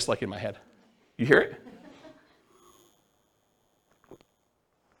 or is it just like in my head? You hear it?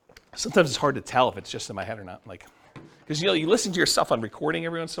 Sometimes it's hard to tell if it's just in my head or not. Because you listen to yourself on recording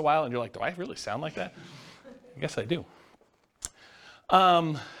every once in a while, and you're like, do I really sound like that? I guess I do.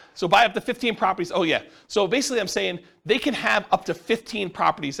 So buy up to 15 properties. Oh yeah. So basically I'm saying they can have up to 15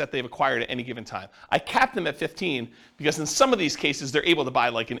 properties that they've acquired at any given time. I cap them at 15 because in some of these cases they're able to buy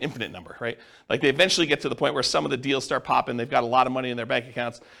like an infinite number, right? Like they eventually get to the point where some of the deals start popping, they've got a lot of money in their bank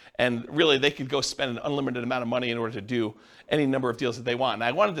accounts, and really they could go spend an unlimited amount of money in order to do any number of deals that they want. And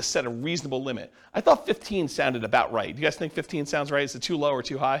I wanted to set a reasonable limit. I thought 15 sounded about right. Do you guys think 15 sounds right? Is it too low or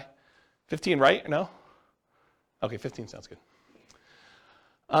too high? 15 right or no? Okay, 15 sounds good.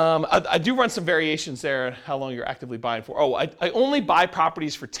 I do run some variations there, how long you're actively buying for. Oh, I only buy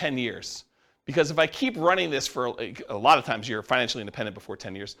properties for 10 years. Because if I keep running this for, a lot of times you're financially independent before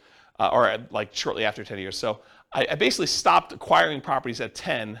 10 years, or like shortly after 10 years. So I basically stopped acquiring properties at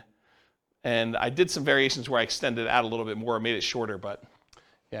 10, and I did some variations where I extended it out a little bit more, made it shorter, but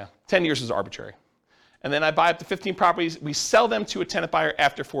yeah, 10 years is arbitrary. And then I buy up to 15 properties. We sell them to a tenant buyer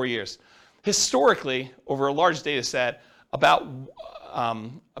after 4 years. Historically, over a large data set,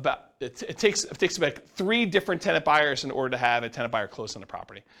 it takes about 3 different tenant buyers in order to have a tenant buyer close on the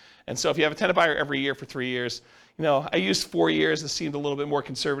property. And so if you have a tenant buyer every year for 3 years, I used 4 years. This seemed a little bit more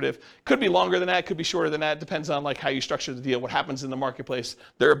conservative. Could be longer than that, could be shorter than that. Depends on like how you structure the deal, what happens in the marketplace,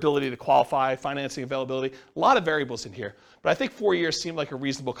 their ability to qualify, financing availability, a lot of variables in here. But I think 4 years seemed like a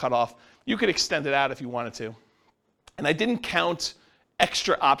reasonable cutoff. You could extend it out if you wanted to. And I didn't count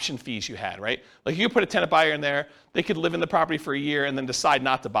extra option fees you had, right? Like you put a tenant buyer in there, they could live in the property for a year and then decide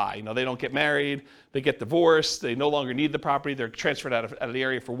not to buy. They don't get married, they get divorced, they no longer need the property, they're transferred out of the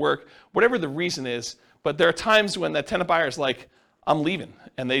area for work, whatever the reason is. But there are times when that tenant buyer is like, I'm leaving,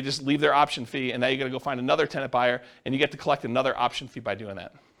 and they just leave their option fee, and now you got to go find another tenant buyer, and you get to collect another option fee by doing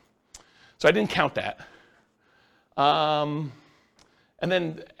that. So I didn't count that. And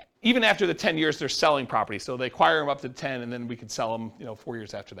then even after the 10 years, they're selling property. So they acquire them up to 10, and then we could sell them 4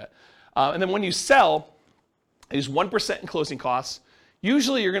 years after that. And then when you sell, use 1% in closing costs.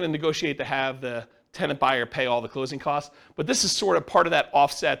 Usually you're going to negotiate to have the tenant buyer pay all the closing costs, but this is sort of part of that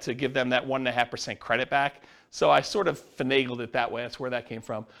offset to give them that 1.5% credit back. So I sort of finagled it that way. That's where that came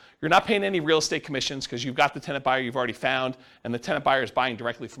from. You're not paying any real estate commissions because you've got the tenant buyer you've already found, and the tenant buyer is buying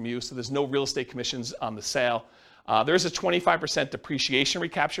directly from you, so there's no real estate commissions on the sale. There's a 25% depreciation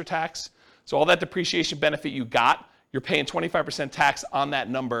recapture tax. So all that depreciation benefit you got, you're paying 25% tax on that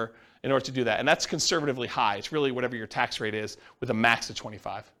number in order to do that. And that's conservatively high. It's really whatever your tax rate is with a max of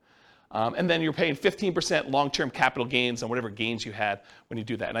 25. And then you're paying 15% long-term capital gains on whatever gains you had when you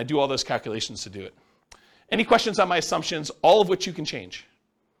do that. And I do all those calculations to do it. Any questions on my assumptions, all of which you can change?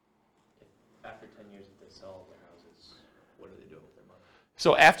 After 10 years, if they sell all their houses, what do they do with their money?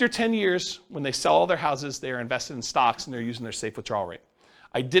 So after 10 years, when they sell all their houses, they are invested in stocks and they're using their safe withdrawal rate.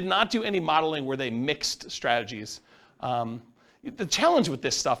 I did not do any modeling where they mixed strategies. The challenge with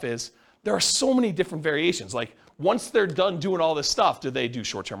this stuff is there are so many different variations. Like once they're done doing all this stuff, do they do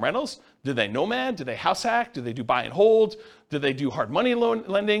short-term rentals? Do they nomad? Do they house hack? Do they do buy and hold? Do they do hard money loan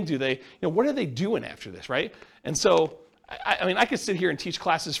lending? Do they, what are they doing after this, right? And so, I mean, I could sit here and teach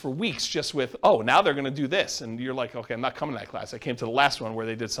classes for weeks just with, oh, now they're going to do this. And you're like, okay, I'm not coming to that class. I came to the last one where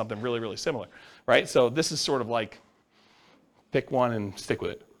they did something really, really similar, right? So this is sort of like, pick one and stick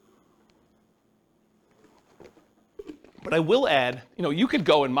with it. But I will add, you could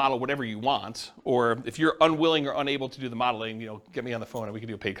go and model whatever you want, or if you're unwilling or unable to do the modeling, get me on the phone and we can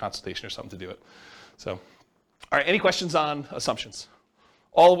do a paid consultation or something to do it. So, all right, any questions on assumptions?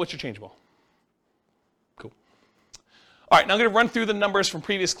 All of which are changeable. Cool. All right, now I'm going to run through the numbers from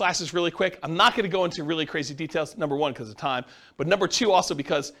previous classes really quick. I'm not going to go into really crazy details, number one, because of time, but number two also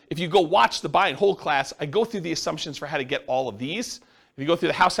because if you go watch the buy and hold class, I go through the assumptions for how to get all of these. If you go through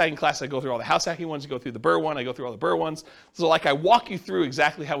the house hacking class, I go through all the house hacking ones. You go through the Burr one, I go through all the Burr ones. So like I walk you through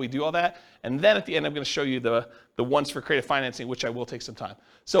exactly how we do all that. And then at the end, I'm going to show you the ones for creative financing, which I will take some time.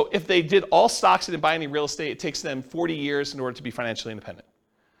 So if they did all stocks and didn't buy any real estate, it takes them 40 years in order to be financially independent.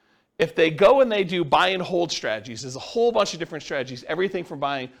 If they go and they do buy and hold strategies, there's a whole bunch of different strategies. Everything from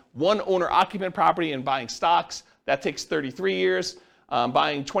buying one owner occupant property and buying stocks, that takes 33 years.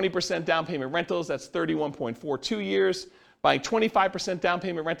 Buying 20% down payment rentals, that's 31.42 years. Buying 25% down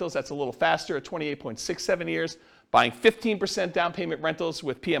payment rentals, that's a little faster at 28.67 years. Buying 15% down payment rentals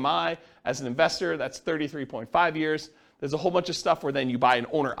with PMI as an investor, that's 33.5 years. There's a whole bunch of stuff where then you buy an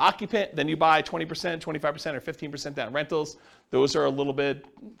owner occupant, then you buy 20%, 25%, or 15% down rentals. Those are a little bit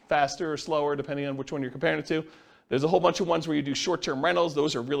faster or slower depending on which one you're comparing it to. There's a whole bunch of ones where you do short-term rentals.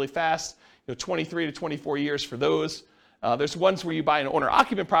 Those are really fast, 23 to 24 years for those. There's ones where you buy an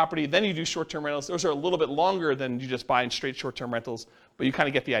owner-occupant property, then you do short-term rentals. Those are a little bit longer than you just buying straight short-term rentals, but you kind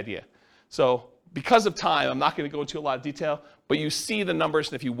of get the idea. So because of time, I'm not going to go into a lot of detail, but you see the numbers,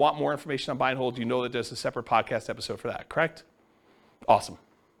 and if you want more information on buy and hold, you know that there's a separate podcast episode for that, correct? Awesome.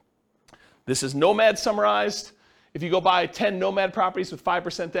 This is Nomad summarized. If you go buy 10 Nomad properties with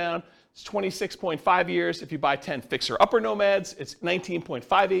 5% down, it's 26.5 years. If you buy 10 fixer-upper Nomads, it's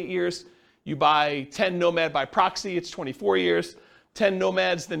 19.58 years. You buy 10 Nomad by proxy, it's 24 years. 10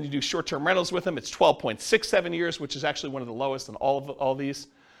 Nomads, then you do short-term rentals with them, it's 12.67 years, which is actually one of the lowest in all these.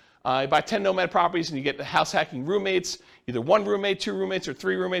 You buy 10 Nomad properties and you get the house hacking roommates, either one roommate, two roommates, or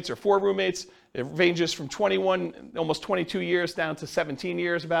three roommates, or four roommates. It ranges from 21, almost 22 years down to 17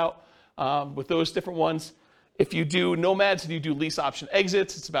 years about with those different ones. If you do Nomads and you do lease option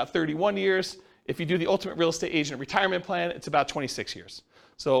exits, it's about 31 years. If you do the ultimate real estate agent retirement plan, it's about 26 years.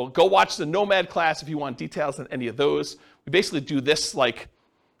 So go watch the Nomad class if you want details on any of those. We basically do this like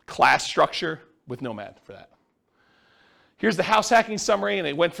class structure with Nomad for that. Here's the house hacking summary, and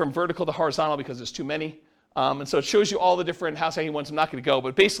it went from vertical to horizontal because there's too many. And so it shows you all the different house hacking ones. I'm not going to go,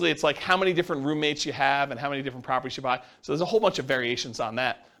 but basically it's like how many different roommates you have and how many different properties you buy. So there's a whole bunch of variations on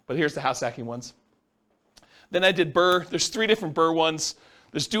that, but here's the house hacking ones. Then I did Burr. There's 3 different Burr ones.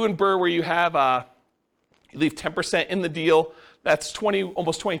 There's doing Burr where you have, you leave 10% in the deal. That's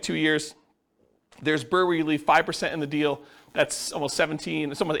almost 22 years. There's Burr where you leave 5% in the deal. That's almost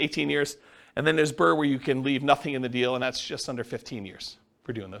 17, it's almost 18 years. And then there's Burr where you can leave nothing in the deal, and that's just under 15 years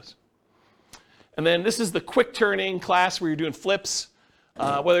for doing those. And then this is the quick turning class where you're doing flips,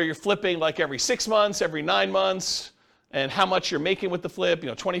 whether you're flipping like every 6 months, every 9 months, and how much you're making with the flip,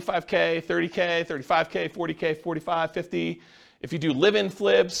 25K, 30K, 35K, 40K, 45, 50. If you do live-in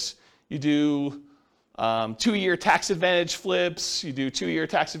flips, you do 2-year tax advantage flips, you do 2-year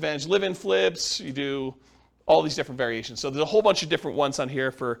tax advantage live-in flips, you do all these different variations. So there's a whole bunch of different ones on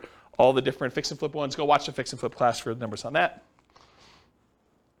here for all the different fix and flip ones. Go watch the fix and flip class for the numbers on that.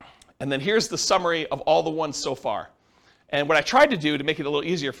 And then here's the summary of all the ones so far. And what I tried to do to make it a little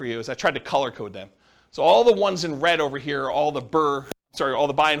easier for you is I tried to color code them. So all the ones in red over here are all the all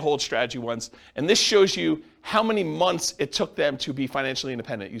the buy and hold strategy ones. And this shows you how many months it took them to be financially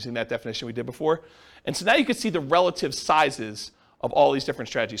independent using that definition we did before. And so now you can see the relative sizes of all these different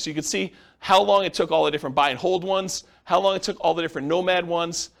strategies. So you can see how long it took all the different buy and hold ones, how long it took all the different Nomad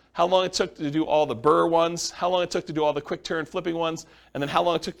ones, how long it took to do all the Burr ones, how long it took to do all the quick turn flipping ones, and then how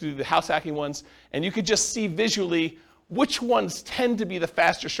long it took to do the house hacking ones. And you could just see visually which ones tend to be the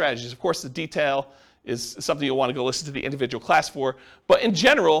faster strategies. Of course, the detail is something you'll want to go listen to the individual class for. But in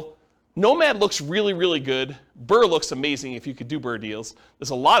general, Nomad looks really, really good. Burr looks amazing if you could do Burr deals. There's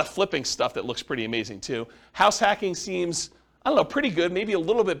a lot of flipping stuff that looks pretty amazing too. House hacking seems, I don't know, pretty good, maybe a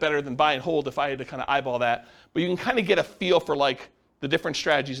little bit better than buy and hold if I had to kind of eyeball that. But you can kind of get a feel for like the different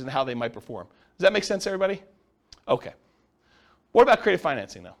strategies and how they might perform. Does that make sense, everybody? Okay. What about creative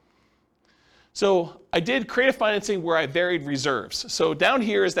financing though? So I did creative financing where I varied reserves. So down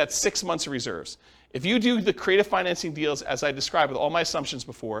here is that 6 months of reserves. If you do the creative financing deals as I described with all my assumptions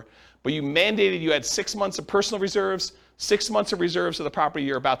before, but you mandated you had 6 months of personal reserves, 6 months of reserves of the property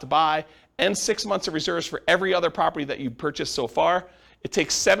you're about to buy, and 6 months of reserves for every other property that you purchased so far, it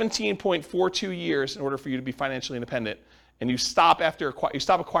takes 17.42 years in order for you to be financially independent, and you stop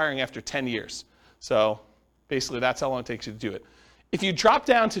acquiring after 10 years. So basically that's how long it takes you to do it. If you drop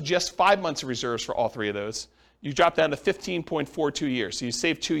down to just 5 months of reserves for all three of those, you drop down to 15.42 years. So you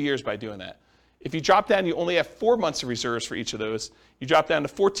save 2 years by doing that. If you drop down, you only have 4 months of reserves for each of those. You drop down to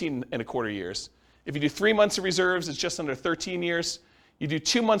 14.25 years. If you do 3 months of reserves, it's just under 13 years. You do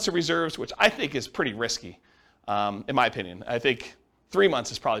 2 months of reserves, which I think is pretty risky, in my opinion. I think 3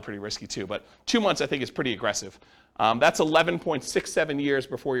 months is probably pretty risky too, but 2 months I think is pretty aggressive. That's 11.67 years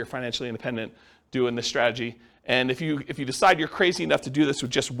before you're financially independent doing this strategy. And if you decide you're crazy enough to do this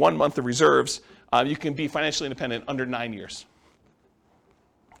with just 1 month of reserves, you can be financially independent under 9 years.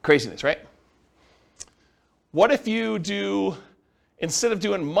 Craziness, right? What if you do, instead of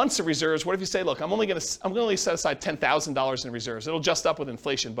doing months of reserves, what if you say, look, I'm only set aside $10,000 in reserves. It'll adjust up with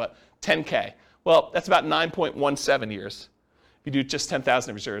inflation, but 10K. Well, that's about 9.17 years. If you do just 10,000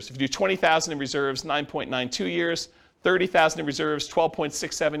 in reserves. If you do 20,000 in reserves, 9.92 years. 30,000 in reserves,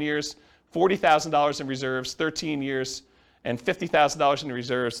 12.67 years. $40,000 in reserves, 13 years. And $50,000 in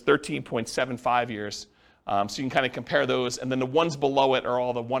reserves, 13.75 years. So you can kind of compare those, and then the ones below it are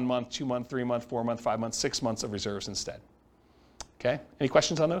all the 1 month, 2 month, 3 month, 4 month, 5 month, 6 months of reserves instead. Okay, any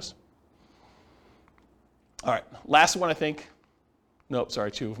questions on those? All right, last one I think. Nope,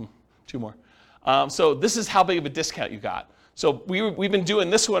 sorry, 2 of them, 2 more. So this is how big of a discount you got. So we've been doing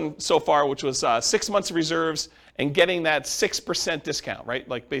this one so far, which was 6 months of reserves and getting that 6% discount, right?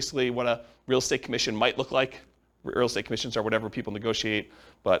 Like basically what a real estate commission might look like. Real estate commissions are whatever people negotiate,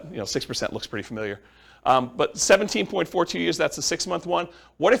 but 6% looks pretty familiar. But 17.42 years, that's the 6 month one.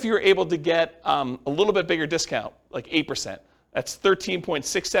 What if you were able to get a little bit bigger discount, like 8%? That's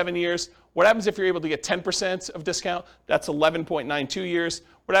 13.67 years. What happens if you're able to get 10% of discount? That's 11.92 years.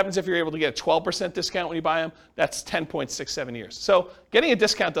 What happens if you're able to get a 12% discount when you buy them? That's 10.67 years. So getting a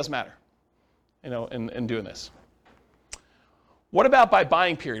discount does matter, in doing this. What about by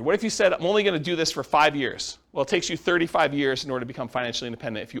buying period? What if you said, I'm only going to do this for 5 years? Well, it takes you 35 years in order to become financially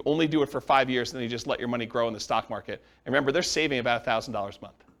independent. If you only do it for 5 years, then you just let your money grow in the stock market. And remember, they're saving about $1,000 a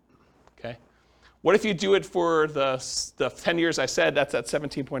month. Okay? What if you do it for the 10 years I said? That's that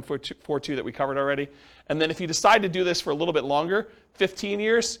 17.42 that we covered already. And then if you decide to do this for a little bit longer, 15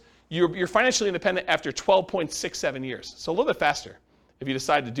 years, you're financially independent after 12.67 years. So a little bit faster if you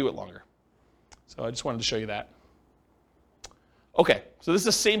decide to do it longer. So I just wanted to show you that. Okay, so this is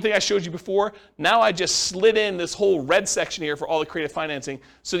the same thing I showed you before. Now I just slid in this whole red section here for all the creative financing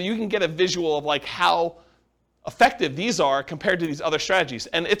so that you can get a visual of like how effective these are compared to these other strategies.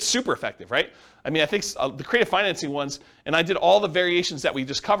 And it's super effective, right? I mean, I think the creative financing ones, and I did all the variations that we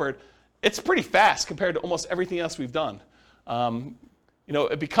just covered, it's pretty fast compared to almost everything else we've done.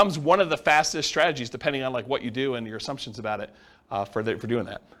 It becomes one of the fastest strategies depending on like what you do and your assumptions about it for doing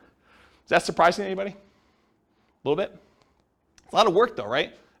that. Is that surprising to anybody? A little bit? A lot of work though,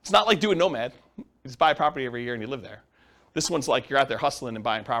 right? It's not like doing Nomad. You just buy a property every year and you live there. This one's like you're out there hustling and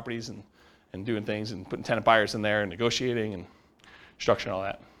buying properties and doing things and putting tenant buyers in there and negotiating and structuring all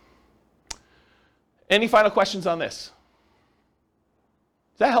that. Any final questions on this?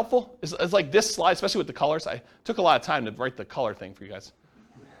 Is that helpful? It's like this slide, especially with the colors. I took a lot of time to write the color thing for you guys.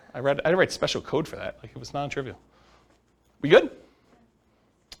 I had to write special code for that. Like it was non-trivial. We good?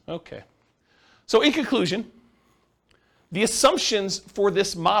 Okay. So in conclusion, the assumptions for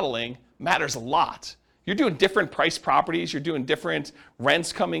this modeling matters a lot. You're doing different price properties, you're doing different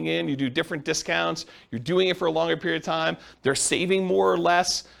rents coming in, you do different discounts, you're doing it for a longer period of time, they're saving more or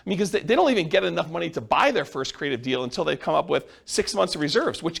less, because they don't even get enough money to buy their first creative deal until they come up with 6 months of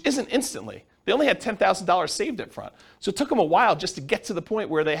reserves, which isn't instantly. They only had $10,000 saved up front. So it took them a while just to get to the point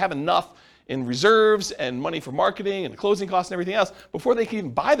where they have enough in reserves and money for marketing and closing costs and everything else before they can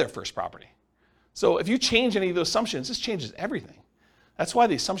even buy their first property. So if you change any of those assumptions, this changes everything. That's why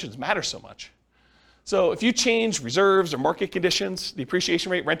the assumptions matter so much. So if you change reserves or market conditions, the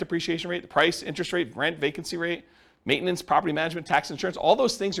appreciation rate, rent appreciation rate, the price, interest rate, rent, vacancy rate, maintenance, property management, tax insurance, all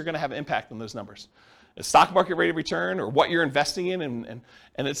those things are going to have an impact on those numbers. The stock market rate of return or what you're investing in, and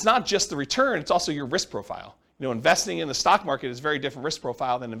it's not just the return, it's also your risk profile. Investing in the stock market is a very different risk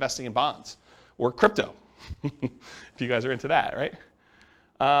profile than investing in bonds or crypto, if you guys are into that, right?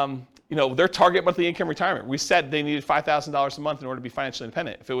 Their target monthly income retirement. We said they needed $5,000 a month in order to be financially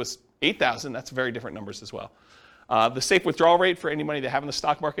independent. If it was $8,000, that's very different numbers as well. The safe withdrawal rate for any money they have in the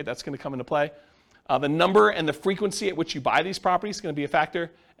stock market, that's going to come into play. The number and the frequency at which you buy these properties is going to be a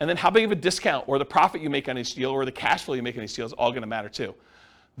factor. And then how big of a discount or the profit you make on each deal or the cash flow you make on each deal is all going to matter too.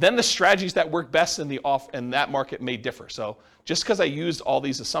 Then the strategies that work best in that market may differ. So just because I used all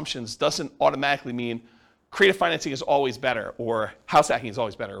these assumptions doesn't automatically mean creative financing is always better, or house hacking is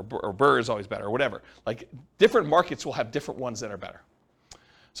always better, or BRRRR is always better, or whatever. Like, different markets will have different ones that are better.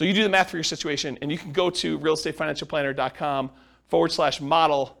 So you do the math for your situation, and you can go to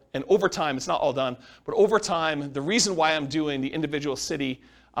realestatefinancialplanner.com/model, and over time, it's not all done, but over time, the reason why I'm doing the individual city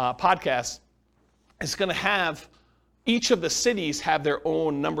podcast is going to have each of the cities have their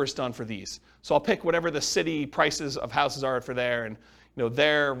own numbers done for these. So I'll pick whatever the city prices of houses are for there, and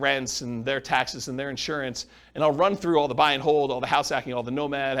their rents and their taxes and their insurance, and I'll run through all the buy and hold, all the house hacking, all the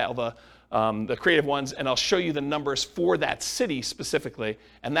nomad, all the creative ones, and I'll show you the numbers for that city specifically,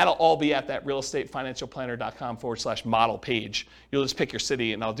 and that'll all be at that realestatefinancialplanner.com/model page. You'll just pick your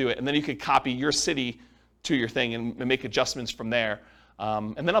city, and I'll do it, and then you can copy your city to your thing and make adjustments from there,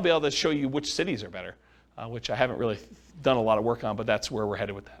 and then I'll be able to show you which cities are better, which I haven't really done a lot of work on, but that's where we're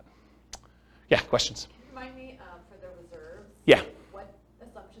headed with that. Yeah, questions? Can you remind me for the reserves? Yeah.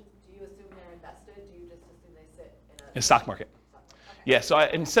 In the stock market. Yeah, so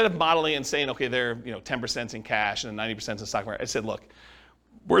instead of modeling and saying, okay, they're 10% in cash and 90% in the stock market, I said, look,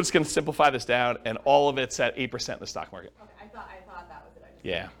 we're just going to simplify this down, and all of it's at 8% in the stock market. Okay, I thought that was it.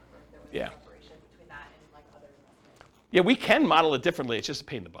 Yeah. There was Yeah. a separation between that and like other investments. Yeah, we can model it differently. It's just a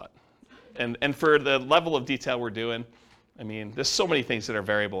pain in the butt. And for the level of detail we're doing, I mean, there's so many things that are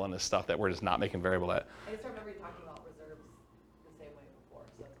variable in this stuff that we're just not making variable at. I just remember you talking about reserves the same way before,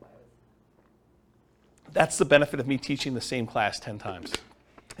 so that's why I was. That's the benefit of me teaching the same class 10 times,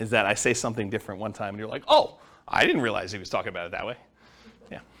 is that I say something different one time, and you're like, oh, I didn't realize he was talking about it that way.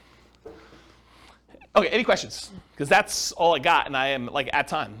 Yeah. Okay, any questions? Because that's all I got, and I am at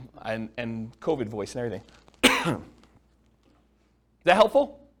time, and COVID voice and everything. Is that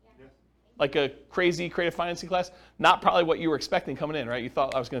helpful? Yeah. Like a crazy creative financing class? Not probably what you were expecting coming in, right? You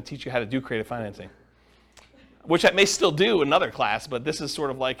thought I was going to teach you how to do creative financing. Which I may still do another class, but this is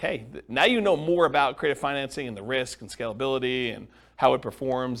sort of like, hey, now you know more about creative financing and the risk and scalability and how it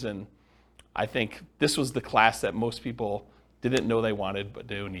performs, and I think this was the class that most people didn't know they wanted but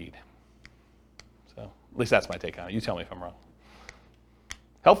do need. So at least that's my take on it. You tell me if I'm wrong.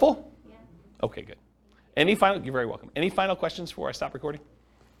 Helpful? Yeah. Okay, good. You're very welcome. Any final questions before I stop recording?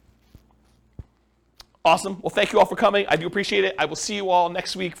 Awesome. Well, thank you all for coming. I do appreciate it. I will see you all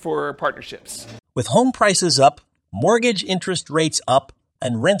next week for partnerships. With home prices up, mortgage interest rates up,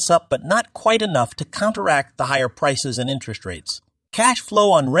 and rents up but not quite enough to counteract the higher prices and interest rates, cash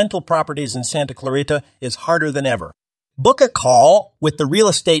flow on rental properties in Santa Clarita is harder than ever. Book a call with the Real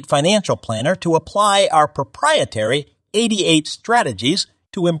Estate Financial Planner to apply our proprietary 88 strategies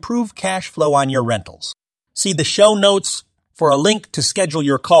to improve cash flow on your rentals. See the show notes for a link to schedule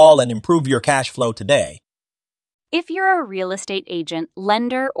your call and improve your cash flow today. If you're a real estate agent,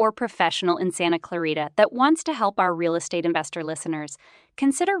 lender, or professional in Santa Clarita that wants to help our real estate investor listeners,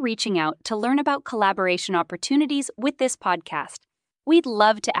 consider reaching out to learn about collaboration opportunities with this podcast. We'd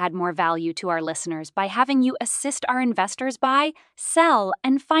love to add more value to our listeners by having you assist our investors buy, sell,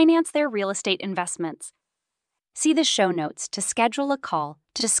 and finance their real estate investments. See the show notes to schedule a call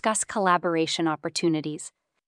to discuss collaboration opportunities.